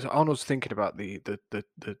Arnold's thinking about the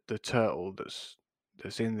turtle that's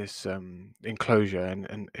in this enclosure,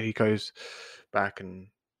 and he goes back, and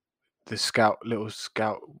this little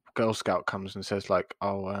girl scout comes and says like,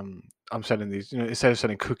 oh, I'm selling these, instead of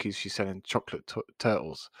selling cookies, she's selling chocolate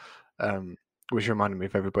turtles, which reminded me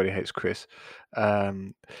of Everybody Hates Chris.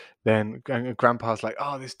 Then Grandpa's like,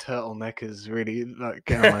 oh, this turtleneck is really like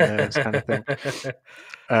getting on my nerves kind of thing.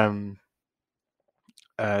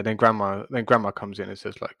 Then grandma comes in and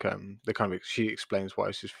says like, she explains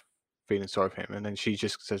why she's feeling sorry for him, and then she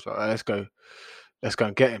just says, well, let's go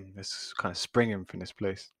and get him, let's kind of spring him from this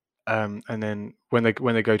place. And then when they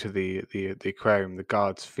go to the aquarium, the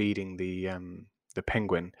guard's feeding the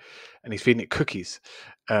penguin, and he's feeding it cookies.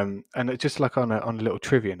 And it's just like on a little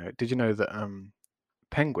trivia note, did you know that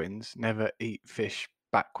penguins never eat fish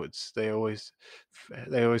backwards? They always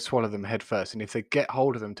swallow them head first, and if they get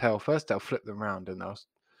hold of them tail first, they'll flip them around and they'll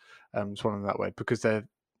swallow them that way, because they're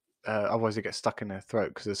otherwise they get stuck in their throat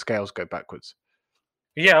because the scales go backwards.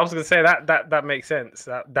 Yeah, I was going to say that makes sense.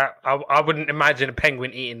 That I wouldn't imagine a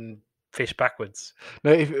penguin eating fish backwards.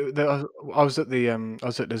 No, I was at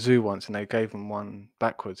the zoo once, and they gave him one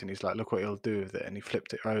backwards, and he's like, "Look what he'll do with it," and he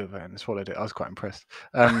flipped it over and swallowed it. I was quite impressed.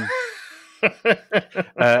 Uh,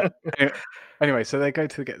 anyway, so they go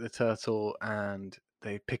to get the turtle and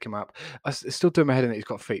they pick him up. It's still doing my head in that he's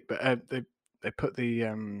got feet, but they put the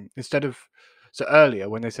instead of so earlier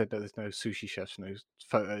when they said that there's no sushi chefs, no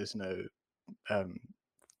photos, no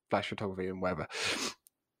flash photography and whatever,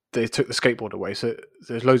 they took the skateboard away. So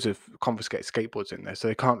there's loads of confiscated skateboards in there, so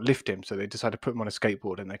they can't lift him. So they decided to put him on a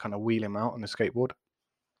skateboard and they kind of wheel him out on a skateboard.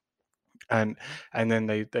 And then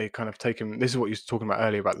they kind of take him. This is what you were talking about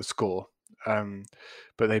earlier about the score.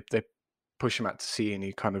 But they push him out to sea and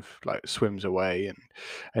he kind of like swims away,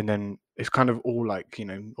 and then it's kind of all like, you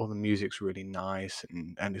know, all the music's really nice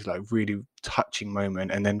and it's like really touching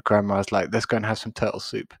moment, and then grandma's like, let's go and have some turtle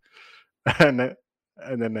soup. and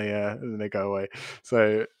then they go away.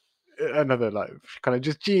 So another like kind of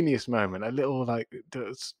just genius moment, a little like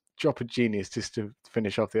drop of genius just to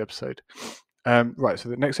finish off the episode. Right, so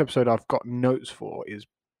the next episode I've got notes for is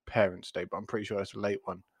Parents' Day, but I'm pretty sure it's a late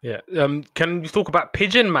one. Yeah. Can you talk about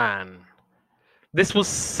Pigeon Man? This was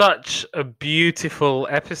such a beautiful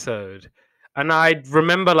episode, and I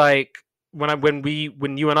remember like when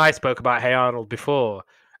you and I spoke about Hey Arnold before,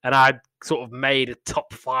 and I sort of made a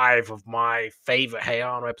top 5 of my favorite Hey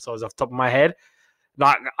Arnold episodes off the top of my head.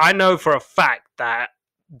 Like, I know for a fact that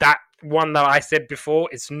one that I said before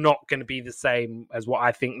is not going to be the same as what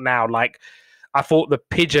I think now. Like, I thought the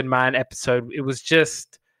Pigeon Man episode, it was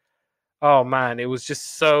just, oh man, it was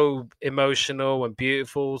just so emotional and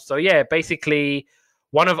beautiful. So yeah, basically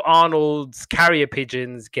one of Arnold's carrier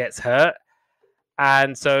pigeons gets hurt,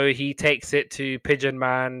 and so he takes it to Pigeon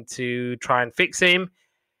Man to try and fix him.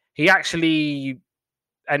 He actually,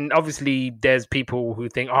 and obviously there's people who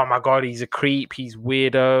think, oh my god, he's a creep, he's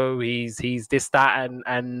weirdo, he's this, that,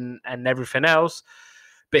 and everything else.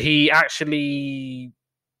 But he actually,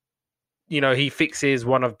 you know, he fixes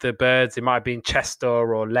one of the birds. It might have been Chester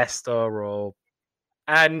or Lester,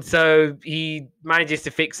 and so he manages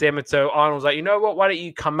to fix him. And so Arnold's like, you know what? Why don't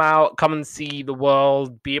you come and see the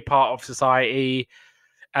world, be a part of society?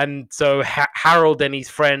 And so Harold and his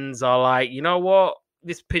friends are like, you know what?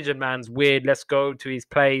 This Pigeon Man's weird. Let's go to his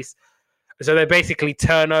place. So they basically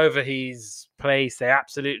turn over his place. They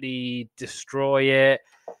absolutely destroy it.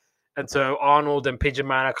 And so Arnold and Pigeon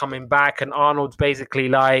Man are coming back, and Arnold's basically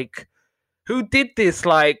like, who did this?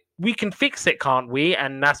 Like, we can fix it, can't we?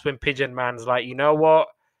 And that's when Pigeon Man's like, you know what?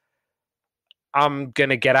 I'm going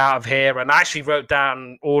to get out of here. And I actually wrote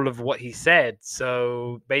down all of what he said.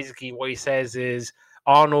 So basically what he says is,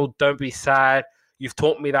 Arnold, don't be sad. You've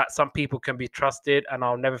taught me that some people can be trusted, and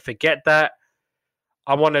I'll never forget that.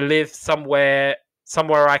 I want to live somewhere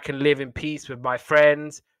I can live in peace with my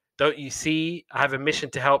friends. Don't you see? I have a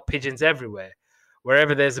mission to help pigeons everywhere.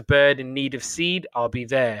 Wherever there's a bird in need of seed, I'll be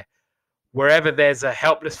there. Wherever there's a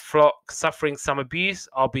helpless flock suffering some abuse,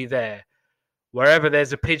 I'll be there. Wherever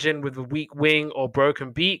there's a pigeon with a weak wing or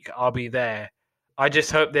broken beak, I'll be there. I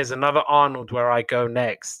just hope there's another Arnold where I go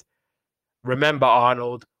next. Remember,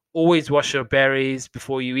 Arnold, always wash your berries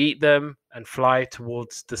before you eat them and fly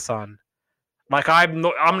towards the sun. Like, I'm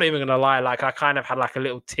not even going to lie. Like, I kind of had like a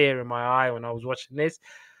little tear in my eye when I was watching this.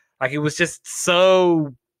 Like, it was just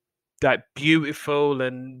so like beautiful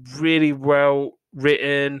and really well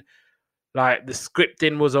written. Like, the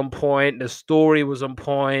scripting was on point, the story was on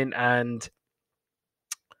point, and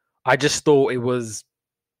I just thought it was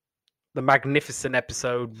the magnificent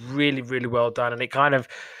episode, really, really well done. And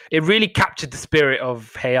it really captured the spirit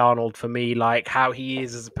of Hey Arnold for me, like how he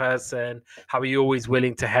is as a person, how he's always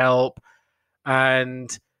willing to help.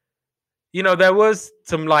 And, you know, there was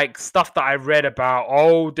some like stuff that I read about,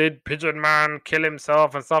 oh, did Pigeon Man kill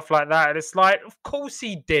himself and stuff like that? And it's like, of course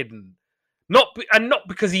he didn't. Not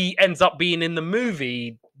because he ends up being in the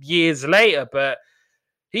movie years later, but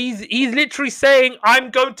he's literally saying, I'm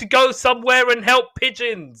going to go somewhere and help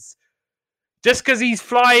pigeons. Just because he's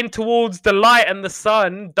flying towards the light and the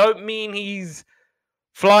sun, don't mean he's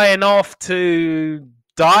flying off to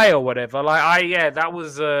die or whatever. Like, that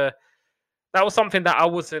was something that I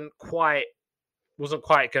wasn't quite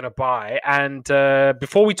gonna buy. And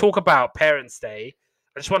before we talk about Parents' Day,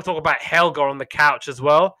 I just want to talk about Helga on the couch as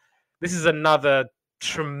well. This is another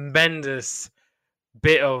tremendous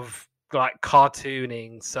bit of like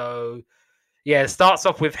cartooning. So yeah, it starts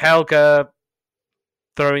off with Helga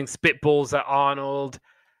throwing spitballs at Arnold,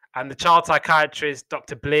 and the child psychiatrist,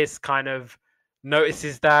 Dr. Bliss, kind of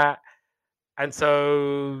notices that. And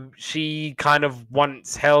so she kind of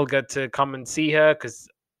wants Helga to come and see her because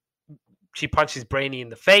she punches Brainy in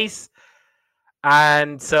the face.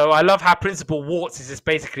 And so I love how Principal Warts is just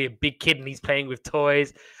basically a big kid and he's playing with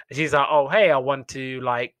toys. And she's like, "Oh, hey, I want to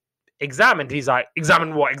like examine." He's like,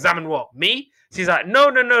 "Examine what? Examine what? Me?" She's like, "No,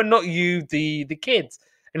 no, no, not you, the kids."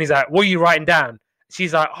 And he's like, "What are you writing down?"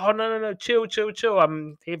 She's like, "Oh, no, no, no, chill, chill, chill.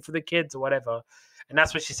 I'm here for the kids or whatever." And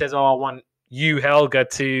that's when she says, "Oh, I want you, Helga,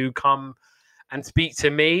 to come and speak to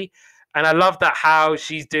me." And I love that how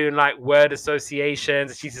she's doing like word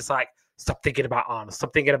associations. She's just like, "Stop thinking about Arnold.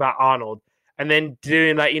 Stop thinking about Arnold." And then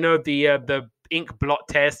doing like the ink blot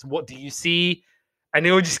test. What do you see? And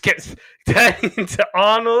it all just gets turned into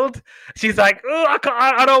Arnold. She's like, "Oh,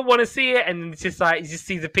 I don't want to see it." And it's just like you just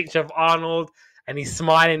see the picture of Arnold, and he's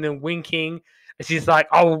smiling and winking. And she's like,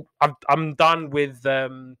 "Oh, I'm done with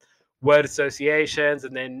word associations."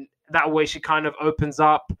 And then that way she kind of opens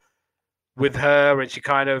up with her, and she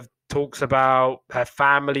kind of talks about her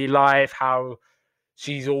family life, how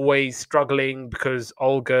she's always struggling because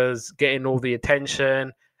Olga's getting all the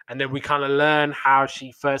attention. And then we kind of learn how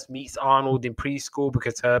she first meets Arnold in preschool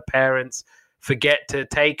because her parents forget to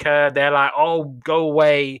take her. They're like, "Oh, go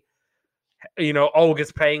away."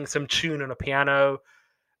 Olga's playing some tune on a piano.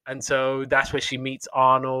 And so that's where she meets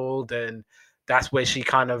Arnold. And that's where she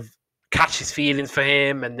kind of catches feelings for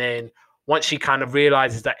him. And then once she kind of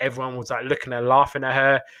realizes that everyone was like looking and laughing at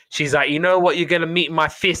her, she's like, "You know what? You're going to meet my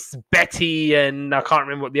fists, Betty." And I can't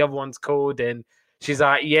remember what the other one's called. And she's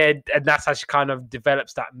like, "Yeah." And that's how she kind of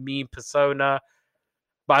develops that mean persona.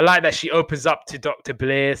 But I like that she opens up to Dr.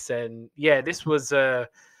 Bliss. And yeah, this was a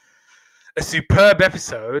superb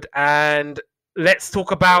episode. And let's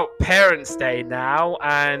talk about Parents' Day now.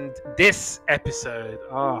 And this episode,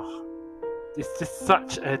 oh, it's just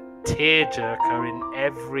such a tearjerker in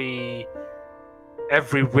every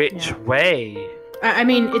which way. I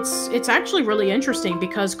mean, it's actually really interesting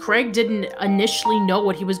because Craig didn't initially know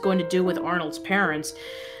what he was going to do with Arnold's parents.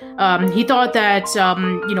 He thought that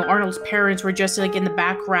Arnold's parents were just like in the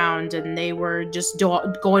background and they were just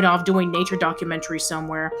going off doing nature documentary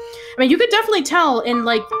somewhere. I mean, you could definitely tell in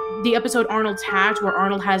like the episode Arnold's Hat, where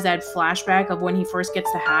Arnold has that flashback of when he first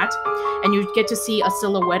gets the hat, and you get to see a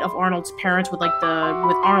silhouette of Arnold's parents with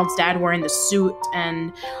Arnold's dad wearing the suit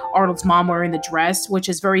and Arnold's mom wearing the dress, which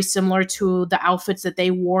is very similar to the outfits that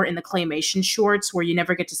they wore in the claymation shorts, where you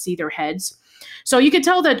never get to see their heads. So you could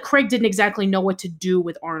tell that Craig didn't exactly know what to do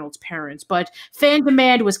with Arnold's parents, but fan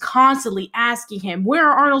demand was constantly asking him, "Where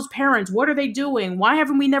are Arnold's parents? What are they doing? Why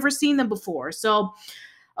haven't we never seen them before?" So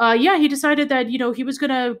he decided that he was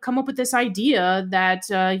gonna come up with this idea that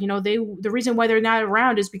the reason why they're not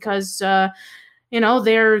around is because they're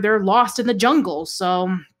lost in the jungle.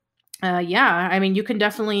 So I mean, you can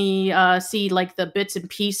definitely see like the bits and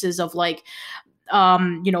pieces of like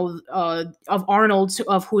of Arnold,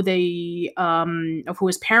 of who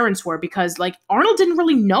his parents were, because like Arnold didn't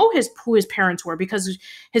really know who his parents were, because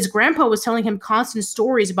his grandpa was telling him constant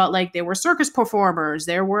stories about like they were circus performers,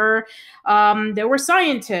 there were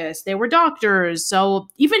scientists, they were doctors. So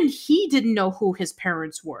even he didn't know who his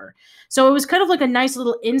parents were. So it was kind of like a nice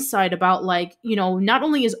little insight about like, not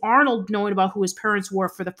only is Arnold knowing about who his parents were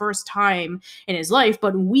for the first time in his life,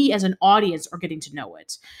 but we as an audience are getting to know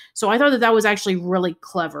it. So I thought that was actually really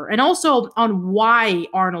clever. And also on why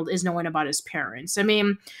Arnold is knowing about his parents. I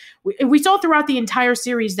mean, we saw throughout the entire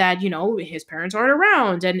series that, his parents aren't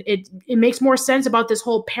around. And it makes more sense about this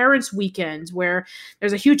whole parents weekend where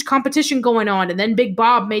there's a huge competition going on. And then Big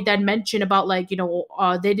Bob made that mention about like, he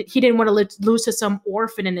didn't want to lose to some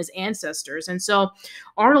orphan and his ancestors. And so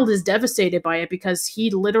Arnold is devastated by it because he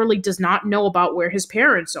literally does not know about where his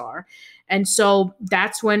parents are. And so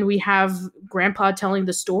that's when we have Grandpa telling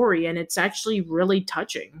the story, and it's actually really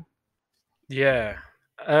touching. Yeah.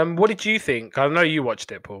 What did you think? I know you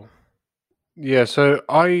watched it, Paul. Yeah, so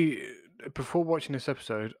before watching this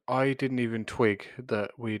episode, I didn't even twig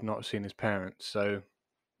that we'd not seen his parents. So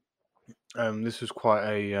this was quite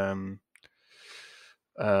a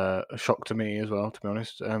shock to me as well, to be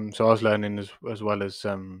honest. So I was learning as well as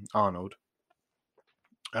Arnold.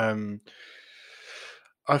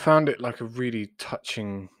 I found it like a really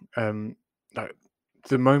touching, like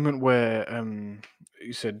the moment where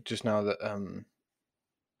you said just now that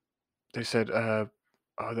they said they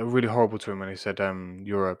were really horrible to him when they said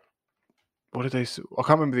you're a, what did they say? I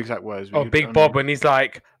can't remember the exact words. Oh, Big Bob, when he's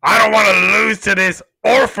like, "I don't want to lose to this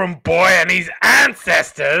orphan boy and his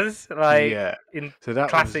ancestors." Like, yeah. in So that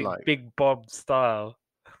classic was like, Big Bob style.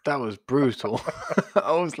 that was brutal.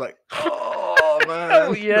 I was like, oh man.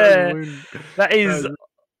 Oh, yeah. That That is, was-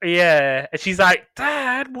 yeah. And she's like,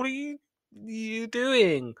 "Dad, what are you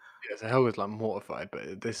doing?" yeah, so Hell was like mortified,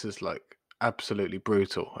 but this is like absolutely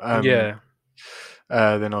brutal. Yeah.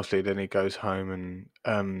 Then obviously, then he goes home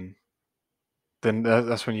and then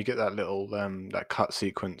that's when you get that little that cut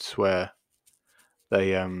sequence where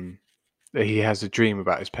they he has a dream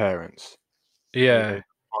about his parents. Yeah. He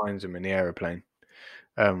finds them in the aeroplane.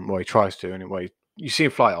 Well, he tries to, and you see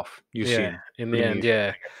him fly off. You see him in the end,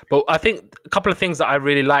 yeah. But I think a couple of things that I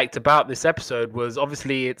really liked about this episode was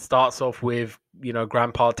obviously it starts off with, you know,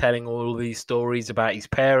 Grandpa telling all these stories about his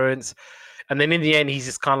parents. And then in the end, he's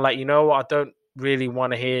just kind of like, you know what, I don't really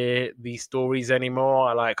want to hear these stories anymore.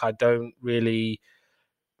 I don't really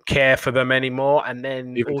care for them anymore. And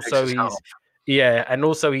then Even takes also his hat he's, off. yeah, and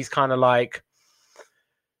also he's kind of like,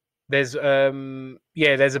 there's a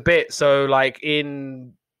bit, so like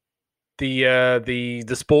in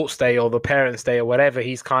the sports day or the parents' day or whatever,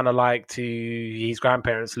 he's kind of like to his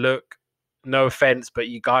grandparents, look, no offense, but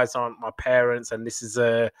you guys aren't my parents, and this is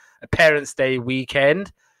a parents' day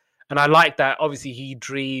weekend. And I like that. Obviously, he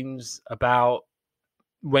dreams about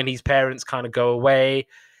when his parents kind of go away,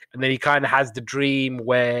 and then he kind of has the dream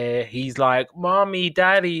where he's like, "Mommy,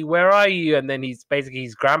 Daddy, where are you?" And then he's basically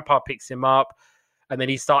his grandpa picks him up, and then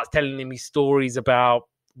he starts telling him his stories about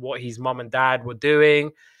what his mom and dad were doing.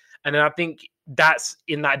 And then I think that's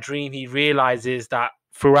in that dream he realizes that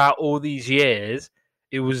throughout all these years,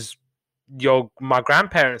 it was my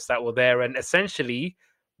grandparents that were there, and essentially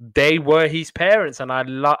they were his parents. And I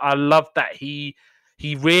love that he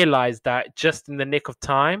realized that just in the nick of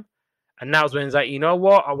time. And that was when he's like, you know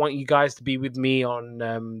what, I want you guys to be with me on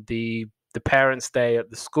the parents' day at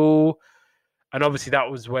the school. And obviously that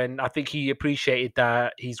was when I think he appreciated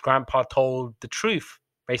that his grandpa told the truth.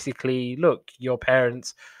 Basically, look, your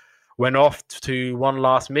parents went off to one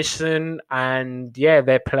last mission, and yeah,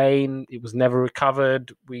 their plane, it was never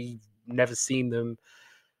recovered. We've never seen them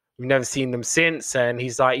since. And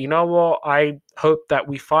he's like, you know what, I hope that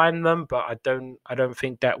we find them, but I don't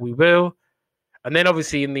think that we will. And then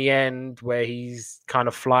obviously in the end, where he's kind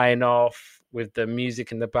of flying off with the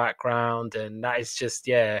music in the background, and that is just,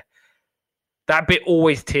 yeah, that bit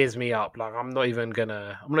always tears me up. Like, I'm not even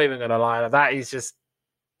gonna lie. That is just,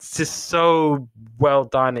 it's just so well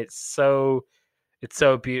done. It's so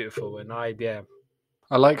beautiful. And I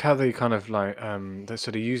like how they kind of like so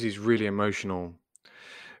they use these really emotional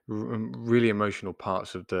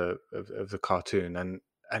parts of the cartoon,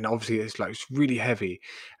 and obviously it's really heavy,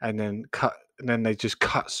 and then they just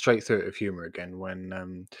cut straight through it with humor again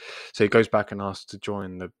when so he goes back and asks to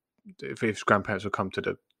join if his grandparents will come to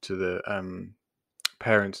the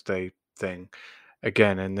parents' day thing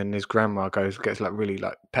again, and then his grandma gets like really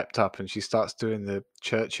like pepped up, and she starts doing the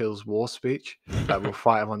Churchill's war speech, like, we'll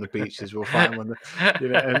fight them on the beaches, we'll fight them on the,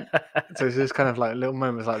 and so it's just kind of like little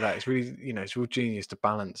moments like that. It's really, it's real genius to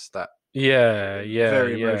balance that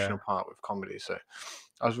very emotional part with comedy. So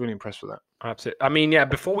I was really impressed with that. Absolutely. I mean, yeah,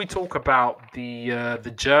 before we talk about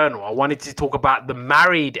the journal, I wanted to talk about the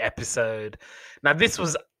married episode. Now, this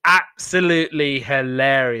was absolutely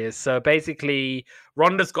hilarious. So basically,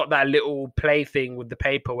 Rhonda's got that little play thing with the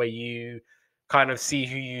paper where you kind of see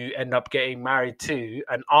who you end up getting married to,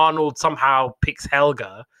 and Arnold somehow picks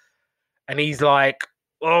Helga, and he's like,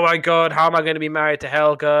 oh my God, how am I going to be married to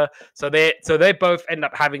Helga? So they both end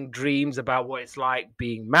up having dreams about what it's like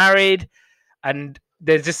being married. And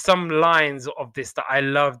there's just some lines of this that I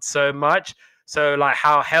loved so much. So like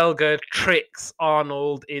how Helga tricks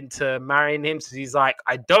Arnold into marrying him. So he's like,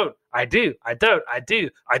 I don't, I do, I don't, I do,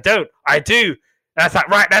 I don't, I do. That's like,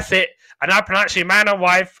 right, that's it. And I pronounce you man and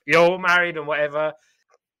wife, you're all married and whatever.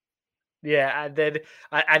 Yeah, and then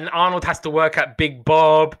and Arnold has to work at Big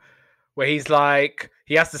Bob, where he's like,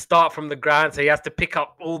 he has to start from the ground, so he has to pick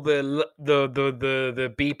up all the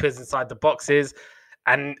beepers inside the boxes,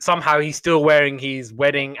 and somehow he's still wearing his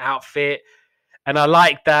wedding outfit. And I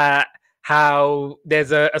like that how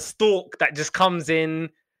there's a stork that just comes in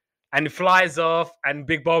and flies off, and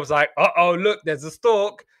Big Bob's like, oh, look, there's a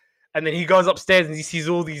stork. And then he goes upstairs and he sees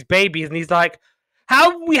all these babies, and he's like,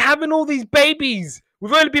 how are we having all these babies?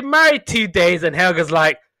 We've only been married 2 days. And Helga's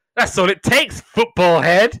like, that's all it takes, football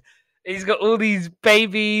head. And he's got all these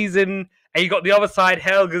babies, and you got the other side,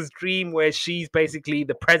 Helga's dream, where she's basically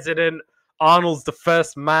the president, Arnold's the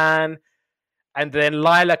first man. And then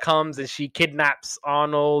Lila comes and she kidnaps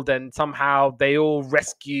Arnold, and somehow they all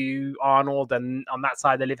rescue Arnold, and on that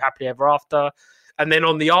side they live happily ever after. And then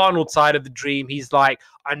on the Arnold side of the dream, he's like,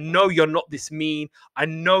 I know you're not this mean. I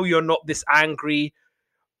know you're not this angry.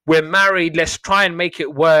 We're married. Let's try and make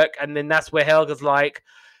it work. And then that's where Helga's like,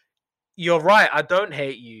 you're right. I don't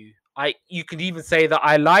hate you. You could even say that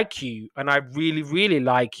I like you, and I really, really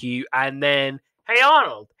like you. And then, hey,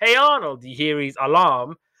 Arnold, you hear his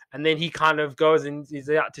alarm. And then he kind of goes and is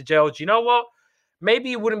out to jail. Do you know what?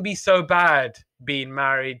 Maybe it wouldn't be so bad being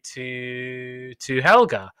married to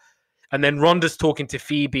Helga. And then Rhonda's talking to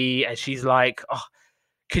Phoebe, and she's like, "Oh,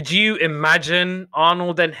 could you imagine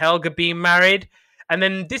Arnold and Helga being married?" And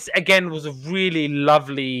then this again was a really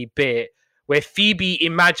lovely bit where Phoebe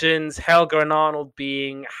imagines Helga and Arnold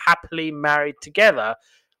being happily married together,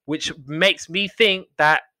 which makes me think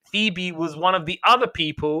that Phoebe was one of the other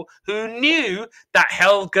people who knew that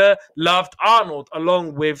Helga loved Arnold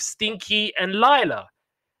along with Stinky and Lila.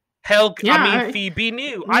 Phoebe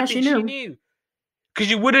knew. I yeah, she think she knew. knew.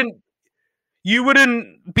 Because you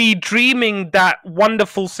wouldn't be dreaming that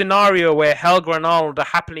wonderful scenario where Helga and Arnold are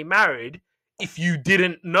happily married if you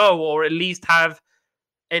didn't know or at least have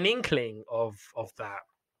an inkling of that.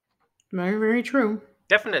 Very, very true.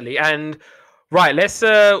 Definitely. And right, let's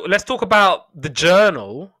talk about the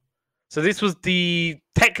journal. So this was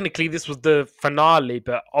technically this was the finale,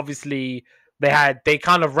 but obviously they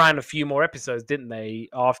kind of ran a few more episodes, didn't they?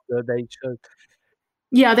 After they chose.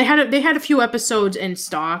 Yeah, they had a few episodes in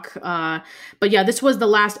stock, but yeah, this was the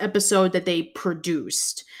last episode that they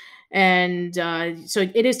produced, and so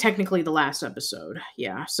it is technically the last episode.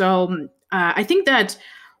 Yeah, so I think that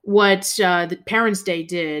what the Parents' Day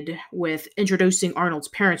did with introducing Arnold's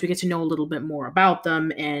parents, we get to know a little bit more about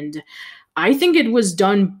them, and I think it was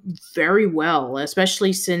done very well,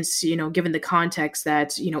 especially since, given the context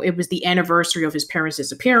that, it was the anniversary of his parents'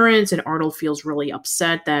 disappearance, and Arnold feels really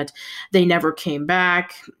upset that they never came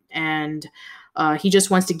back. And he just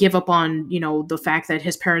wants to give up on, the fact that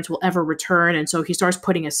his parents will ever return. And so he starts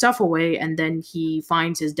putting his stuff away, and then he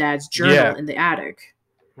finds his dad's journal in the attic.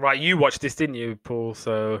 Right, you watched this, didn't you, Paul?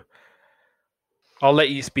 So I'll let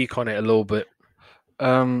you speak on it a little bit.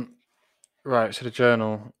 Right, so the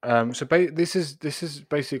journal. This is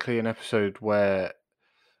basically an episode where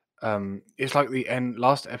it's like the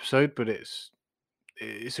last episode, but it's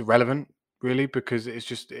irrelevant really, because it's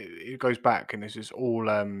just it goes back and it's just all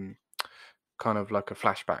kind of like a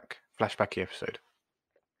flashbacky episode.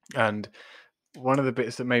 And one of the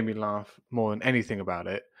bits that made me laugh more than anything about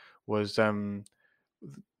it was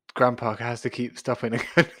Grandpa has to keep stopping and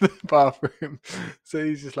go to the bathroom, so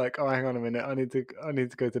he's just like, "Oh, hang on a minute, I need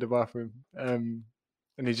to go to the bathroom," and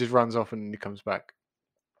he just runs off and he comes back,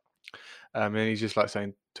 and he's just like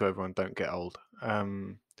saying to everyone, "Don't get old."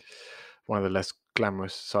 One of the less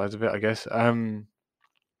glamorous sides of it, I guess.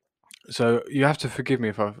 So you have to forgive me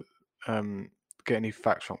if I've get any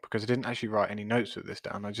facts wrong, because I didn't actually write any notes of this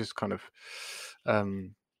down. I just kind of I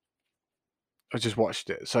just watched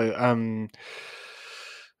it. So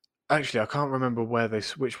actually, I can't remember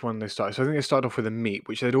which one they started. So I think they started off with a meet,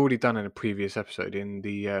 which they'd already done in a previous episode in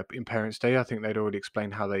the in Parents' Day. I think they'd already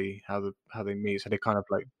explained how they meet. So they kind of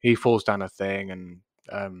like, he falls down a thing, and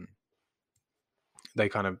they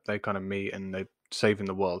kind of meet, and they're saving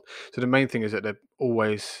the world. So the main thing is that they're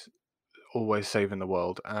always saving the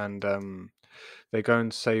world, and they go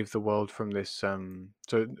and save the world from this. So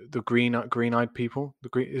the green-eyed people.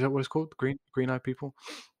 Is that what it's called? The green-eyed people.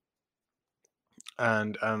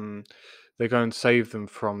 And they go and save them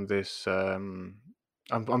from this. I'm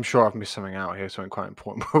sure I've missed something out here, something quite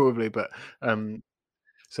important probably, but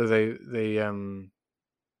so there's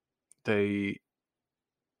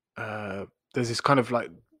this kind of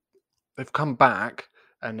like, they've come back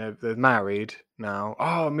and they're married now.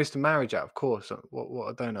 Oh, I missed the marriage out, of course.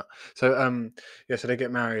 What a donut. So yeah, so they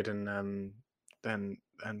get married, and then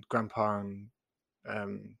Grandpa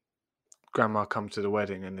and Grandma come to the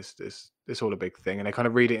wedding, and it's all a big thing, and they kind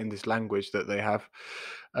of read it in this language that they have,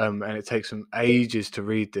 and it takes them ages to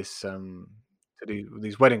read this, to do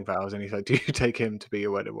these wedding vows. And he's like, "Do you take him to be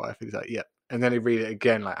your wedding wife?" And he's like, "Yep." And then they read it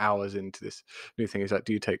again like hours into this new thing. He's like,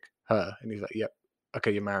 "Do you take her?" And he's like, "Yep."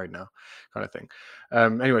 "Okay, you're married now," kind of thing.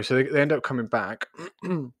 Anyway, so they end up coming back,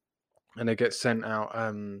 and they get sent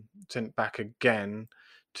back again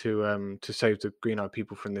to save the green-eyed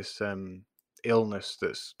people from this illness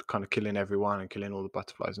that's kind of killing everyone and killing all the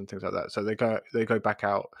butterflies and things like that. So they go back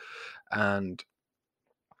out, and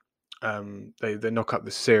they knock up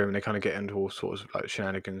the serum. They kind of get into all sorts of like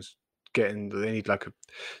shenanigans. They need like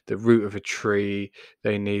the root of a tree.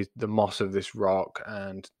 They need the moss of this rock,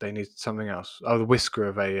 and they need something else. Oh, the whisker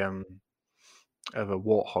of a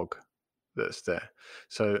warthog that's there.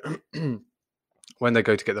 So when they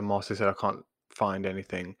go to get the moss, they said, "I can't find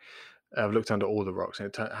anything. I've looked under all the rocks,"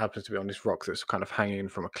 and it happens to be on this rock that's kind of hanging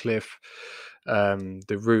from a cliff.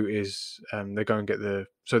 The root is, they go and get the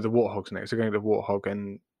warthog's next. They're going to get the warthog,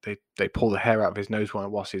 and they pull the hair out of his nose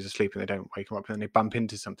whilst he's asleep, and they don't wake him up. And then they bump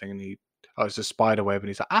into something, and it's a spider web, and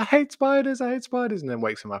he's like, "I hate spiders, and then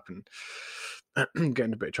wakes him up and get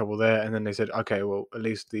in a bit of trouble there. And then they said, "Okay, well, at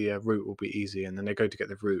least the root will be easy." And then they go to get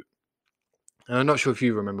the root. And I'm not sure if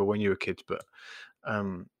you remember when you were kids, but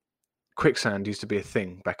quicksand used to be a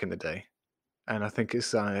thing back in the day, and I think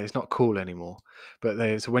it's not cool anymore.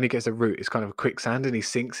 But so when he gets a root, it's kind of a quicksand, and he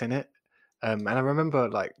sinks in it. And I remember,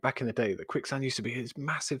 like back in the day, the quicksand used to be his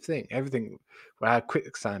massive thing. Everything had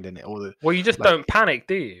quicksand in it, or the Well, you just like, don't panic,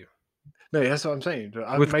 do you? no, that's what I'm saying.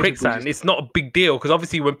 With Maybe we quicksand, just- it's not a big deal because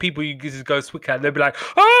obviously when people just go quicksand, they'll be like,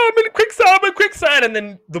 "Oh, I'm in quicksand, I'm in quicksand," and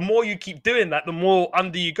then the more you keep doing that, the more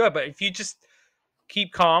under you go. But if you just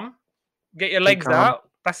keep calm, get your legs calm, out,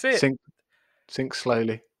 that's it. sink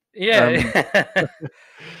slowly. Yeah.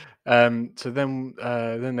 So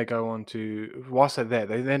then they go on to, whilst they're there,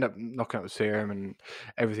 they end up knocking out the serum and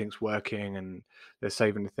everything's working and they're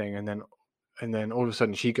saving the thing, and then all of a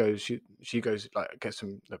sudden she goes like gets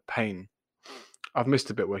some pain. I've missed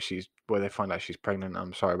a bit where they find out she's pregnant.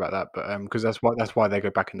 I'm sorry about that, but because that's why they go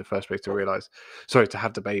back in the first place, to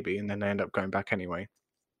have the baby, and then they end up going back anyway.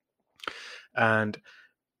 And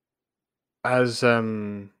as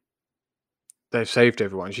they've saved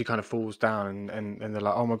everyone, she kind of falls down, and they're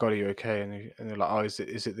like, "Oh my god, are you okay?" And they're like, "Oh, is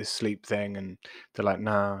it this sleep thing?" And they're like,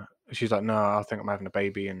 "No." She's like, "No, I think I'm having a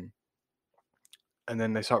baby." And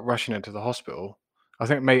then they start rushing her to the hospital. I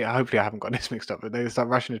think hopefully I haven't got this mixed up, but they start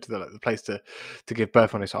rushing her to the place to give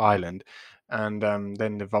birth on this island, and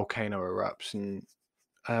then the volcano erupts, and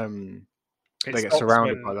they get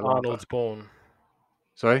surrounded by the lava. Arnold's born.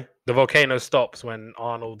 Sorry? The volcano stops when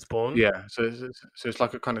Arnold's born. Yeah, so it's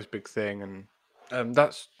like a kind of big thing, and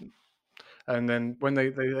and then when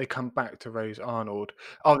they come back to raise Arnold,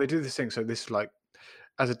 they do this thing. So this is like,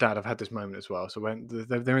 as a dad, I've had this moment as well. So when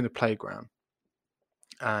they're in the playground,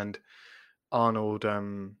 and Arnold,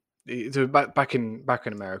 so back in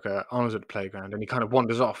America, Arnold's at the playground, and he kind of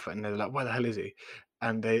wanders off, and they're like, "Where the hell is he?"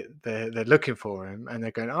 And they're looking for him, and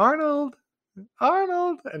they're going, "Arnold,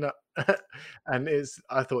 Arnold," and I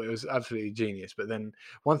thought it was absolutely genius. But then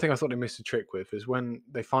one thing I thought they missed a trick with is when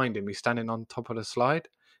they find him, he's standing on top of the slide,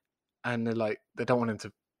 and they're like, they don't want him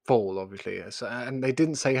to fall, obviously, and they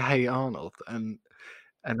didn't say, "Hey, Arnold," and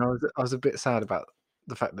I was a bit sad about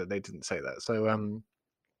the fact that they didn't say that. So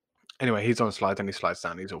anyway, he's on a slide, and he slides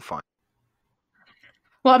down. He's all fine.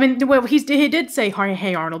 Well, I mean, he did say,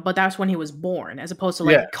 "Hey, Arnold," but that's when he was born, as opposed to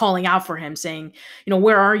like calling out for him, saying,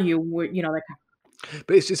 "Where are you?" Like.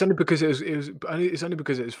 But it's only because it's only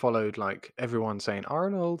because it was followed, like everyone saying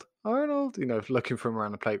Arnold, Arnold, looking for him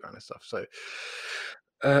around the playground and stuff. So,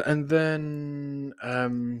 and then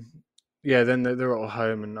then they're all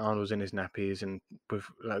home, and Arnold's in his nappies, and with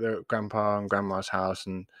they're at Grandpa and Grandma's house,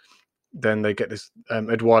 and then they get this.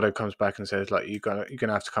 Eduardo comes back and says, like, you're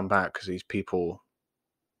gonna have to come back because these people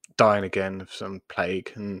dying again of some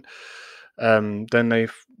plague, and then they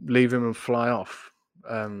leave him and fly off,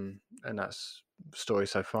 and that's story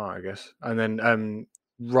so far, I guess. And then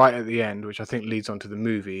right at the end, which I think leads on to the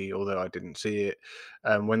movie, although I didn't see it,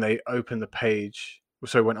 when they open the page,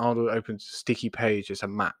 so when Arnold opens the sticky page, it's a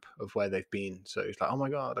map of where they've been. So he's like, "Oh my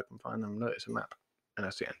god, I can find them." No, it's a map, and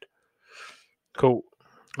that's the end. Cool.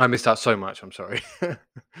 I missed out so much. I'm sorry.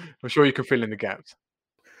 I'm sure you can fill in the gaps.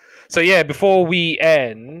 So yeah, before we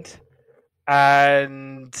end,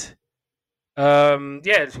 and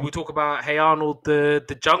we talk about Hey Arnold,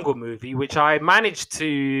 the Jungle movie, which I managed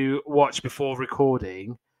to watch before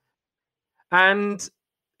recording, and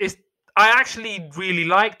I actually really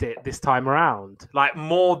liked it this time around, like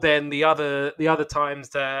more than the other times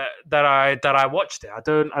that I watched it. I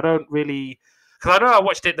don't really, because I know I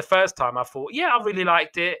watched it the first time, I thought, yeah, I really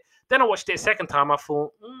liked it. Then I watched it a second time, I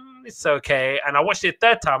thought, it's okay, and I watched it a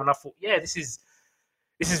third time, and I thought, yeah, this is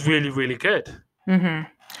really, really good. Mm-hmm.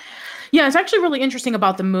 Yeah, it's actually really interesting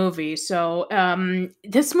about the movie. So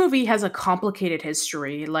this movie has a complicated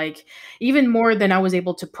history, like even more than I was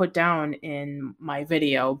able to put down in my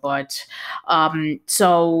video. But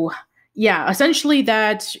essentially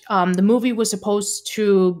that the movie was supposed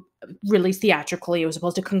to release theatrically. It was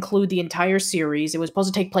supposed to conclude the entire series. It was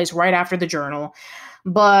supposed to take place right after the journal.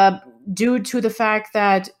 But due to the fact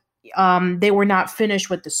that they were not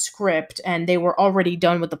finished with the script, and they were already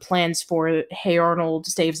done with the plans for Hey Arnold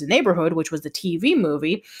Saves the Neighborhood, which was the TV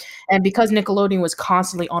movie. And because Nickelodeon was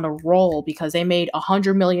constantly on a roll, because they made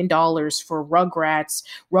 $100 million for Rugrats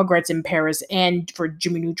in Paris, and for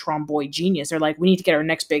Jimmy Neutron Boy Genius, they're like, we need to get our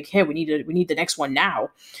next big hit. We need the next one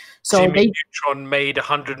now. So Jimmy Neutron made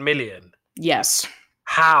 $100 million. Yes.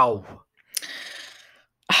 How?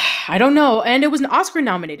 I don't know. And it was an Oscar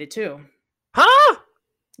nominated too. Huh?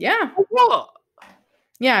 Yeah. What?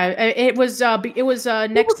 Yeah, it was next. What was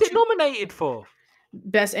it nominated for?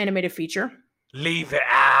 Best Animated Feature. Leave it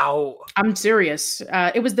out. I'm serious.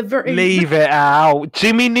 It was Leave it out.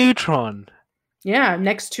 Jimmy Neutron. Yeah,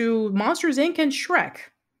 next to Monsters Inc. and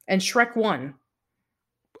Shrek 1.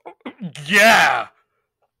 Yeah.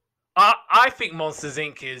 I think Monsters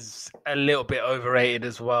Inc. is a little bit overrated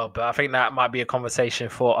as well, but I think that might be a conversation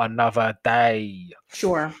for another day.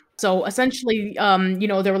 Sure. So essentially,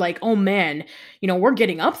 they were like, "Oh man, we're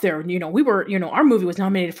getting up there. We were, our movie was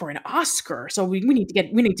nominated for an Oscar, so we need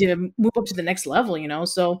to move up to the next level.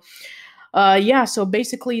 So, yeah. So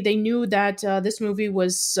basically, they knew that this movie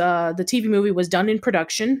was the TV movie was done in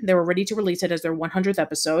production. They were ready to release it as their 100th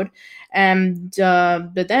episode, and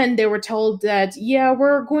but then they were told that yeah,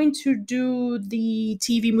 we're going to do the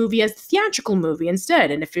TV movie as a theatrical movie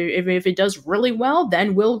instead, and if it does really well,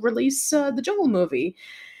 then we'll release the Jungle movie.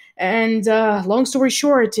 And long story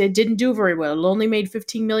short, it didn't do very well. It only made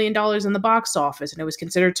 $15 million in the box office, and it was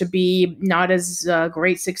considered to be not as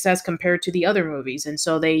great success compared to the other movies. And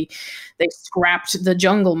so they scrapped the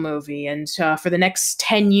Jungle movie. And for the next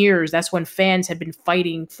 10 years, that's when fans had been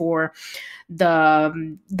fighting for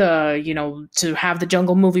the to have the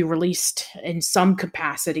Jungle movie released in some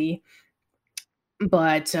capacity.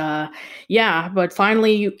 But but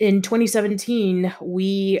finally in 2017,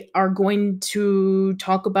 we are going to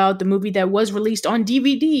talk about the movie that was released on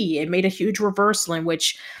DVD. It made a huge reversal in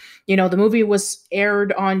which, the movie was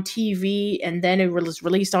aired on TV and then it was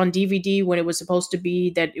released on DVD when it was supposed to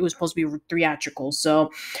be theatrical.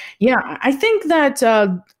 So, yeah, I think that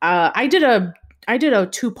I did a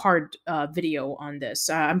two-part video on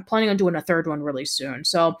this. I'm planning on doing a third one really soon.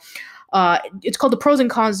 So, it's called The Pros and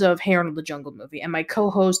Cons of Hey Arnold the Jungle Movie. And my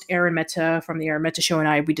co-host, Aaron Mehta from The Aaron Mehta Show, and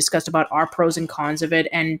I, we discussed about our pros and cons of it.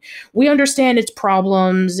 And we understand its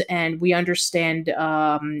problems, and we understand,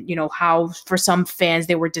 how for some fans,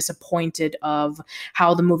 they were disappointed of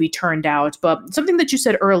how the movie turned out. But something that you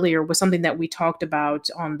said earlier was something that we talked about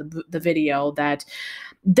on the video, that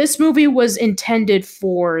this movie was intended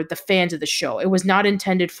for the fans of the show. It was not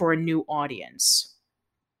intended for a new audience.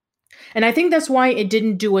 And I think that's why it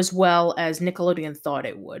didn't do as well as Nickelodeon thought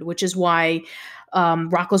it would, which is why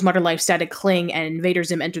Rocko's Modern Life, Static Cling, and Invader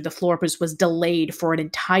Zim Enter the Florpus was delayed for an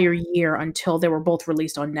entire year until they were both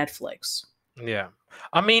released on Netflix. Yeah.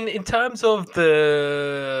 I mean, in terms of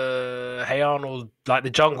the Hey Arnold, like the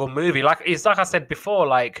Jungle movie, like I said before,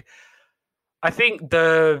 like I think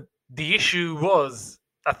the issue was,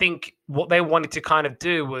 I think what they wanted to kind of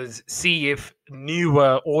do was see if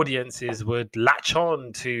newer audiences would latch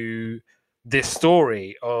on to this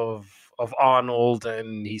story of Arnold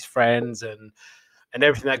and his friends and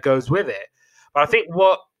everything that goes with it. But I think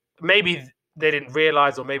what maybe they didn't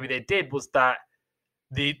realize, or maybe they did, was that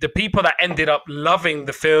the people that ended up loving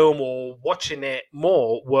the film or watching it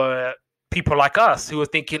more were people like us who were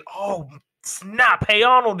thinking, oh, snap, Hey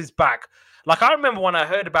Arnold is back. Like, I remember when I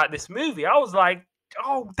heard about this movie, I was like,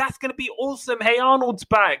 oh, that's going to be awesome. Hey Arnold's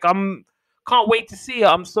back. Can't wait to see it.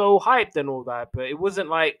 I'm so hyped and all that. But it wasn't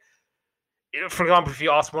like, for example, if you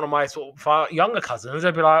ask one of my sort of younger cousins,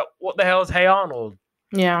 they'd be like, what the hell is Hey Arnold?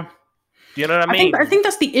 Yeah. Do you know what I mean? I think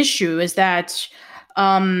that's the issue, is that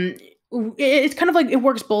it's kind of like it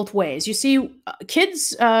works both ways. You see,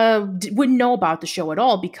 kids wouldn't know about the show at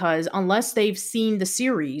all because unless they've seen the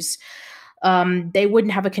series, they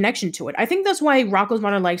wouldn't have a connection to it. I think that's why Rocko's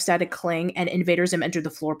Modern Life, Static Cling, and Invader Zim Enter the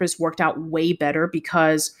Florpus worked out way better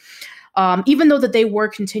because even though that they were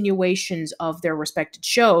continuations of their respected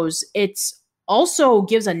shows, it's also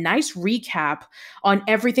gives a nice recap on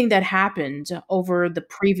everything that happened over the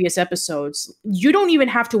previous episodes. You don't even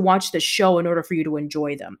have to watch the show in order for you to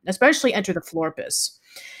enjoy them, especially Enter the Florpus.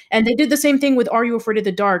 And they did the same thing with Are You Afraid of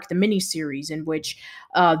the Dark, the miniseries, in which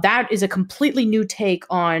that is a completely new take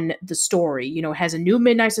on the story. It has a new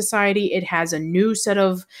Midnight Society. It has a new set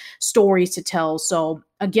of stories to tell. So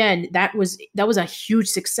again, that was a huge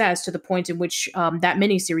success to the point in which that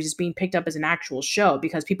miniseries is being picked up as an actual show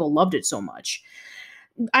because people loved it so much.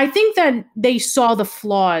 I think that they saw the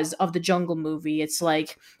flaws of the Jungle movie. It's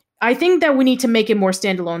like, I think that we need to make it more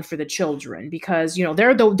standalone for the children because,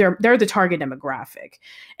 they're the target demographic.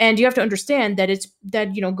 And you have to understand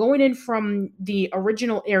that going in from the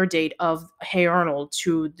original air date of Hey Arnold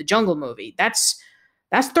to the Jungle movie, that's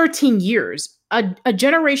 13 years. A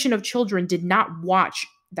generation of children did not watch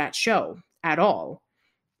that show at all.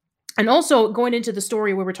 And also going into the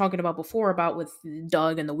story we were talking about before about with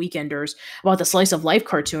Doug and the Weekenders about the slice of life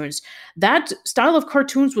cartoons, that style of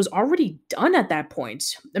cartoons was already done at that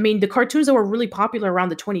point. I mean, the cartoons that were really popular around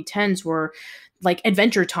the 2010s were like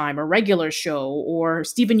Adventure Time or Regular Show or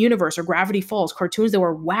Steven Universe or Gravity Falls, cartoons that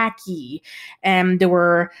were wacky and they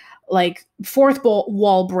were like fourth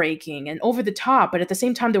wall breaking and over the top, but at the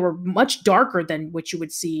same time they were much darker than what you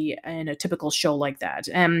would see in a typical show like that.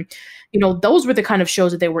 And those were the kind of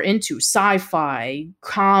shows that they were into: sci-fi,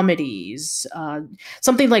 comedies,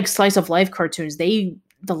 something like slice of life cartoons. They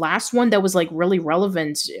the last one that was like really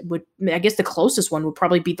relevant would, I guess the closest one would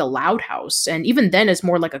probably be The Loud House, and even then it's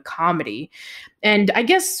more like a comedy. And I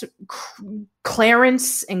guess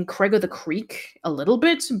Clarence and Craig of the Creek a little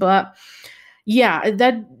bit, but yeah,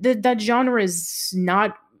 that genre is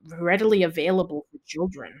not readily available for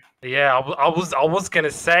children. Yeah, I was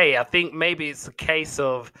gonna say, I think maybe it's a case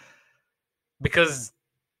of because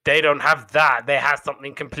they don't have that, they have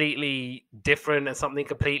something completely different and something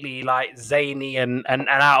completely like zany and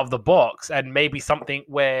out of the box, and maybe something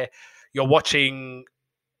where you're watching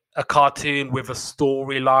a cartoon with a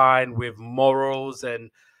storyline, with morals and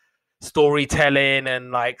storytelling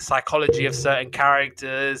and like psychology of certain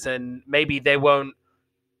characters, and maybe they won't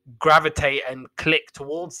gravitate and click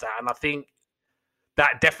towards that. And I think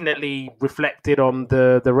that definitely reflected on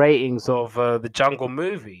the ratings of the Jungle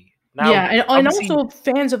movie. Now, Yeah, and obviously, also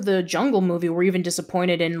fans of the Jungle movie were even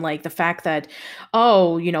disappointed in like the fact that,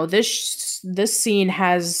 oh, this scene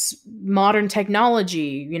has modern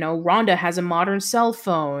technology. Rhonda has a modern cell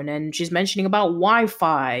phone, and she's mentioning about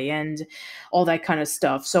Wi-Fi and all that kind of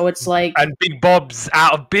stuff. So it's like, and Big Bob's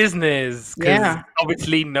out of business because yeah,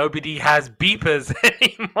 obviously nobody has beepers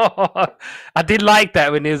anymore. I did like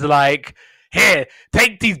that when he was like, "Here,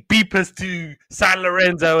 take these beepers to San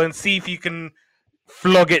Lorenzo and see if you can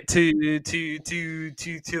flog it to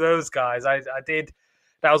those guys." I did.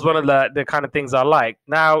 That was one of the kind of things I liked.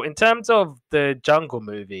 Now, in terms of the Jungle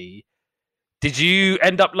movie, did you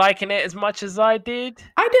end up liking it as much as I did?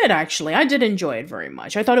 I did actually. I did enjoy it very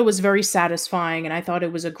much. I thought it was very satisfying, and I thought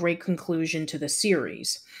it was a great conclusion to the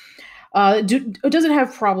series. Does it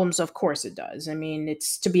have problems? Of course it does. I mean,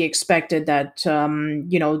 it's to be expected that, I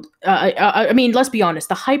mean, let's be honest.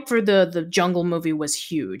 The hype for the Jungle movie was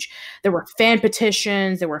huge. There were fan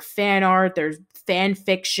petitions, there were fan art, there's fan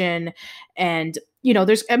fiction, and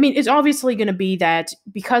I mean, it's obviously going to be that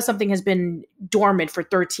because something has been dormant for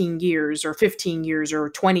 13 years or 15 years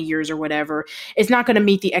or 20 years or whatever, it's not going to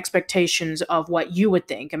meet the expectations of what you would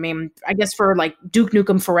think. I mean, I guess for like Duke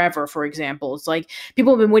Nukem Forever, for example, it's like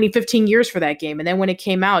people have been waiting 15 years for that game. And then when it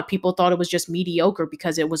came out, people thought it was just mediocre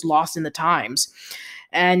because it was lost in the times.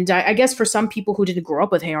 And I guess for some people who didn't grow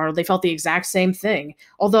up with Hey Arnold, they felt the exact same thing.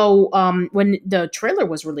 Although when the trailer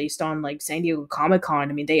was released on like San Diego Comic-Con,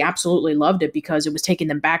 I mean, they absolutely loved it because it was taking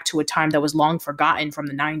them back to a time that was long forgotten from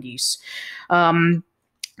the 90s.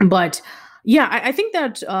 But yeah, I think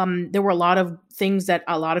that there were a lot of things that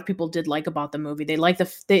a lot of people did like about the movie. They like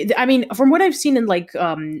I mean, from what I've seen in like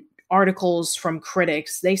articles from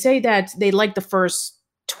critics, they say that they like the first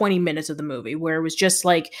 20 minutes of the movie where it was just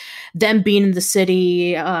like them being in the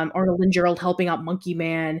city, Arnold and Gerald helping out Monkey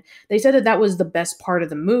Man. They said that was the best part of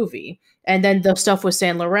the movie. And then the stuff with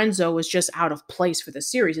San Lorenzo was just out of place for the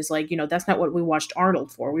series. It's like, that's not what we watched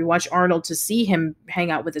Arnold for. We watched Arnold to see him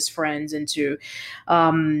hang out with his friends and to,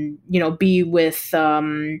 be with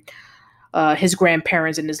his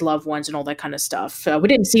grandparents and his loved ones and all that kind of stuff. We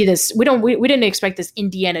didn't see this. We didn't expect this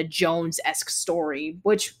Indiana Jones-esque story,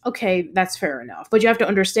 which, okay, that's fair enough. But you have to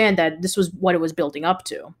understand that this was what it was building up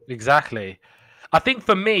to. Exactly. I think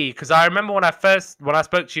for me, because I remember when I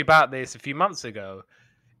spoke to you about this a few months ago,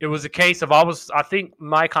 it was a case of I think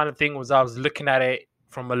my kind of thing was I was looking at it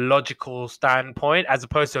from a logical standpoint as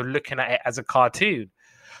opposed to looking at it as a cartoon.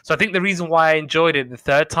 So I think the reason why I enjoyed it the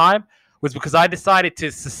third time was because I decided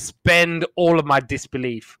to suspend all of my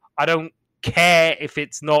disbelief. I don't care if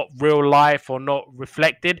it's not real life or not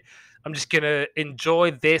reflected. I'm just going to enjoy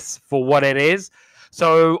this for what it is.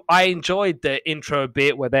 So I enjoyed the intro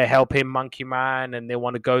bit where they help him, Monkey Man, and they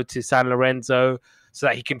want to go to San Lorenzo so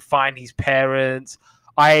that he can find his parents.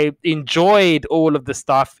 I enjoyed all of the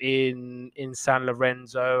stuff in San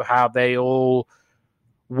Lorenzo, how they all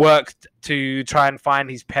worked to try and find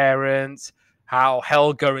his parents, how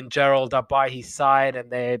Helga and Gerald are by his side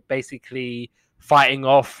and they're basically fighting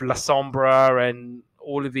off La Sombra and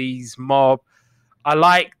all of these mob. I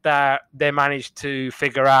like that they managed to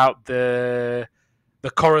figure out the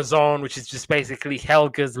Corazon, which is just basically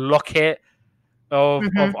Helga's locket of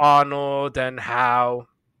Arnold, and how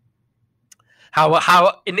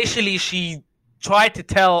initially she tried to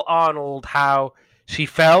tell Arnold how she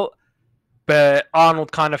felt, but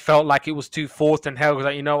Arnold kind of felt like it was too forced, and Helga was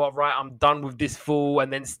like, you know what, right, I'm done with this fool.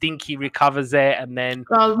 And then Stinky recovers it, and then...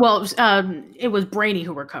 it was Brainy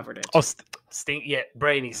who recovered it. Oh,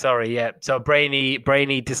 Brainy, sorry, yeah. So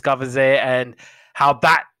Brainy discovers it, and how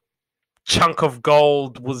that chunk of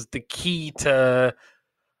gold was the key to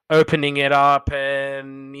opening it up,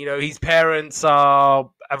 and, his parents have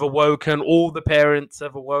awoken, all the parents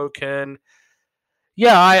have awoken.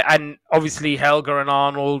 Yeah, and obviously Helga and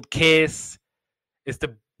Arnold kiss. It's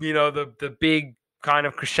the big kind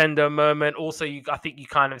of crescendo moment. Also, I think you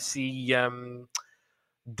kind of see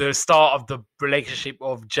the start of the relationship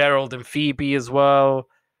of Gerald and Phoebe as well,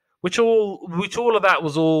 which all of that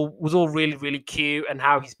was all really, really cute, and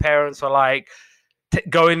how his parents were like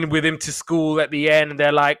going with him to school at the end, and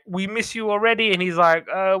they're like, "We miss you already," and he's like,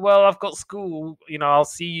 "Well, I've got school. I'll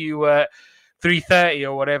see you at 3:30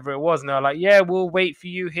 or whatever it was." And they're like, "Yeah, we'll wait for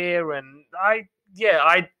you here." And I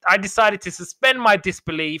decided to suspend my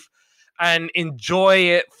disbelief and enjoy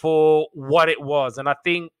it for what it was. And I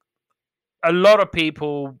think a lot of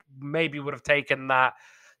people maybe would have taken that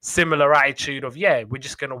similar attitude of, yeah, we're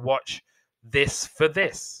just going to watch this for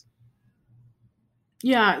this.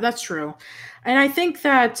 Yeah, that's true. And I think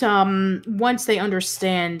that once they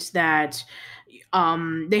understand that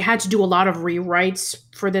they had to do a lot of rewrites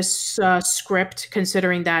for this script,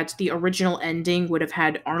 considering that the original ending would have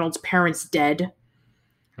had Arnold's parents dead.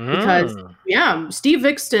 Because, Steve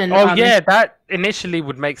Viksten... Oh, that initially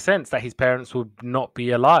would make sense, that his parents would not be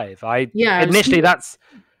alive. You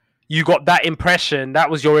got that impression. That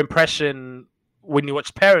was your impression when you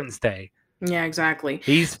watched Parents' Day. Yeah, exactly.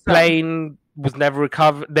 His plane was never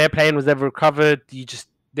recovered. Their plane was never recovered.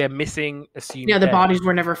 They're missing. The bodies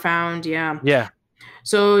were never found. Yeah. Yeah.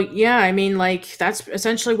 So I mean, like, that's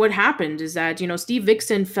essentially what happened. Is that Steve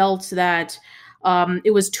Viksten felt that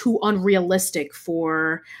it was too unrealistic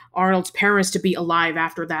for Arnold's parents to be alive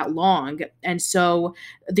after that long. And so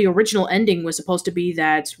the original ending was supposed to be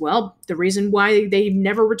that, well, the reason why they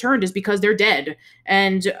never returned is because they're dead.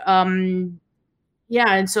 And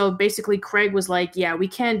and so basically Craig was like, yeah, we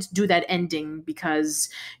can't do that ending because,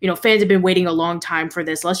 fans have been waiting a long time for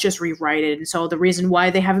this. Let's just rewrite it. And so the reason why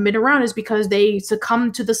they haven't been around is because they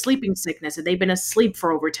succumbed to the sleeping sickness and they've been asleep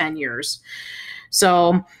for over 10 years.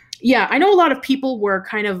 So... yeah, I know a lot of people were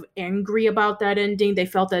kind of angry about that ending. They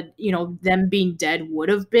felt that, them being dead would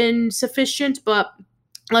have been sufficient, but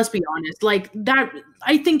let's be honest, like that,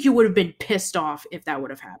 I think you would have been pissed off if that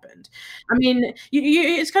would have happened. I mean,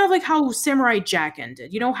 it's kind of like how Samurai Jack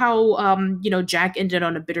ended. You know how, Jack ended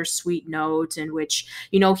on a bittersweet note in which,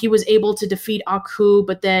 he was able to defeat Aku,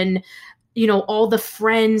 but then, all the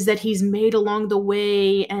friends that he's made along the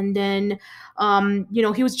way, and then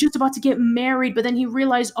he was just about to get married, but then he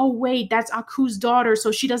realized, oh wait, that's Aku's daughter, so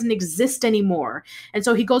she doesn't exist anymore. And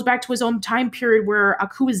so he goes back to his own time period where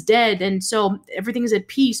Aku is dead, and so everything is at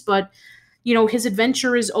peace, but his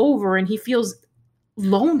adventure is over and he feels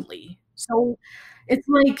lonely. So it's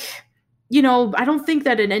like, I don't think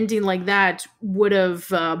that an ending like that would have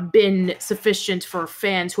been sufficient for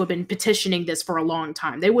fans who have been petitioning this for a long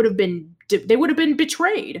time. They would have been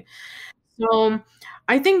betrayed. So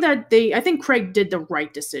I think Craig did the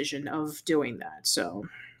right decision of doing that. So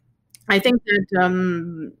I think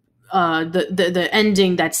that the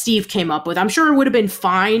ending that Steve came up with, I'm sure it would have been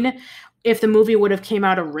fine if the movie would have came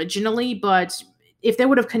out originally, but if they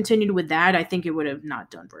would have continued with that, I think it would have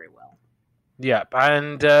not done very well. Yeah,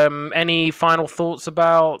 and any final thoughts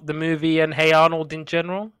about the movie and Hey Arnold in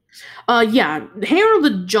general? Hey Arnold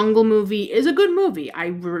the Jungle Movie is a good movie.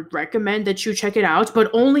 I would recommend that you check it out,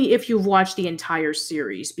 but only if you've watched the entire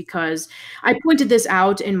series, because I pointed this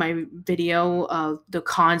out in my video of the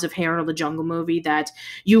cons of Hey Arnold the Jungle Movie, that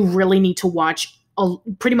you really need to watch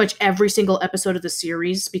pretty much every single episode of the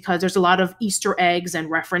series, because there's a lot of Easter eggs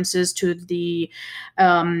and references to the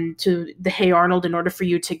Hey Arnold in order for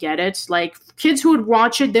you to get it. Like, kids who would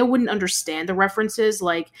watch it, they wouldn't understand the references.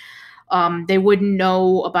 Like, they wouldn't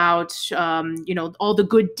know about all the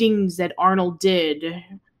good things that Arnold did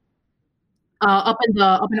up in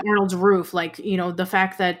Arnold's roof, like, the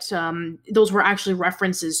fact that those were actually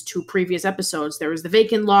references to previous episodes. There was the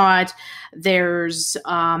vacant lot, there's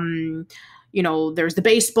there's the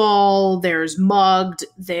baseball, there's Mugged,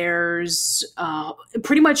 there's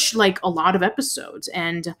pretty much like a lot of episodes,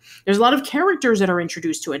 and there's a lot of characters that are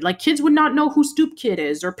introduced to it. Like, kids would not know who Stoop Kid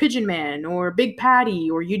is, or Pigeon Man, or Big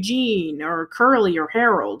Patty, or Eugene, or Curly, or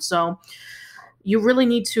Harold. So you really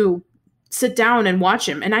need to sit down and watch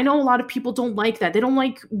him. And I know a lot of people don't like that. They don't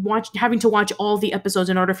like having to watch all the episodes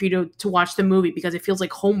in order for you to watch the movie, because it feels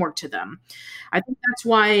like homework to them. I think that's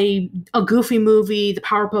why a Goofy movie, the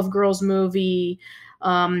Powerpuff Girls movie,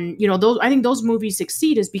 I think those movies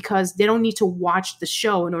succeed is because they don't need to watch the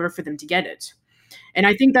show in order for them to get it. And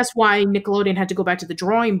I think that's why Nickelodeon had to go back to the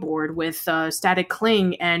drawing board with Static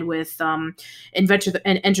Cling and with Enter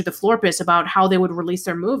the Florpus about how they would release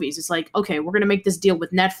their movies. It's like, okay, we're going to make this deal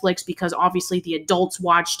with Netflix because obviously the adults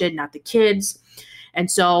watched it, not the kids. And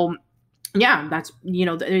so, yeah, that's,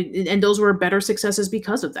 and those were better successes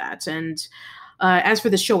because of that. And as for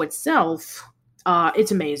the show itself,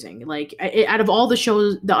 It's amazing. Like out of all the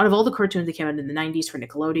shows, out of all the cartoons that came out in the '90s for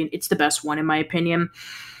Nickelodeon, it's the best one in my opinion.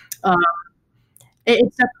 Uh,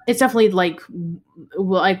 it's definitely like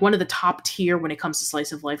one of the top tier when it comes to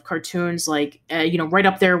slice of life cartoons. Like right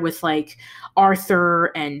up there with like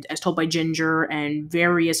Arthur and As Told by Ginger and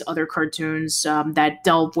various other cartoons that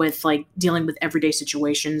delve with like dealing with everyday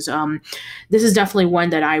situations. This is definitely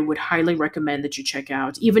one that I would highly recommend that you check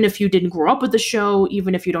out. Even if you didn't grow up with the show,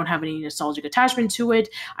 even if you don't have any nostalgic attachment to it,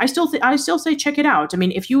 I still say check it out. I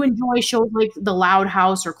mean, if you enjoy shows like The Loud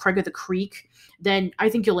House or Craig of the Creek, then I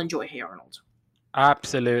think you'll enjoy Hey Arnold.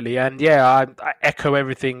 Absolutely. And yeah, I echo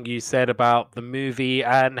everything you said about the movie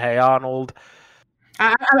and Hey Arnold.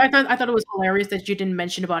 I thought it was hilarious that you didn't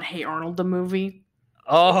mention about Hey Arnold, the movie.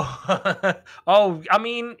 Oh, oh! I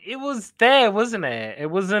mean, it was there, wasn't it?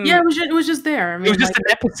 It wasn't. Yeah, it was just there. I mean, it was just an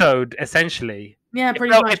episode, essentially. Yeah,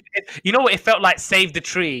 pretty much. You know what? It felt like Save the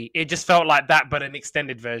Tree. It just felt like that, but an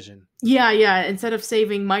extended version. Yeah. Instead of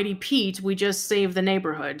saving Mighty Pete, we just saved the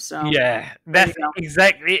neighborhood. So yeah, that's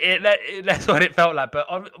exactly it. That's what it felt like. But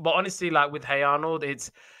honestly, like with Hey Arnold,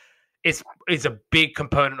 it's a big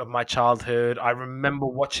component of my childhood. I remember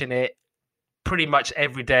watching it pretty much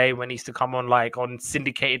every day when it used to come on, like on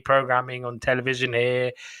syndicated programming on television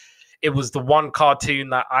here. It was the one cartoon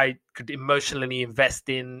that I could emotionally invest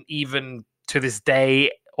in, even to this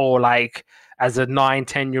day, or like as a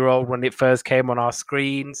 9-10-year-old when it first came on our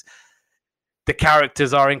screens. The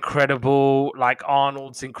characters are incredible. Like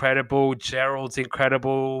Arnold's incredible, Gerald's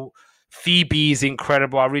incredible, Phoebe's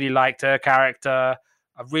incredible. I really liked her character.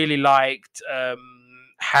 I really liked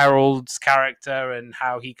Harold's character and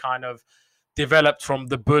how he kind of developed from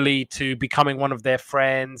the bully to becoming one of their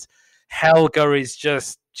friends. Helga is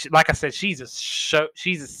just, like I said, she's a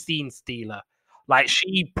scene stealer. Like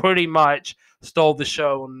she pretty much stole the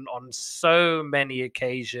show on so many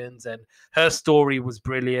occasions, and her story was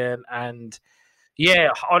brilliant. And yeah,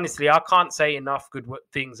 honestly, I can't say enough good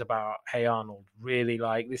things about Hey Arnold. Really,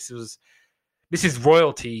 like this is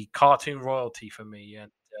royalty, cartoon royalty for me.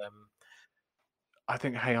 And I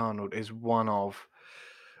think Hey Arnold is one of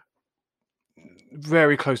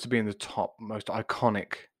very close to being the top most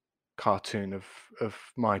iconic cartoon of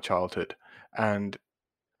my childhood, and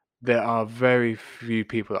there are very few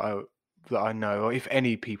people that I know, or if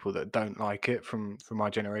any people, that don't like it from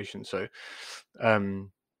my generation. So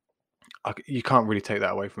you can't really take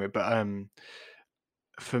that away from it. But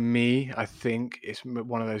for me, I think it's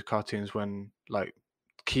one of those cartoons when like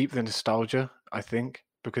keep the nostalgia. I think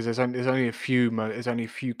because there's only a few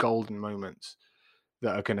golden moments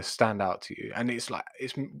that are going to stand out to you, and it's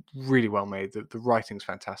really well made. The writing's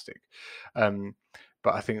fantastic,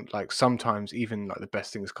 but I think like sometimes even like the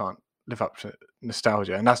best things can't live up to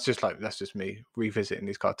nostalgia, and that's just me revisiting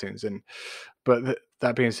these cartoons. But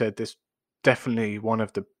that being said, this definitely one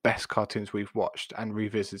of the best cartoons we've watched and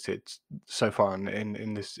revisited so far in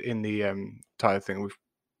the entire thing with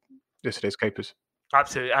Yesterday's Capers.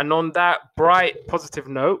 Absolutely. And on that bright, positive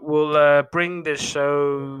note, we'll bring this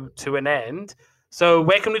show to an end. So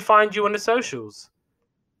where can we find you on the socials?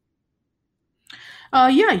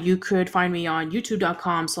 Yeah, you could find me on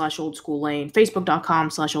youtube.com/oldsschoollane,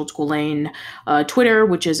 facebook.com/oldsschoollane, Twitter,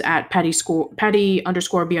 which is at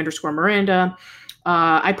Patty_B_Miranda.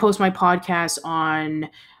 I post my podcast on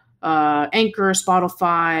Anchor,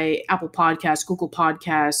 Spotify, Apple Podcasts, Google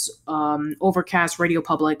Podcasts, Overcast, Radio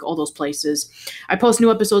Public, all those places. I post new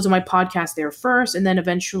episodes of my podcast there first, and then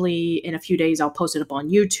eventually in a few days I'll post it up on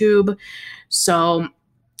YouTube. So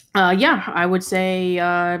yeah, I would say,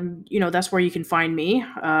 that's where you can find me.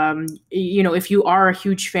 If you are a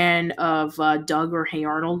huge fan of Doug or Hey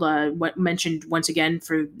Arnold, what mentioned once again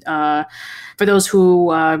for those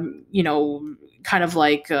who, kind of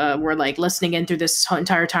like were like listening in through this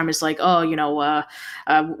entire time, is like,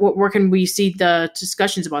 where can we see the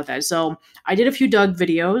discussions about that? So I did a few Doug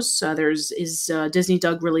videos. Is Disney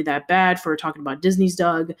Doug really that bad, for talking about Disney's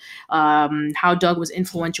Doug, how Doug was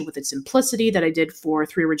influential with its simplicity, that I did for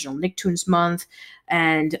 3 Original Nicktoons Month,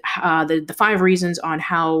 and the 5 reasons on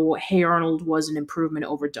how Hey Arnold was an improvement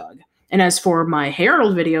over Doug. And as for my Hey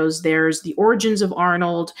Arnold videos, there's the origins of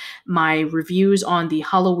Arnold, my reviews on the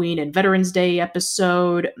Halloween and Veterans Day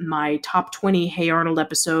episode, my top 20 Hey Arnold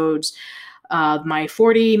episodes, my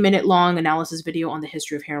 40-minute long analysis video on the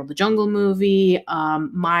history of Hey Arnold the Jungle movie,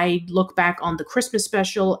 my look back on the Christmas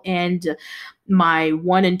special, and my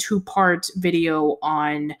 1 and 2 part video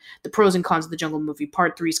on the pros and cons of the Jungle movie.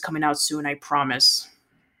 Part 3 is coming out soon, I promise.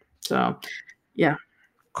 So, yeah.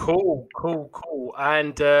 Cool.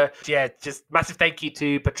 And just massive thank you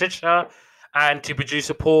to Patricia and to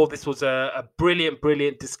producer Paul. This was a brilliant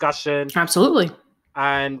discussion. Absolutely.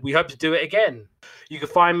 and we hope to do it again. You can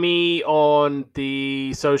find me on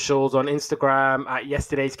the socials on Instagram at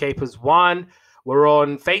Yesterday's Capers 1. We're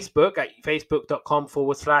on Facebook at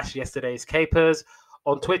facebook.com/Yesterday's Capers.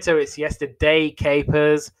 On Twitter, it's Yesterday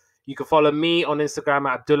Capers. You can follow me on Instagram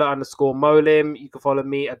at Abdullah_Molim. You can follow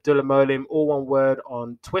me, Abdullah Molim, all one word,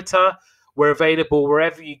 on Twitter. We're available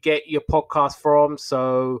wherever you get your podcast from.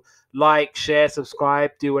 So like, share,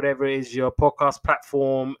 subscribe, do whatever it is your podcast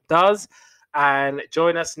platform does. And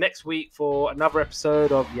join us next week for another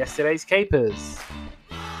episode of Yesterday's Capers.